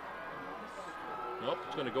 Nope,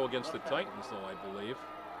 it's going to go against the Titans, though, I believe.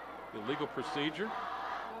 Illegal procedure.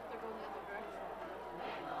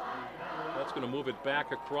 That's going to move it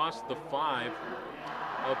back across the 5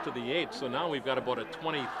 up to the 8. So now we've got about a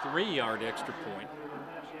 23-yard extra point.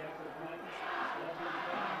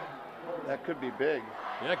 That could be big.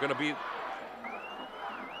 Yeah, going to be.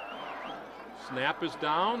 Snap is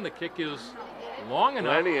down. The kick is long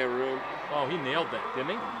enough. Plenty of room. Oh, he nailed that,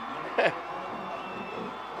 didn't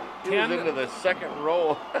he? He was into the second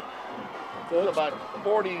row. He was about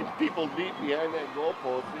 40 people deep behind that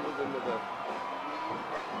goalpost. He was into the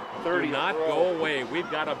 30th Do not row. go away. We've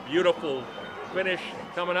got a beautiful finish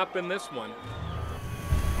coming up in this one.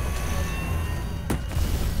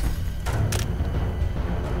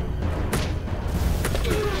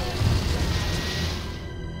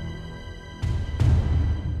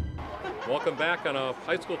 Welcome back on a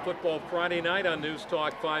high school football Friday night on News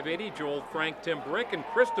Talk 580. Joel, Frank, Tim Brick, and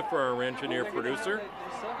Christopher, our engineer producer.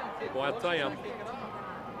 Well, I'll tell you,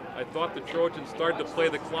 I thought the Trojans started to play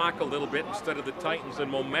the clock a little bit instead of the Titans, and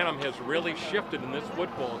momentum has really shifted in this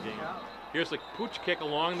football game. Here's a pooch kick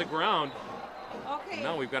along the ground. And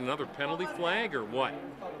now we've got another penalty flag, or what?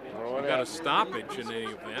 We've got a stoppage in any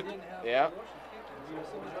event. Yeah.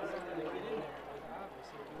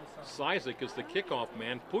 Sizik is the kickoff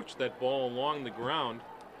man, pooched that ball along the ground.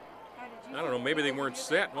 I don't know, maybe they weren't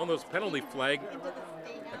set. Well, those penalty flag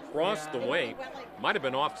across the way might have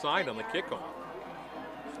been offside on the kickoff.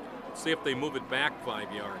 Let's see if they move it back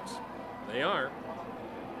 5 yards. They are.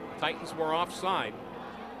 Titans were offside.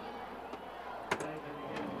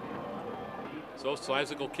 So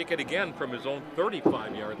Sizik will kick it again from his own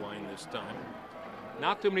 35-yard line this time.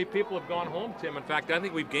 Not too many people have gone home, Tim. In fact, I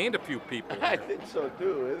think we've gained a few people I here. think so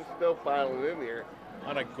too. It's still piling in here.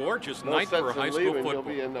 On a gorgeous No night sense for in high school leaving. football.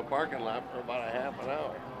 You'll be in the parking lot for about a half an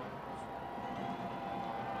hour.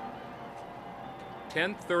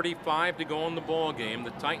 10:35 to go in the ball game. The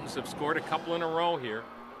Titans have scored a couple in a row here.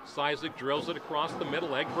 Sizik drills it across the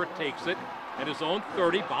middle. Egbert takes it at his own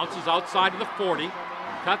 30, bounces outside of the 40,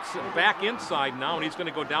 cuts it back inside now, and he's going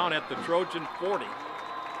to go down at the Trojan 40.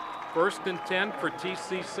 1st and 10 for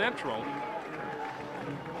TC Central.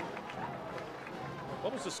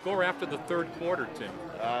 What was the score after the 3rd quarter, Tim?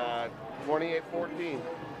 28-14.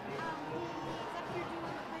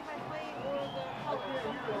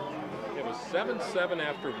 It was 7-7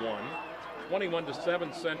 after 1,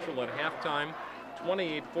 21-7 Central at halftime,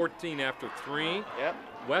 28-14 after 3. Yep.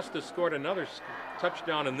 West has scored another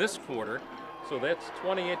touchdown in this quarter, so that's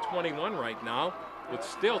 28-21 right now, with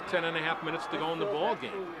still 10.5 minutes to go in the ball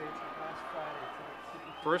game.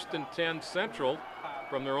 1st and 10 Central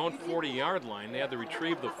from their own 40-yard line. They had to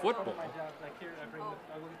retrieve the football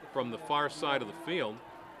from the far side of the field.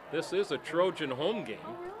 This is a Trojan home game.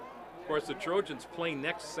 Of course, the Trojans play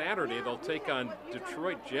next Saturday. They'll take on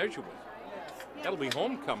Detroit Jesuit. That'll be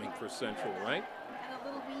homecoming for Central, right?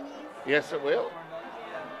 Yes, it will.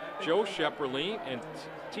 Joe Shepperly and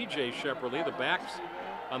TJ Shepperly, the backs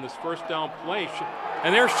on this first down play.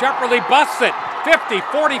 And there's Shepperly, busts it. 50,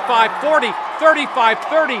 45, 40, 35,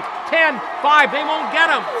 30, 10, 5. They won't get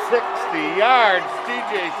him. 60 yards.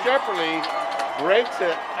 TJ Shepperly breaks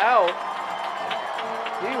it out.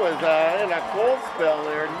 He was in a cold spell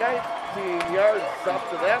there. 19 yards up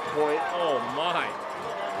to that point. Oh, my.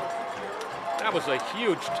 That was a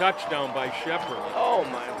huge touchdown by Shepperly. Oh,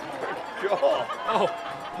 my word, Joel. Oh,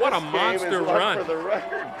 what a This game monster is one run. for the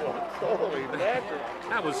record books. Holy mackerel.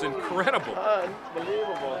 That was incredible.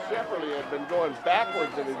 Unbelievable. Shepperly had been going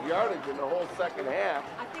backwards in his yardage in the whole second half.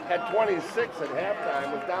 Had 26 at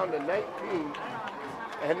halftime, was down to 19.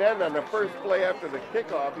 And then on the first play after the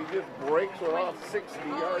kickoff, he just breaks one off 60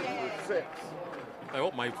 yards for 6. I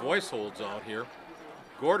hope my voice holds out here.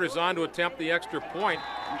 Gorder's on to attempt the extra point.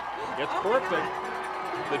 It's perfect.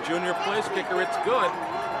 The junior place kicker, it's good.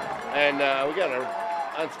 And we got an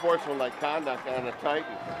unsportsmanlike conduct on the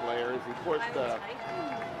Titans player as he pushed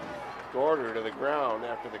Gorder to the ground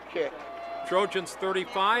after the kick. Trojans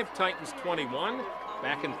 35, Titans 21.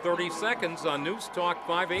 Back in 30 seconds on News Talk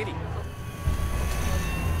 580.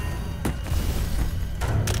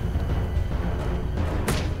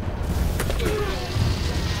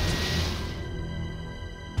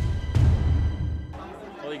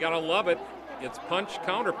 love it. It's punch,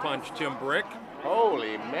 counter punch, Tim Brick.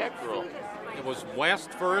 Holy mackerel. It was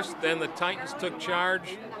West first, then the Titans took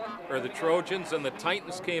charge, or the Trojans, and the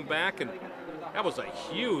Titans came back, and that was a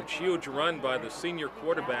huge, huge run by the senior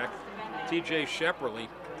quarterback, TJ Shepperly,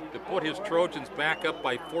 to put his Trojans back up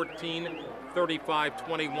by 14,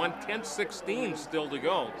 35-21, 10-16 still to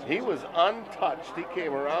go. He was untouched. He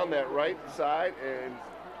came around that right side, and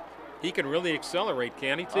he can really accelerate,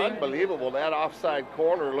 can he, T? unbelievable. That offside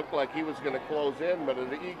corner looked like he was going to close in, but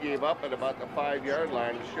he gave up at about the 5-yard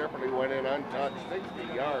line. Shepperly went in untouched,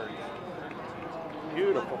 60 yards.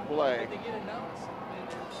 Beautiful play.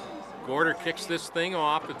 Gorder kicks this thing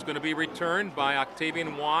off. It's going to be returned by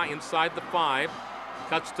Octavian Waugh inside the 5.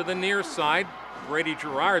 Cuts to the near side. Brady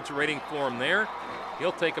Gerard's waiting for him there.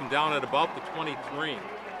 He'll take him down at about the 23.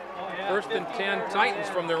 First and 10, Titans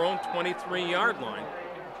from their own 23-yard line.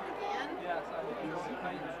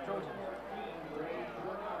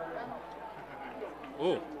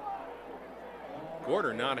 Oh,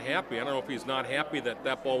 Gorder not happy. I don't know if he's not happy that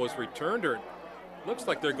that ball was returned, or it looks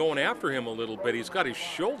like they're going after him a little bit. He's got his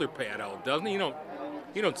shoulder pad out, doesn't he? You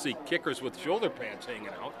don't see kickers with shoulder pads hanging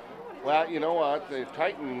out. Well, you know what? The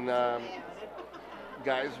Titan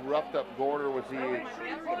guys roughed up Gorder was he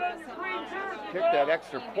kicked that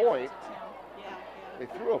extra point. They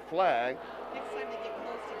threw a flag.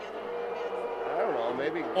 I don't know,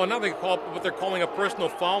 maybe. Oh, now they call what they're calling a personal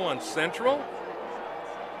foul on Central.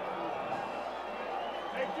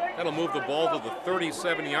 That'll move the ball to the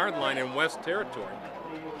 37-yard line in West Territory.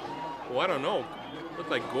 Well, I don't know.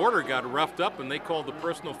 Looked like Gorder got roughed up, and they called the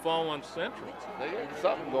personal foul on Central. They got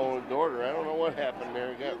something going with Gorder. I don't know what happened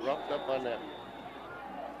there. He got roughed up on that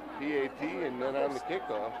PAT and then on the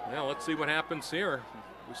kickoff. Now let's see what happens here.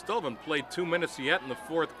 We still haven't played 2 minutes yet in the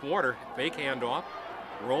fourth quarter. Fake handoff,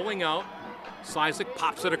 rolling out. Sizik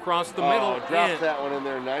pops it across the middle. Drops that one in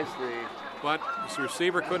there nicely. But this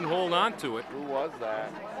receiver couldn't hold on to it. Who was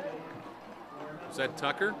that? Was that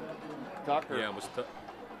Tucker? Tucker. Yeah, it was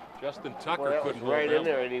Justin Tucker. Well, that couldn't was right hold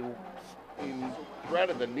in there, and he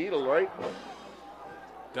threaded the needle right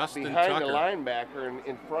Dustin behind Tucker. the linebacker and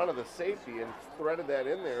in front of the safety, and threaded that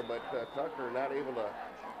in there. But Tucker not able to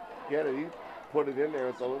get it. He put it in there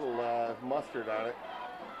with a little mustard on it.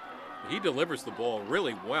 He delivers the ball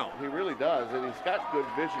really well. He really does, and he's got good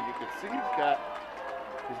vision. You can see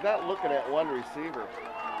he's not looking at one receiver.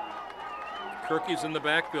 Kirky's in the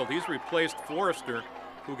backfield. He's replaced Forrester,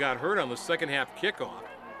 who got hurt on the second half kickoff.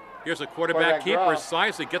 Here's a quarterback keeper.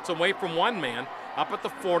 Sizik gets away from one man. Up at the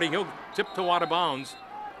 40. He'll tiptoe out of bounds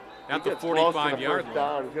at the 45-yard line.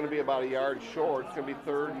 Down. It's going to be about a yard short. It's going to be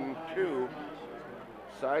 3rd and 2.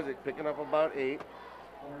 Sizik picking up about 8.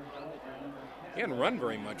 He hasn't run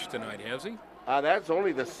very much tonight, has he? That's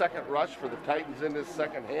only the second rush for the Titans in this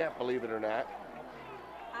second half, believe it or not.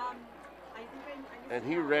 And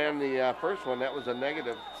he ran the first one. That was a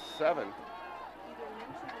 -7.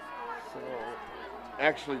 So,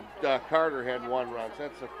 actually, Carter had 1 run. So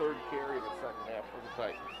that's the 3rd carry of the second half for the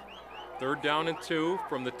Titans. 3rd down and 2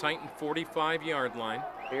 from the Titan 45-yard line.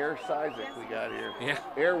 Air Sizik we got here. Yeah.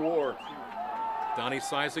 Air War. Donnie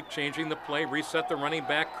Sizik changing the play. Reset the running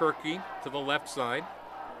back, Kirky, to the left side.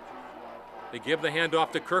 They give the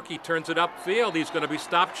handoff to Kirky. Turns it upfield. He's going to be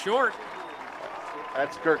stopped short.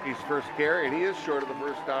 That's Kirky's first carry, and he is short of the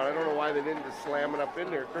first down. I don't know why they didn't just slam it up in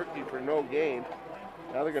there. Kirky for no gain.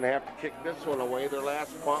 Now they're going to have to kick this one away. Their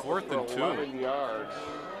last punt was for 11 yards.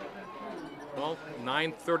 Well,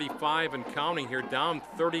 9:35 and counting here, down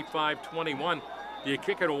 35-21. Do you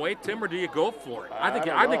kick it away, Tim, or do you go for it? I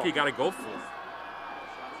think you got to go for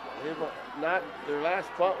it. Their last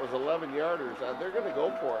punt was 11-yarders. They're going to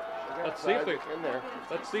go for it. Let's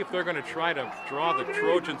see if they're going to try to draw the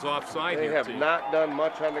Trojans offside They here. have not done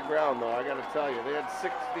much on the ground, though, I got to tell you. They had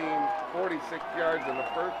 46 yards in the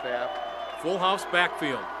first half. Full house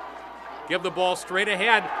backfield. Give the ball straight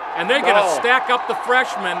ahead, and they're going to stack up the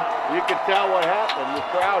freshman. You can tell what happened. The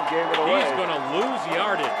crowd gave it away. He's going to lose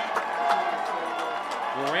yardage.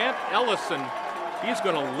 Grant Ellison, he's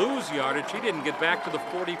going to lose yardage. He didn't get back to the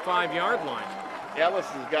 45-yard line. Ellis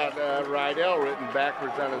has got Rydell written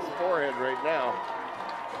backwards on his forehead right now.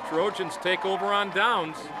 Trojans take over on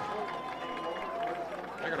downs.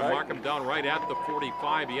 They're going to mark him down right at the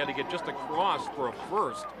 45. He had to get just across for a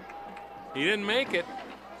first. He didn't make it.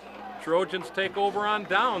 Trojans take over on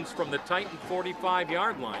downs from the Titan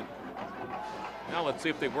 45-yard line. Now let's see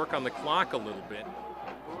if they work on the clock a little bit.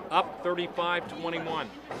 Up 35-21.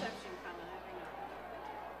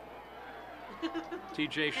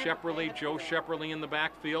 TJ Shepperly, Joe Shepperly in the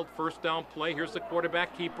backfield. First down play. Here's the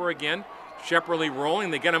quarterback keeper again. Shepperly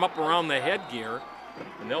rolling. They get him up around the headgear,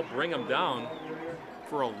 and they'll bring him down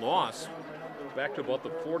for a loss, back to about the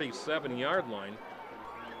 47-yard line.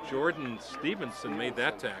 Jordan Stevenson made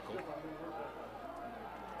that tackle.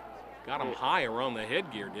 Got him high around the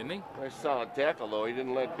headgear, didn't he? Nice solid tackle, though. He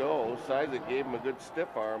didn't let go. Sizik gave him a good stiff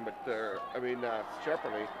arm, but,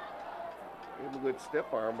 Shepperly gave him a good stiff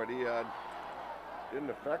arm, but he didn't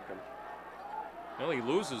affect him. Well, he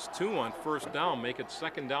loses 2 on first down, make it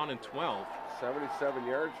 2nd down and 12. 77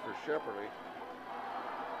 yards for Shepperly.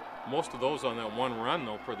 Most of those on that one run,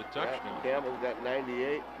 though, for the touchdown. Yeah, Campbell's got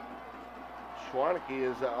 98. Schwaneke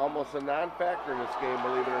is almost a non-factor in this game,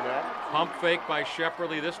 believe it or not. Pump fake by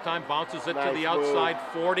Shepperly. This time bounces it to Nice the outside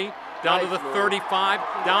move. 40, down to Nice the move. 35,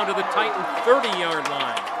 down to the Titan 30-yard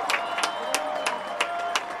line.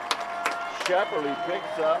 Shepperly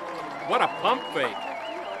picks up What a pump fake.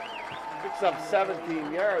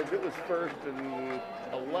 17 yards. It was 1st and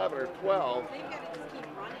 11 or 12. They've got to just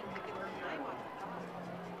keep running to get their time off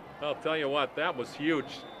the clock. I'll tell you what, that was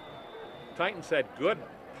huge. Titans had good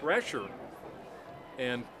pressure,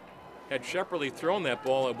 and had Shepperly thrown that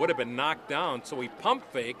ball, it would have been knocked down. So he pump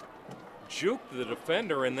faked, juked the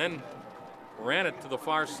defender, and then ran it to the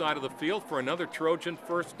far side of the field for another Trojan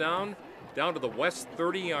first down to the west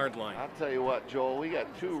 30-yard line. I'll tell you what, Joel, we got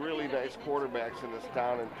 2 really nice quarterbacks in this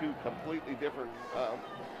town and 2 completely different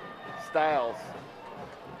styles.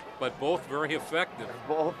 But both very effective.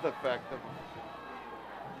 Both effective.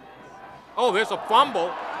 Oh, there's a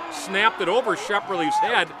fumble. Snapped it over Shepperly's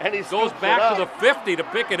head. And he goes scoops it back to up. the 50 to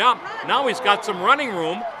pick it up. Now he's got some running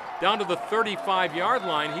room down to the 35-yard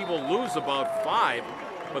line. He will lose about 5,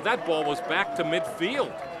 but that ball was back to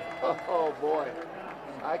midfield. Oh, boy.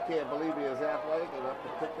 I can't believe he is athletic enough to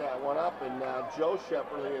pick that one up. And Joe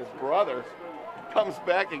Shepperly, his brother, comes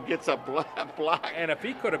back and gets a block. And if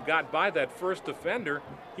he could have got by that first defender,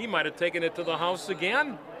 he might have taken it to the house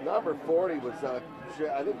again. Number 40 was,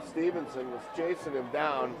 I think Stevenson was chasing him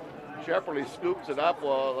down. Shepperly scoops it up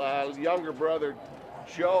while younger brother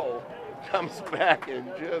Joe comes back and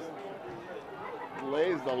just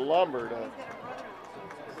lays the lumber to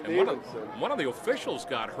And Stevenson. one of the officials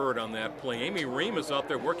got hurt on that play. Amy Ream is out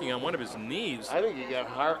there working on one of his knees. I think he got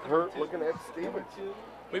hurt looking at Stevenson.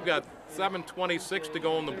 We've got 7:26 to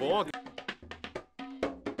go in the ball game.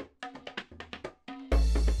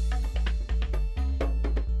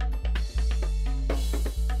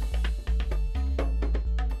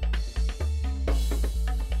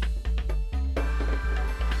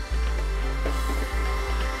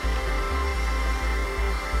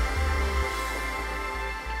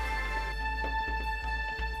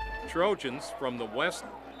 Trojans from the west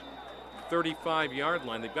 35-yard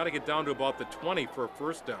line. They've got to get down to about the 20 for a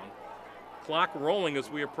first down. Clock rolling as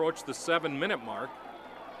we approach the 7-minute mark.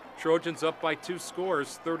 Trojans up by 2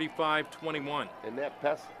 scores, 35-21. In that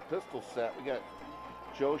pistol set, we got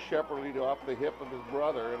Joe Shepperly off the hip of his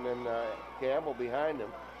brother, and then Campbell behind him.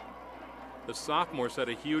 The sophomores had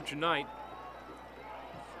a huge night.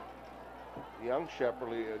 Young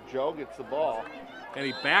Shepperly, Joe gets the ball. And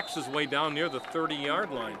he backs his way down near the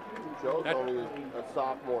 30-yard line. Joe's only a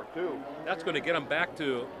sophomore, too. That's going to get him back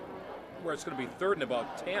to where it's going to be 3rd and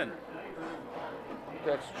about 10.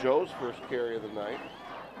 That's Joe's first carry of the night.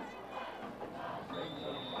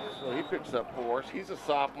 So he picks up 4. He's a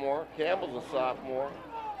sophomore. Campbell's a sophomore.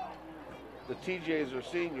 The TJs are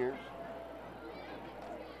seniors.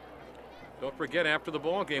 Don't forget, after the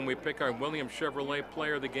ball game, we pick our Williams Chevrolet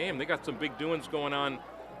Player of the Game. They got some big doings going on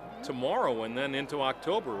tomorrow and then into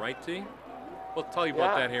October, right, T? We'll tell you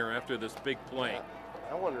about that here after this big play.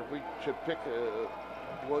 I wonder if we should pick a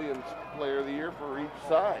Williams Player of the Year for each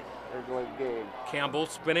side. They're going to game. Campbell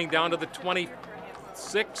spinning down to the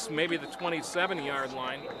 26, maybe the 27-yard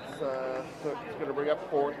line. So it's going to bring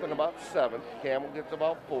up 4th and about 7. Campbell gets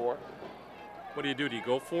about 4. What do? You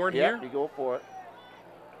go for it Yeah, here? you go for it.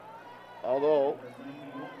 Although,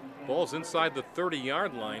 ball's inside the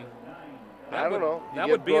 30-yard line. I don't know. That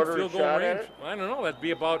You would give be in Gorder a field goal shot at range. it? I don't know. That'd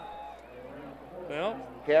be about, well,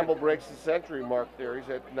 Campbell breaks the century mark there. He's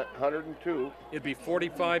at 102. it'd be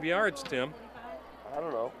 45 yards, Tim. I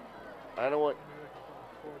don't know. I know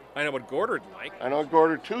what Gorder'd like. I know what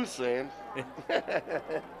Gorder 2's saying.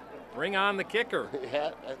 Bring on the kicker.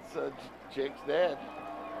 Yeah, that's Jake's dad.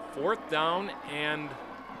 4th down and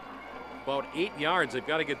about 8 yards. They've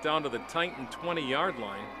got to get down to the Titan 20-yard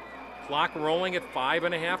line. Clock rolling at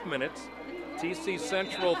 5.5 minutes. TC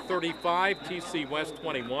Central 35, TC West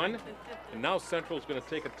 21. And now Central's going to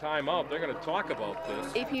take a timeout. They're going to talk about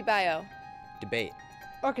this. AP Bio. Debate.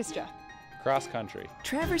 Orchestra. Cross country.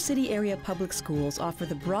 Traverse City Area Public Schools offer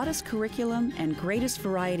the broadest curriculum and greatest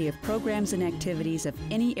variety of programs and activities of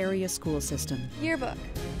any area school system. Yearbook.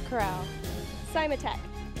 Corral. Simatech.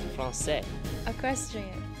 Français.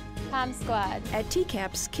 Equestrian. Palm Squad. At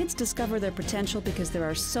TCAPS, kids discover their potential because there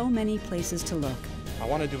are so many places to look. I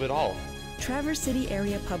want to do it all. Traverse City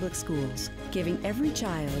Area Public Schools, giving every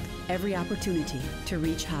child every opportunity to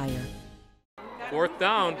reach higher. 4th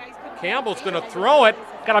down. Campbell's going to throw it.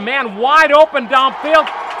 Got a man wide open downfield.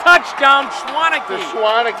 Touchdown, To Schwaneke.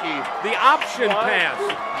 Schwaneke The option pass.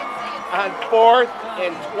 on 4th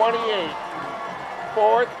and 28.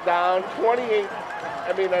 4th down, 28.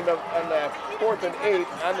 I mean, on the 4th and 8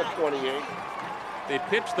 on the 28. They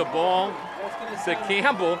pitched the ball to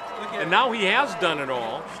Campbell, and now he has done it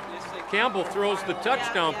all. Campbell throws the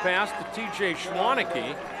touchdown pass to TJ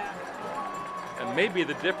Schwaneke, and maybe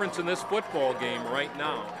the difference in this football game right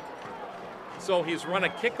now. So he's run a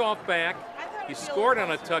kickoff back. He scored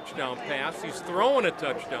on a touchdown pass. He's throwing a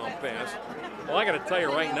touchdown pass. Well, I got to tell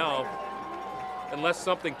you right now, unless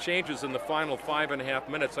something changes in the final 5.5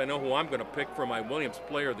 minutes, I know who I'm going to pick for my Williams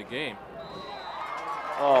Player of the Game.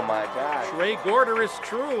 Oh my gosh. Trey Gorder is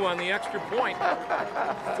true on the extra point.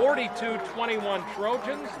 42-21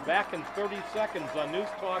 Trojans, back in 30 seconds on News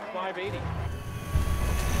Talk 580.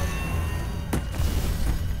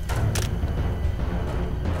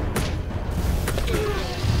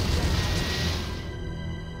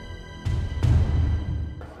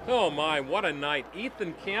 Oh my, what a night.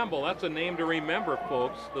 Ethan Campbell, that's a name to remember,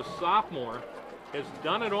 folks. The sophomore has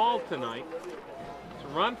done it all tonight. He's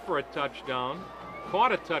run for a touchdown,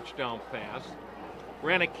 caught a touchdown pass,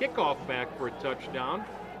 ran a kickoff back for a touchdown,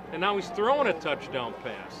 and now he's throwing a touchdown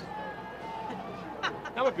pass.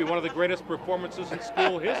 That would be one of the greatest performances in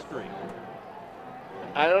school history.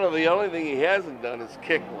 I don't know, the only thing he hasn't done is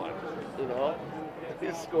kick one, you know?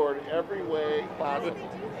 He's scored every way possible.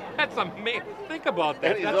 That's amazing. Think about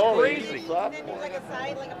that. And he's That's only crazy. a sophomore. Like a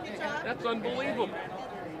side, like a pitch off. That's unbelievable.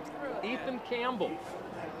 Ethan Campbell,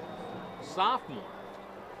 sophomore.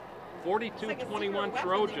 42-21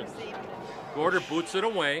 Trojans. Gorder boots it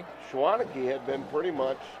away. Schwaneke had been pretty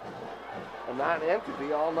much a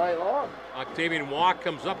non-entity all night long. Octavian Walk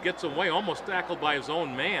comes up, gets away, almost tackled by his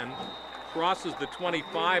own man. Crosses the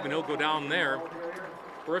 25, and he'll go down there.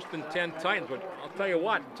 1st and 10 Titans. But I'll tell you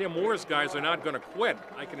what, Tim Moore's guys are not going to quit.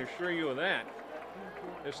 I can assure you of that.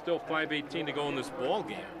 There's still 5:18 to go in this ball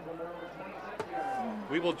game.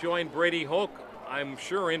 We will join Brady Hoke, I'm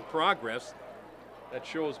sure, in progress. That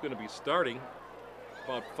show is going to be starting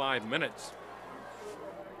about 5 minutes.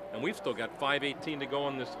 And we've still got 5:18 to go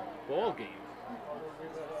in this ball game.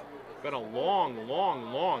 Been a long,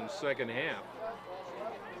 long, long second half.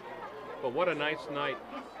 But what a nice night.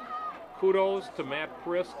 Kudos to Matt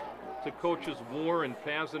Prisk, to coaches Moore and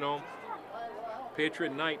Pazino.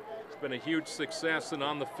 Patriot night, it's been a huge success, and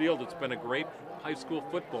on the field, it's been a great high school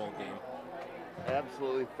football game.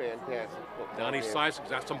 Absolutely fantastic football Donnie game. Sisek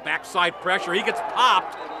got some backside pressure. He gets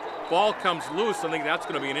popped. Ball comes loose. I think that's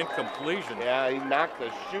going to be an incompletion. Yeah, he knocked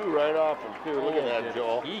the shoe right off him, too. Look at that,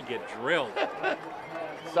 Joel. He get drilled.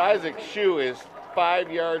 Sisek's shoe is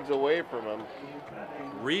 5 yards away from him.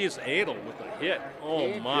 Reese Adel with a hit. Oh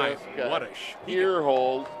He my, just got what a ear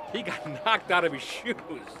hold. He got knocked out of his shoes.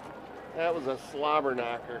 That was a slobber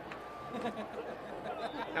knocker.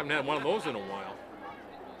 Haven't had one of those in a while.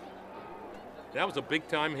 That was a big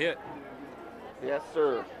time hit. Yes,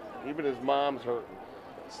 sir. Even his mom's hurting.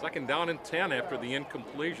 2nd down and 10 after the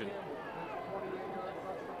incompletion.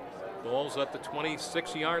 Ball's at the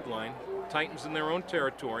 26-yard line. Titans in their own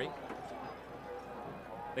territory.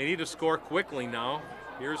 They need to score quickly now.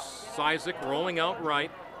 Here's Sisek rolling out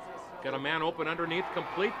right. Got a man open underneath,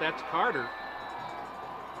 complete. That's Carter.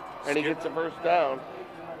 And he gets a first down.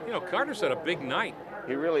 You know, Carter's had a big night.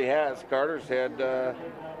 He really has. Carter's had,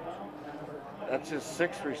 that's his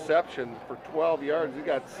 6th reception for 12 yards. He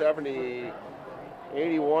got 71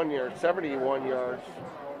 yards.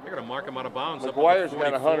 They're going to mark him out of bounds. McGuire's up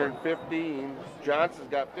at the got 44. 115. Johnson's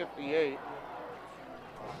got 58.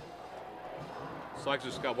 Sykes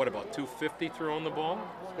has got, what, about 250 throwing the ball?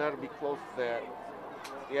 It's got to be close to that.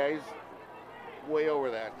 Yeah, he's way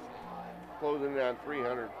over that. Closing in on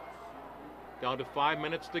 300. Down to 5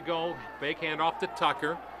 minutes to go. Fake handoff to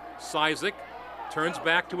Tucker. Sisek turns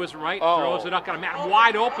back to his right, throws it up. Got a man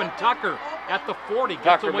wide open. Tucker at the 40. Gets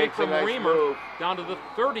Tucker away makes a from nice Reamer. move. Down to the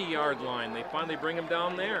 30-yard line. They finally bring him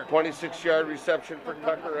down there. 26-yard reception for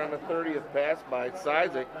Tucker on the 30th pass by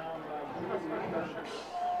Sisek.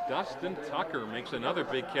 Dustin Tucker makes another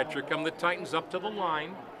big catch. Here come the Titans up to the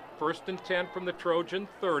line. 1st and 10 from the Trojan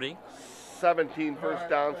 30. 17 first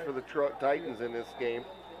downs for the Titans in this game.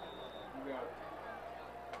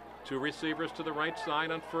 2 receivers to the right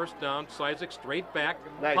side on 1st down. Sisek straight back.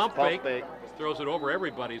 Nice pump fake. Throws it over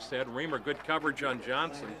everybody's head. Reamer, good coverage on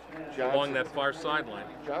Johnson along that far sideline.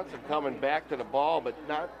 Johnson coming back to the ball, but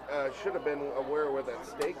not should have been aware where that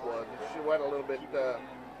stake was. She went a little bit,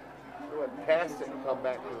 he went past it and come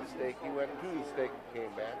back to the stake. He went to the stake and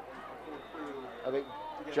came back. I think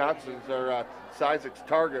Johnson's or Sizek's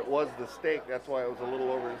target was the stake. That's why it was a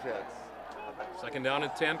little over his head. Second down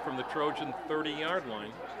and 10 from the Trojan 30-yard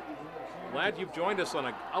line. Glad you've joined us on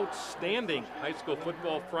an outstanding high school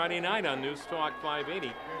football Friday night on News Talk 580.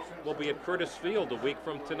 We'll be at Curtis Field a week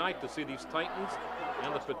from tonight to see these Titans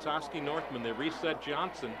and the Petoskey Northmen. They reset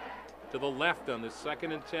Johnson to the left on this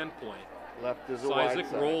 2nd and 10 play. Left is a wide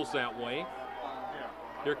Sizek side. rolls that way.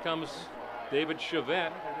 Here comes David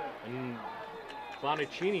Chevette, and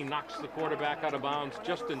Bonaccini knocks the quarterback out of bounds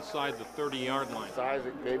just inside the 30-yard line.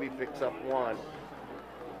 Sizek maybe picks up one.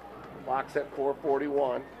 Box at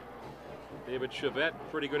 441. David Chevette,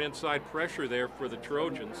 pretty good inside pressure there for the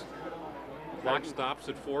Trojans. Clock stops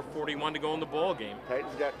at 4:41 to go in the ball game.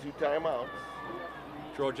 Titans got 2 timeouts.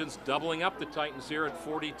 Trojans doubling up the Titans here at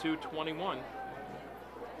 42-21.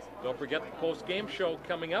 Don't forget the post-game show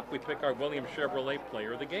coming up. We pick our Williams Chevrolet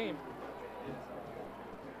player of the game.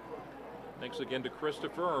 Thanks again to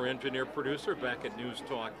Christopher, our engineer producer back at News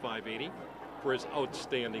Talk 580 for his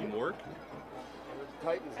outstanding work.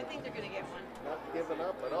 Titans I think they're going to get one. not giving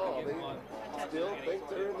up at all. They still think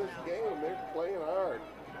they're in this game. They're playing hard.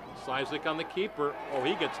 Sizek on the keeper. Oh,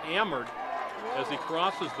 he gets hammered as he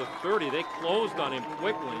crosses the 30. They closed on him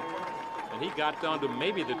quickly, and he got down to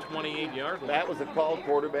maybe the 28-yard line. That was a called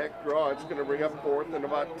quarterback draw. It's going to bring up 4th and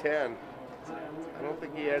about 10. I don't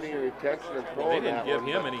think he had any intention of They throwing didn't that give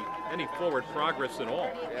one, him any forward progress at all.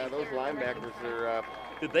 Yeah, those linebackers are.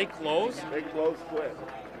 Did they close? They close quick.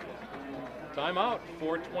 Timeout,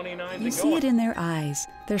 4:29 to go. You see it in their eyes,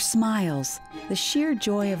 their smiles, the sheer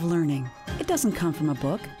joy of learning. It doesn't come from a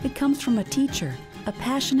book, it comes from a teacher, a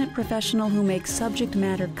passionate professional who makes subject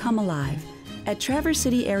matter come alive. At Traverse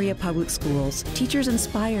City Area Public Schools, teachers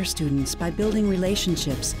inspire students by building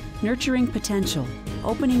relationships, nurturing potential,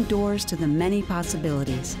 opening doors to the many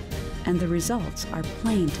possibilities. And the results are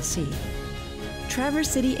plain to see. Traverse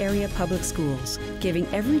City Area Public Schools, giving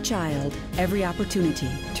every child every opportunity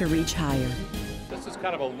to reach higher. This is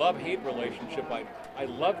kind of a love-hate relationship. I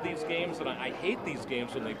love these games and I hate these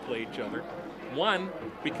games when they play each other. One,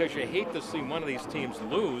 because you hate to see one of these teams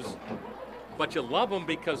lose, but you love them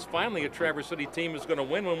because finally a Traverse City team is going to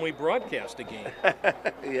win when we broadcast a game.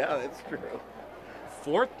 Yeah, that's true.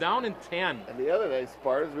 4th down and 10. And the other nice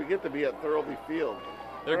part is we get to be at Thurlby Field.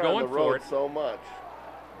 They're We're going on the for road it. so much.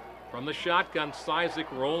 From the shotgun, Sizek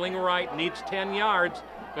rolling right, needs 10 yards.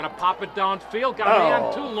 Going to pop it downfield. Got a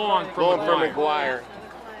man too long for Going for McGuire. McGuire.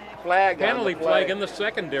 Flag Penalty on the flag in the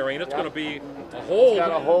secondary, and it's Yep. going to be a hold.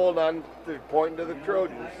 Got a hold on, pointing to the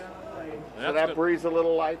Trojans. So That's that good. breathes a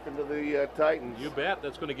little life into the Titans. You bet.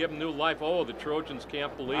 That's going to give them new life. Oh, the Trojans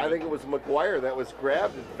can't believe it. I think it was McGuire that was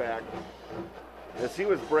grabbed, in fact, as he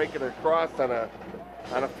was breaking across on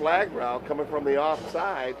a flag route coming from the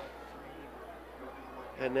offside.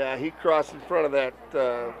 And he crossed in front of that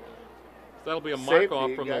That'll be a safety,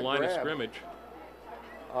 mark-off from the got line of grabbed. scrimmage.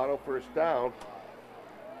 Auto first down.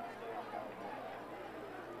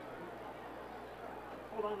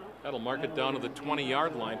 That'll mark it down to the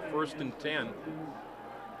 20-yard line, 1st and 10.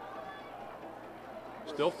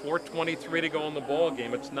 Still 4:23 to go in the ball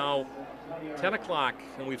game. It's now 10 o'clock,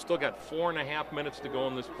 and we've still got 4.5 minutes to go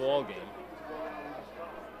in this ball game.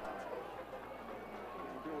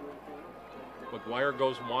 McGuire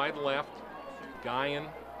goes wide left. Guyan,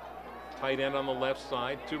 tight end on the left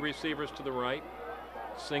side. 2 receivers to the right.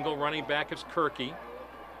 Single running back is Kirky.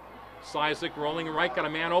 Sizek rolling right, got a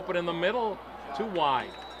man open in the middle. Too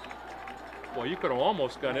wide. Boy, you could have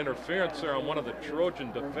almost got interference there on one of the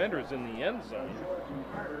Trojan defenders in the end zone.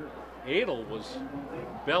 Adel was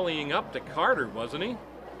bellying up to Carter, wasn't he?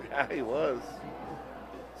 Yeah, he was.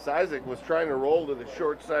 Sizek was trying to roll to the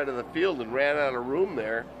short side of the field and ran out of room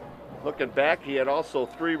there. Looking back, he had also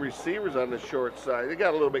 3 receivers on the short side. They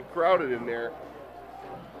got a little bit crowded in there.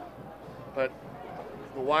 But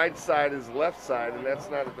the wide side is left side, and that's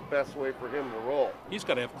not the best way for him to roll. He's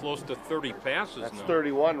got to have close to 30 passes That's now.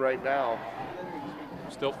 31 right now.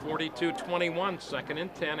 Still 42-21, 2nd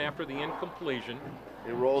and 10 after the incompletion.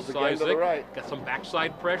 He rolls again to the Sizek right. got some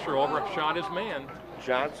backside pressure, overshot his man.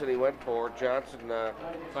 Johnson, he went for. Johnson,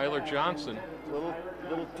 Tyler Johnson.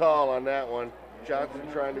 little tall on that one. Johnson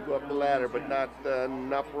trying to go up the ladder, but not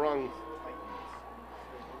enough rungs.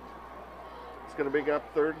 It's going to bring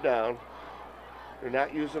up 3rd down. They're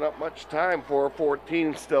not using up much time.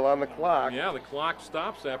 4:14 still on the clock. Yeah, the clock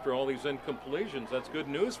stops after all these incompletions. That's good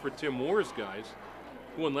news for Tim Moore's guys.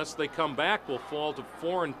 who, unless they come back, will fall to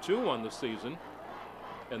 4-2 on the season,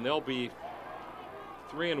 and they'll be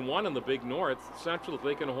 3-1 in the Big North. Central, if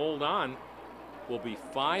they can hold on, will be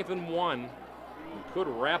 5-1 and could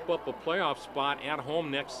wrap up a playoff spot at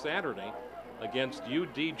home next Saturday against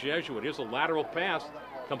UD Jesuit. Here's a lateral pass,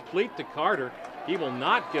 complete to Carter. He will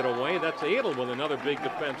not get away. That's Adel with another big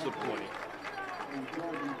defensive play.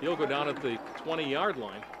 He'll go down at the 20-yard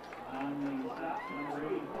line.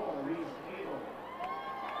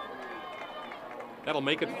 That'll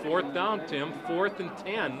make it 4th down, Tim. 4th and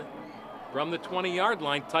 10 from the 20-yard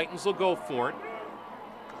line. Titans will go for it.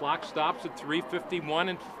 Clock stops at 3:51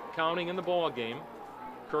 and counting in the ball game.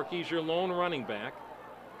 Kirky's your lone running back.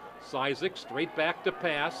 Sizik straight back to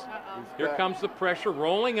pass. Here comes the pressure,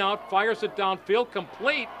 rolling out, fires it downfield,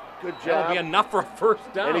 complete. Good job. That'll be enough for a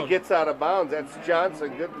first down. And he gets out of bounds. That's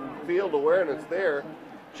Johnson. Good field awareness there.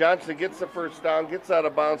 Johnson gets the first down, gets out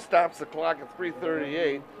of bounds, stops the clock at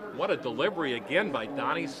 3:38. What a delivery again by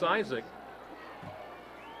Donnie Sizik.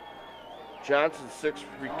 Johnson, 6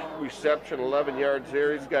 reception, 11 yards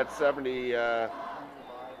there. He's got 70 yards.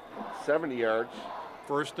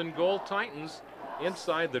 1st and goal, Titans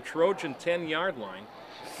inside the Trojan 10-yard line.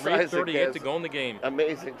 Sizik 3:38 to go in the game.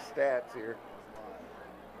 Amazing stats here.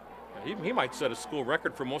 He might set a school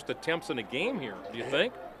record for most attempts in a game here, do you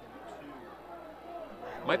think?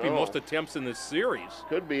 Might be most attempts in this series.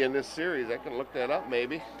 Could be in this series. I can look that up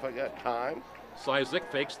maybe if I got time. Sizik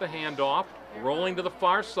fakes the handoff, rolling to the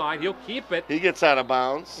far side. He'll keep it He gets out of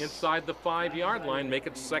bounds. inside the 5-yard line, make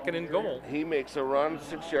it 2nd and goal. He makes a run,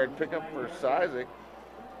 6-yard pickup for Sizik.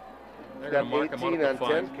 They're Got going to mark him out 18 at on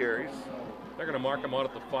the 10 5. carries. They're going to mark him out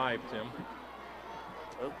at the 5, Tim.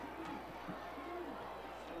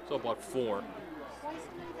 So about 4.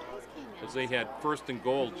 As they had 1st and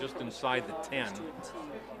goal just inside the 10.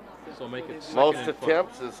 So make it 2nd Most and 5.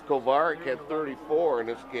 attempts is Kovarik had 34 in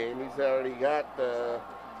this game. He's already got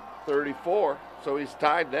 34, so he's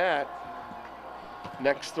tied that.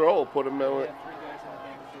 Next throw will put him in.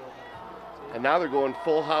 And now they're going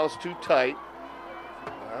full house too tight.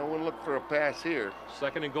 I wouldn't look for a pass here.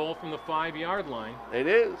 2nd and goal from the 5-yard line. It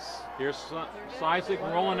is. Here's Sizik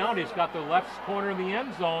rolling out. He's got the left corner of the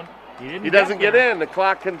end zone. He doesn't get in. The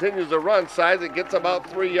clock continues to run. Sizik gets about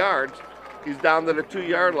 3 yards. He's down to the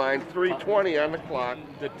 2-yard line. 3:20 on the clock.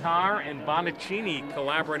 Tatar and Bonaccini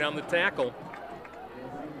collaborate on the tackle.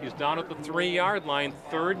 He's down at the 3-yard line.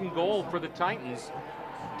 3rd and goal for the Titans.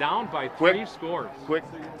 Down by 3 scores. Quick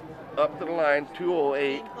up to the line.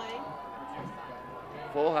 2:08.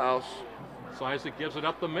 Full house. Sizik gives it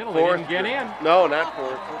up the middle. Fourth. He didn't get in. No, not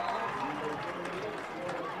fourth.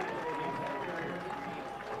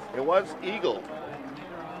 It was Eagle.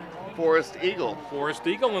 Forrest Eagle. Forrest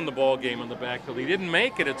Eagle in the ball game on the backfield. He didn't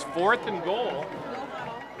make it. It's 4th and goal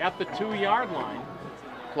at the 2-yard line.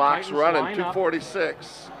 Clock's Titans running. line up.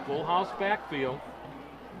 2:46. Full house backfield.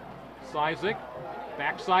 Sizik,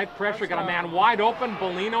 backside pressure, got a man wide open.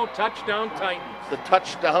 Bellino, touchdown Titans. The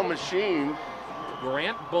touchdown machine.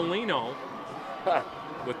 Grant Bellino Huh.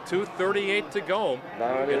 with 2:38 to go.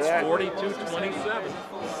 Not only It's that, 42-27.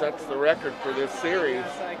 sets the record for this series.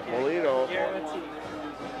 Molino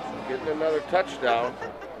getting another touchdown.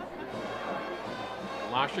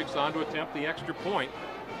 Laschik's on to attempt the extra point.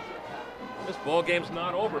 This ball game's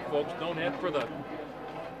not over, folks. Don't head for the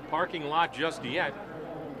parking lot just yet.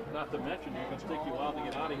 Not to mention, you can take you a while to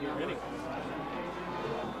get out of here anyway.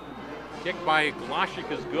 Kick by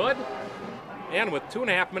Laschik is good. And with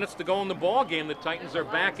 2.5 minutes to go in the ball game, the Titans are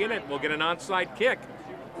back in it. We'll get an onside kick.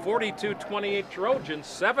 42-28 Trojans,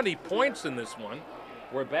 70 points in this one.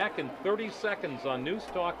 We're back in 30 seconds on News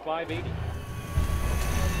Talk 580.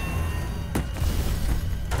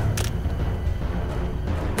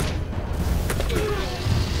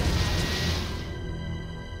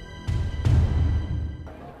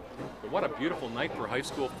 What a beautiful night for high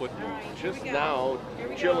school football. Just now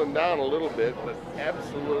chilling down a little bit, but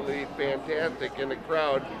absolutely fantastic. And the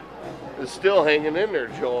crowd is still hanging in there,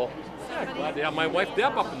 Joel. Yeah, glad to have my wife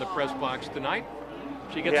Deb up in the press box tonight.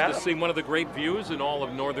 She gets to see one of the great views in all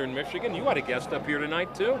of northern Michigan. You had a guest up here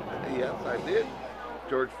tonight, too. Yes, I did.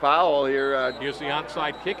 George Powell here. Here's the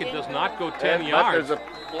onside kick. It does not go 10 but yards. There's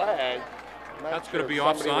a flag. That's going to be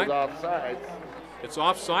Somebody offside. was offside. It's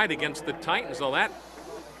offside against the Titans. Now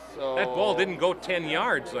that ball didn't go 10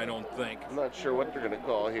 yards, I don't think. I'm not sure what they're going to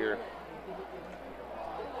call here.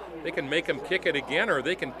 They can make them kick it again, or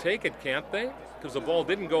they can take it, can't they? Because the ball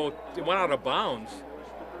didn't go, it went out of bounds.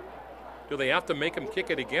 Do they have to make them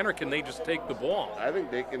kick it again, or can they just take the ball? I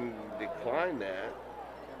think they can decline that.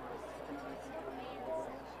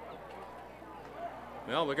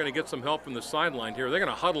 Well, they're going to get some help from the sideline here. They're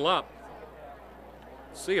going to huddle up.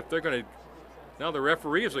 See if they're going to, now the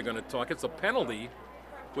referees are going to talk. It's a penalty,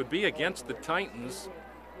 would be against the Titans.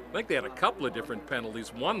 I think they had a couple of different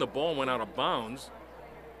penalties. One, the ball went out of bounds.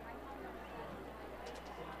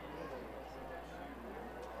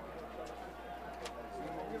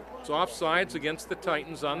 It's offsides against the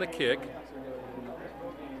Titans on the kick.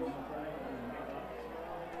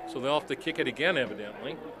 So they'll have to kick it again,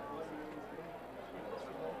 evidently.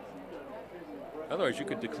 Otherwise, you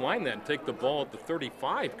could decline that and take the ball at the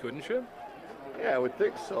 35, couldn't you? Yeah, I would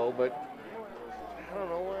think so, but I don't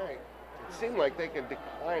know why. It seemed like they could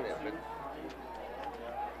decline it, but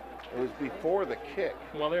it was before the kick.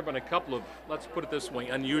 Well, there have been a couple of, let's put it this way,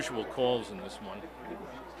 unusual calls in this one.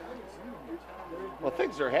 Well,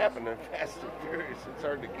 things are happening fast and furious. It's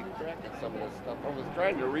hard to keep track of some of this stuff. I was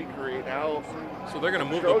trying to recreate how. So they're going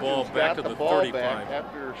to move Trojans the ball back to got the ball 35. back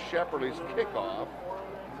after Shepperly's kickoff.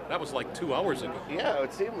 That was like 2 hours ago. Yeah,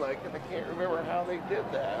 it seemed like it. I can't remember how they did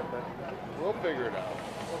that, but we'll figure it out.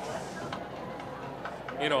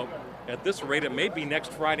 You know, at this rate, it may be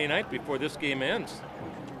next Friday night before this game ends.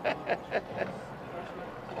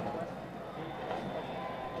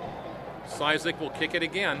 Cizik will kick it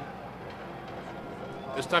again.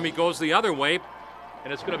 This time he goes the other way,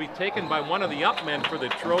 and it's going to be taken by one of the up men for the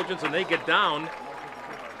Trojans, and they get down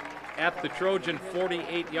at the Trojan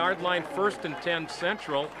 48-yard line, 1st and 10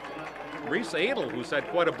 Central. Reese Adel, who's had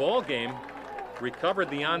quite a ball game, recovered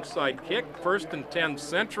the onside kick, 1st and 10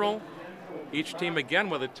 Central. Each team again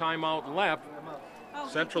with a timeout left.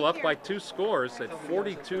 Central up by 2 scores at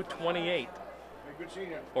 42-28.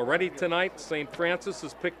 Already tonight, St. Francis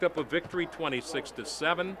has picked up a victory,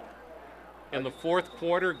 26-7. In the 4th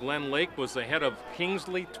quarter, Glen Lake was ahead of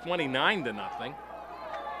Kingsley, 29-0.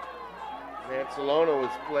 Mancelona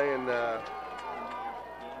was playing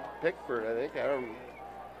Pickford, I think. I don't.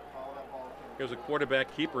 Here's a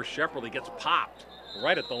quarterback keeper. Shepperly gets popped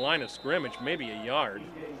right at the line of scrimmage, maybe a yard.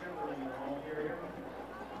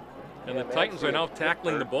 And the Titans are now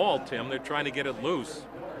tackling the ball, Tim. They're trying to get it loose.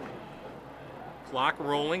 Clock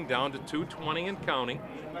rolling down to 2:20 and counting.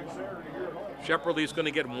 Shepperly's going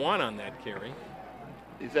to get 1 on that carry.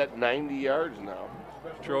 He's at 90 yards now.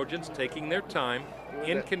 Trojans taking their time,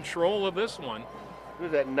 in control of this one. He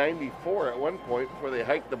was at 94 at one point before they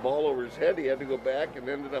hiked the ball over his head. He had to go back and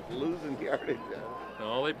ended up losing yardage.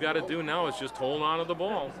 All they've got to do now is just hold on to the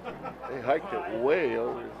ball. They hiked it way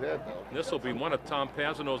over his head, though. This will be one of Tom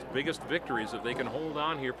Pazino's biggest victories if they can hold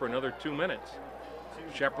on here for another 2 minutes.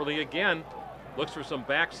 Shepperly again looks for some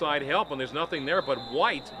backside help, and there's nothing there but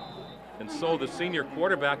White. And so the senior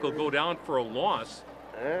quarterback will go down for a loss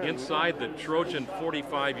inside the Trojan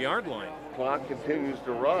 45-yard line. Clock continues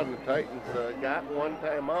to run. The Titans got 1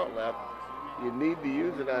 timeout left. You need to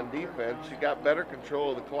use it on defense. You got better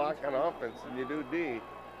control of the clock on offense than you do D.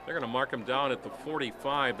 They're going to mark him down at the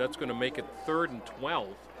 45. That's going to make it 3rd and 12.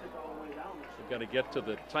 They've got to get to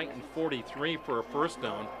the Titan 43 for a first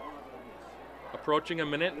down. Approaching 1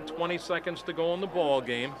 minute and 20 seconds to go in the ball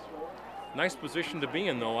game. Nice position to be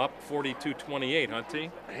in, though, up 42-28, huh, T?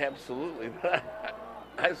 Absolutely.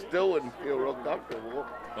 I still wouldn't feel real comfortable.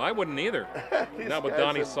 Well, I wouldn't either. Not with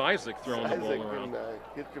Donnie Cizik throwing the ball around. Can,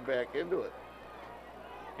 get you back into it.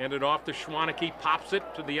 Hand it off to Schwaneke, pops it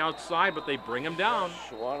to the outside, but they bring him down.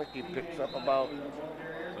 Schwaneke picks up about...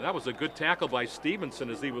 Well, that was a good tackle by Stevenson,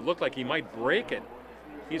 as he would look like he might break it.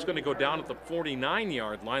 He's going to go down at the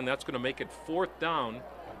 49-yard line. That's going to make it 4th down.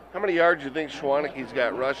 How many yards do you think Schwaneke's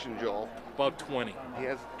got rushing, Joel? About 20. He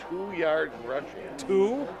has 2 yards rushing.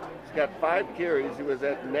 2? He's got 5 carries. He was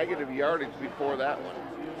at negative yardage before that one.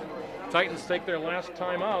 Titans take their last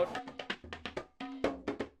time out.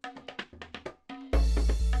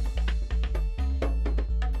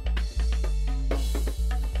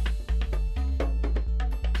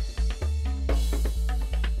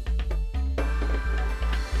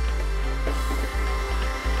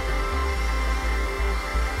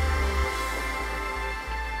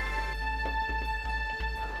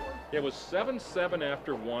 It was 7-7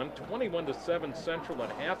 after 1, 21-7 Central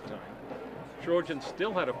at halftime. Trojans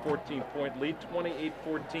still had a 14-point lead,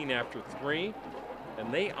 28-14 after 3,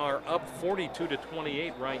 and they are up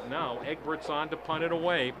 42-28 right now. Egbert's on to punt it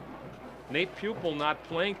away. Nate Pupil not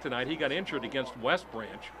playing tonight. He got injured against West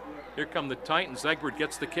Branch. Here come the Titans. Egbert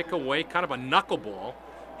gets the kick away, kind of a knuckleball.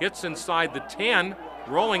 Hits inside the 10,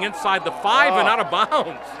 rolling inside the 5 and out of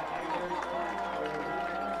bounds.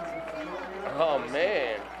 Oh,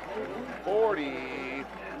 man.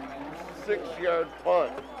 46-yard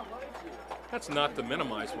punt. That's not to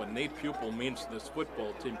minimize what Nate Pupil means to this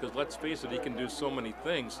football team, because let's face it, he can do so many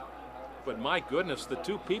things. But my goodness, the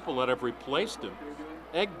 2 people that have replaced him,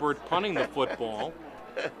 Egbert punting the football,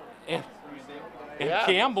 and And Yeah.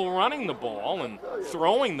 Campbell running the ball and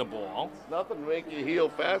throwing the ball. Nothing to make you heal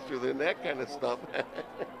faster than that kind of stuff.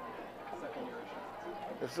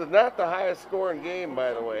 This is not the highest scoring game,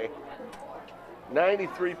 by the way.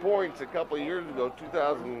 93 points a couple of years ago,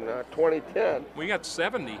 2010. We got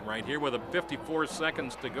 70 right here with 54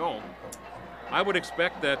 seconds to go. I would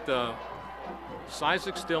expect that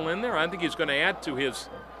Sizek's still in there. I think he's going to add to his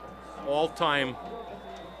all-time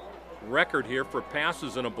record here for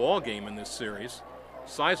passes in a ball game in this series.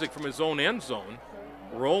 Sizek from his own end zone,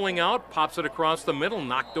 rolling out, pops it across the middle,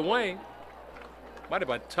 knocked away. Might have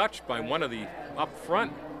been touched by one of the up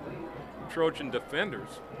front Trojan defenders.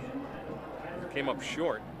 Came up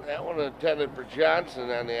short. That one intended for Johnson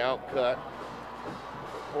on the outcut.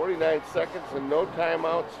 49 seconds and no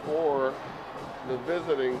timeouts for the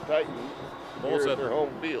visiting Titans. Here's their home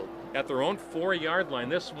field. At their own 4-yard line.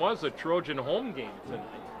 This was a Trojan home game tonight.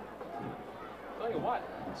 Tell you what,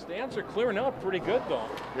 stands are clearing out pretty good though.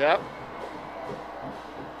 Yep.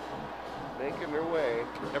 Making their way.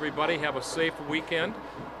 Everybody have a safe weekend.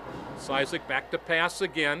 Sizek back to pass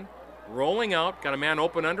again. Rolling out, got a man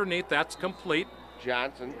open underneath, that's complete.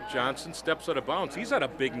 Johnson steps out of bounds. He's had a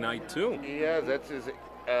big night too. He has, that's his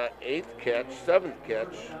 7th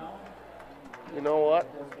catch. You know what?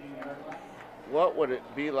 What would it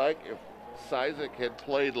be like if Sizek had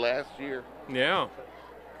played last year? Yeah.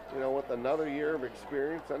 You know, with another year of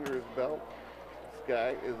experience under his belt, this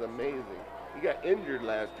guy is amazing. He got injured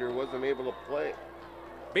last year, wasn't able to play.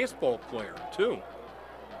 Baseball player too.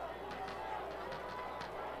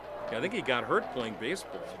 Yeah, I think he got hurt playing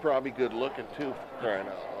baseball. He's probably good looking too, crying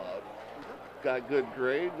out loud. Got good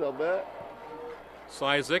grades, I'll bet.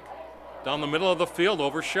 Sizek down the middle of the field,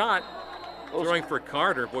 overshot. Throwing for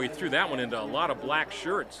Carter. Boy, he threw that one into a lot of black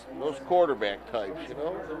shirts. Those quarterback types, you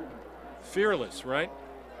know? Fearless, right?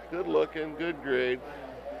 Good looking, good grade.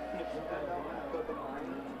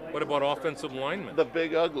 What about offensive linemen? The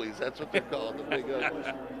big uglies, that's what they're called, the big uglies.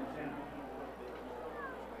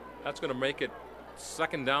 That's going to make it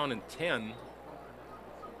 2nd down and 10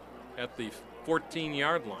 at the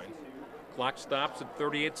 14-yard line. Clock stops at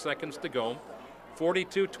 38 seconds to go.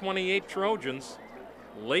 42-28 Trojans.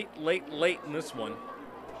 Late in this one.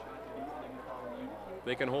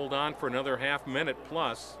 They can hold on for another half minute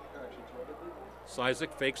plus.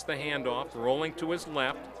 Sizek fakes the handoff, rolling to his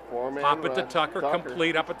left. Pop it to Tucker,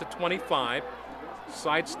 complete up at the 25.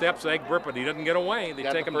 Sidesteps Egbert, but he doesn't get away. They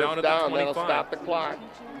take him down at the 25. That'll stop the clock.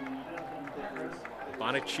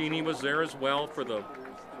 Bonaccini was there as well for the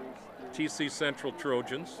TC Central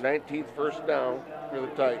Trojans. 19th first down for the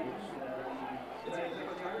Titans.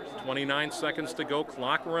 29 seconds to go,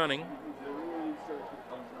 clock running.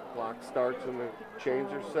 Clock starts and the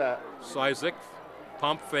chains are set. Sizek,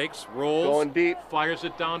 pump fakes, rolls. Going deep. Fires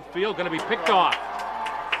it downfield, going to be picked off.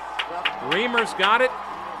 Reamer's got it.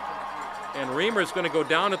 And Reamer's going to go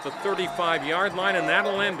down at the 35-yard line, and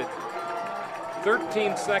that'll end it.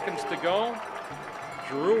 13 seconds to go.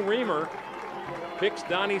 Drew Reamer picks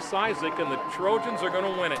Donnie Sizek, and the Trojans are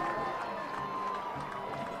going to win it.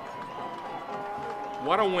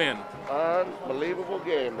 What a win. Unbelievable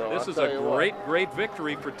game, though. This is a great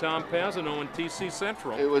victory for Tom Pazino and TC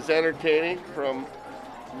Central. It was entertaining from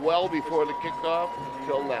well before the kickoff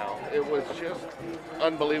till now. It was just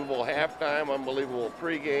unbelievable halftime, unbelievable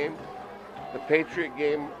pregame. The Patriot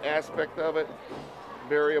game aspect of it,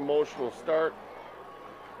 very emotional start.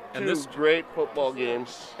 And Two great football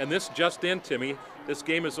games. And this just in, Timmy, this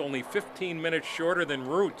game is only 15 minutes shorter than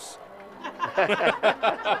Roots.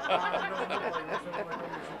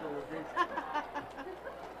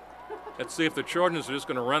 Let's see if the Trojans are just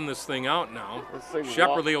going to run this thing out now.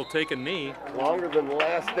 Shepperly will take a knee. Longer than the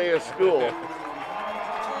last day of school. And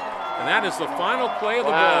that is the final play of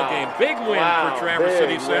the ball game. Big win for Traverse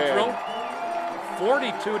City Central.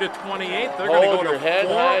 42-28. They're going to go to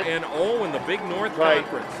 4-0 in the Big North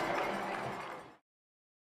Conference.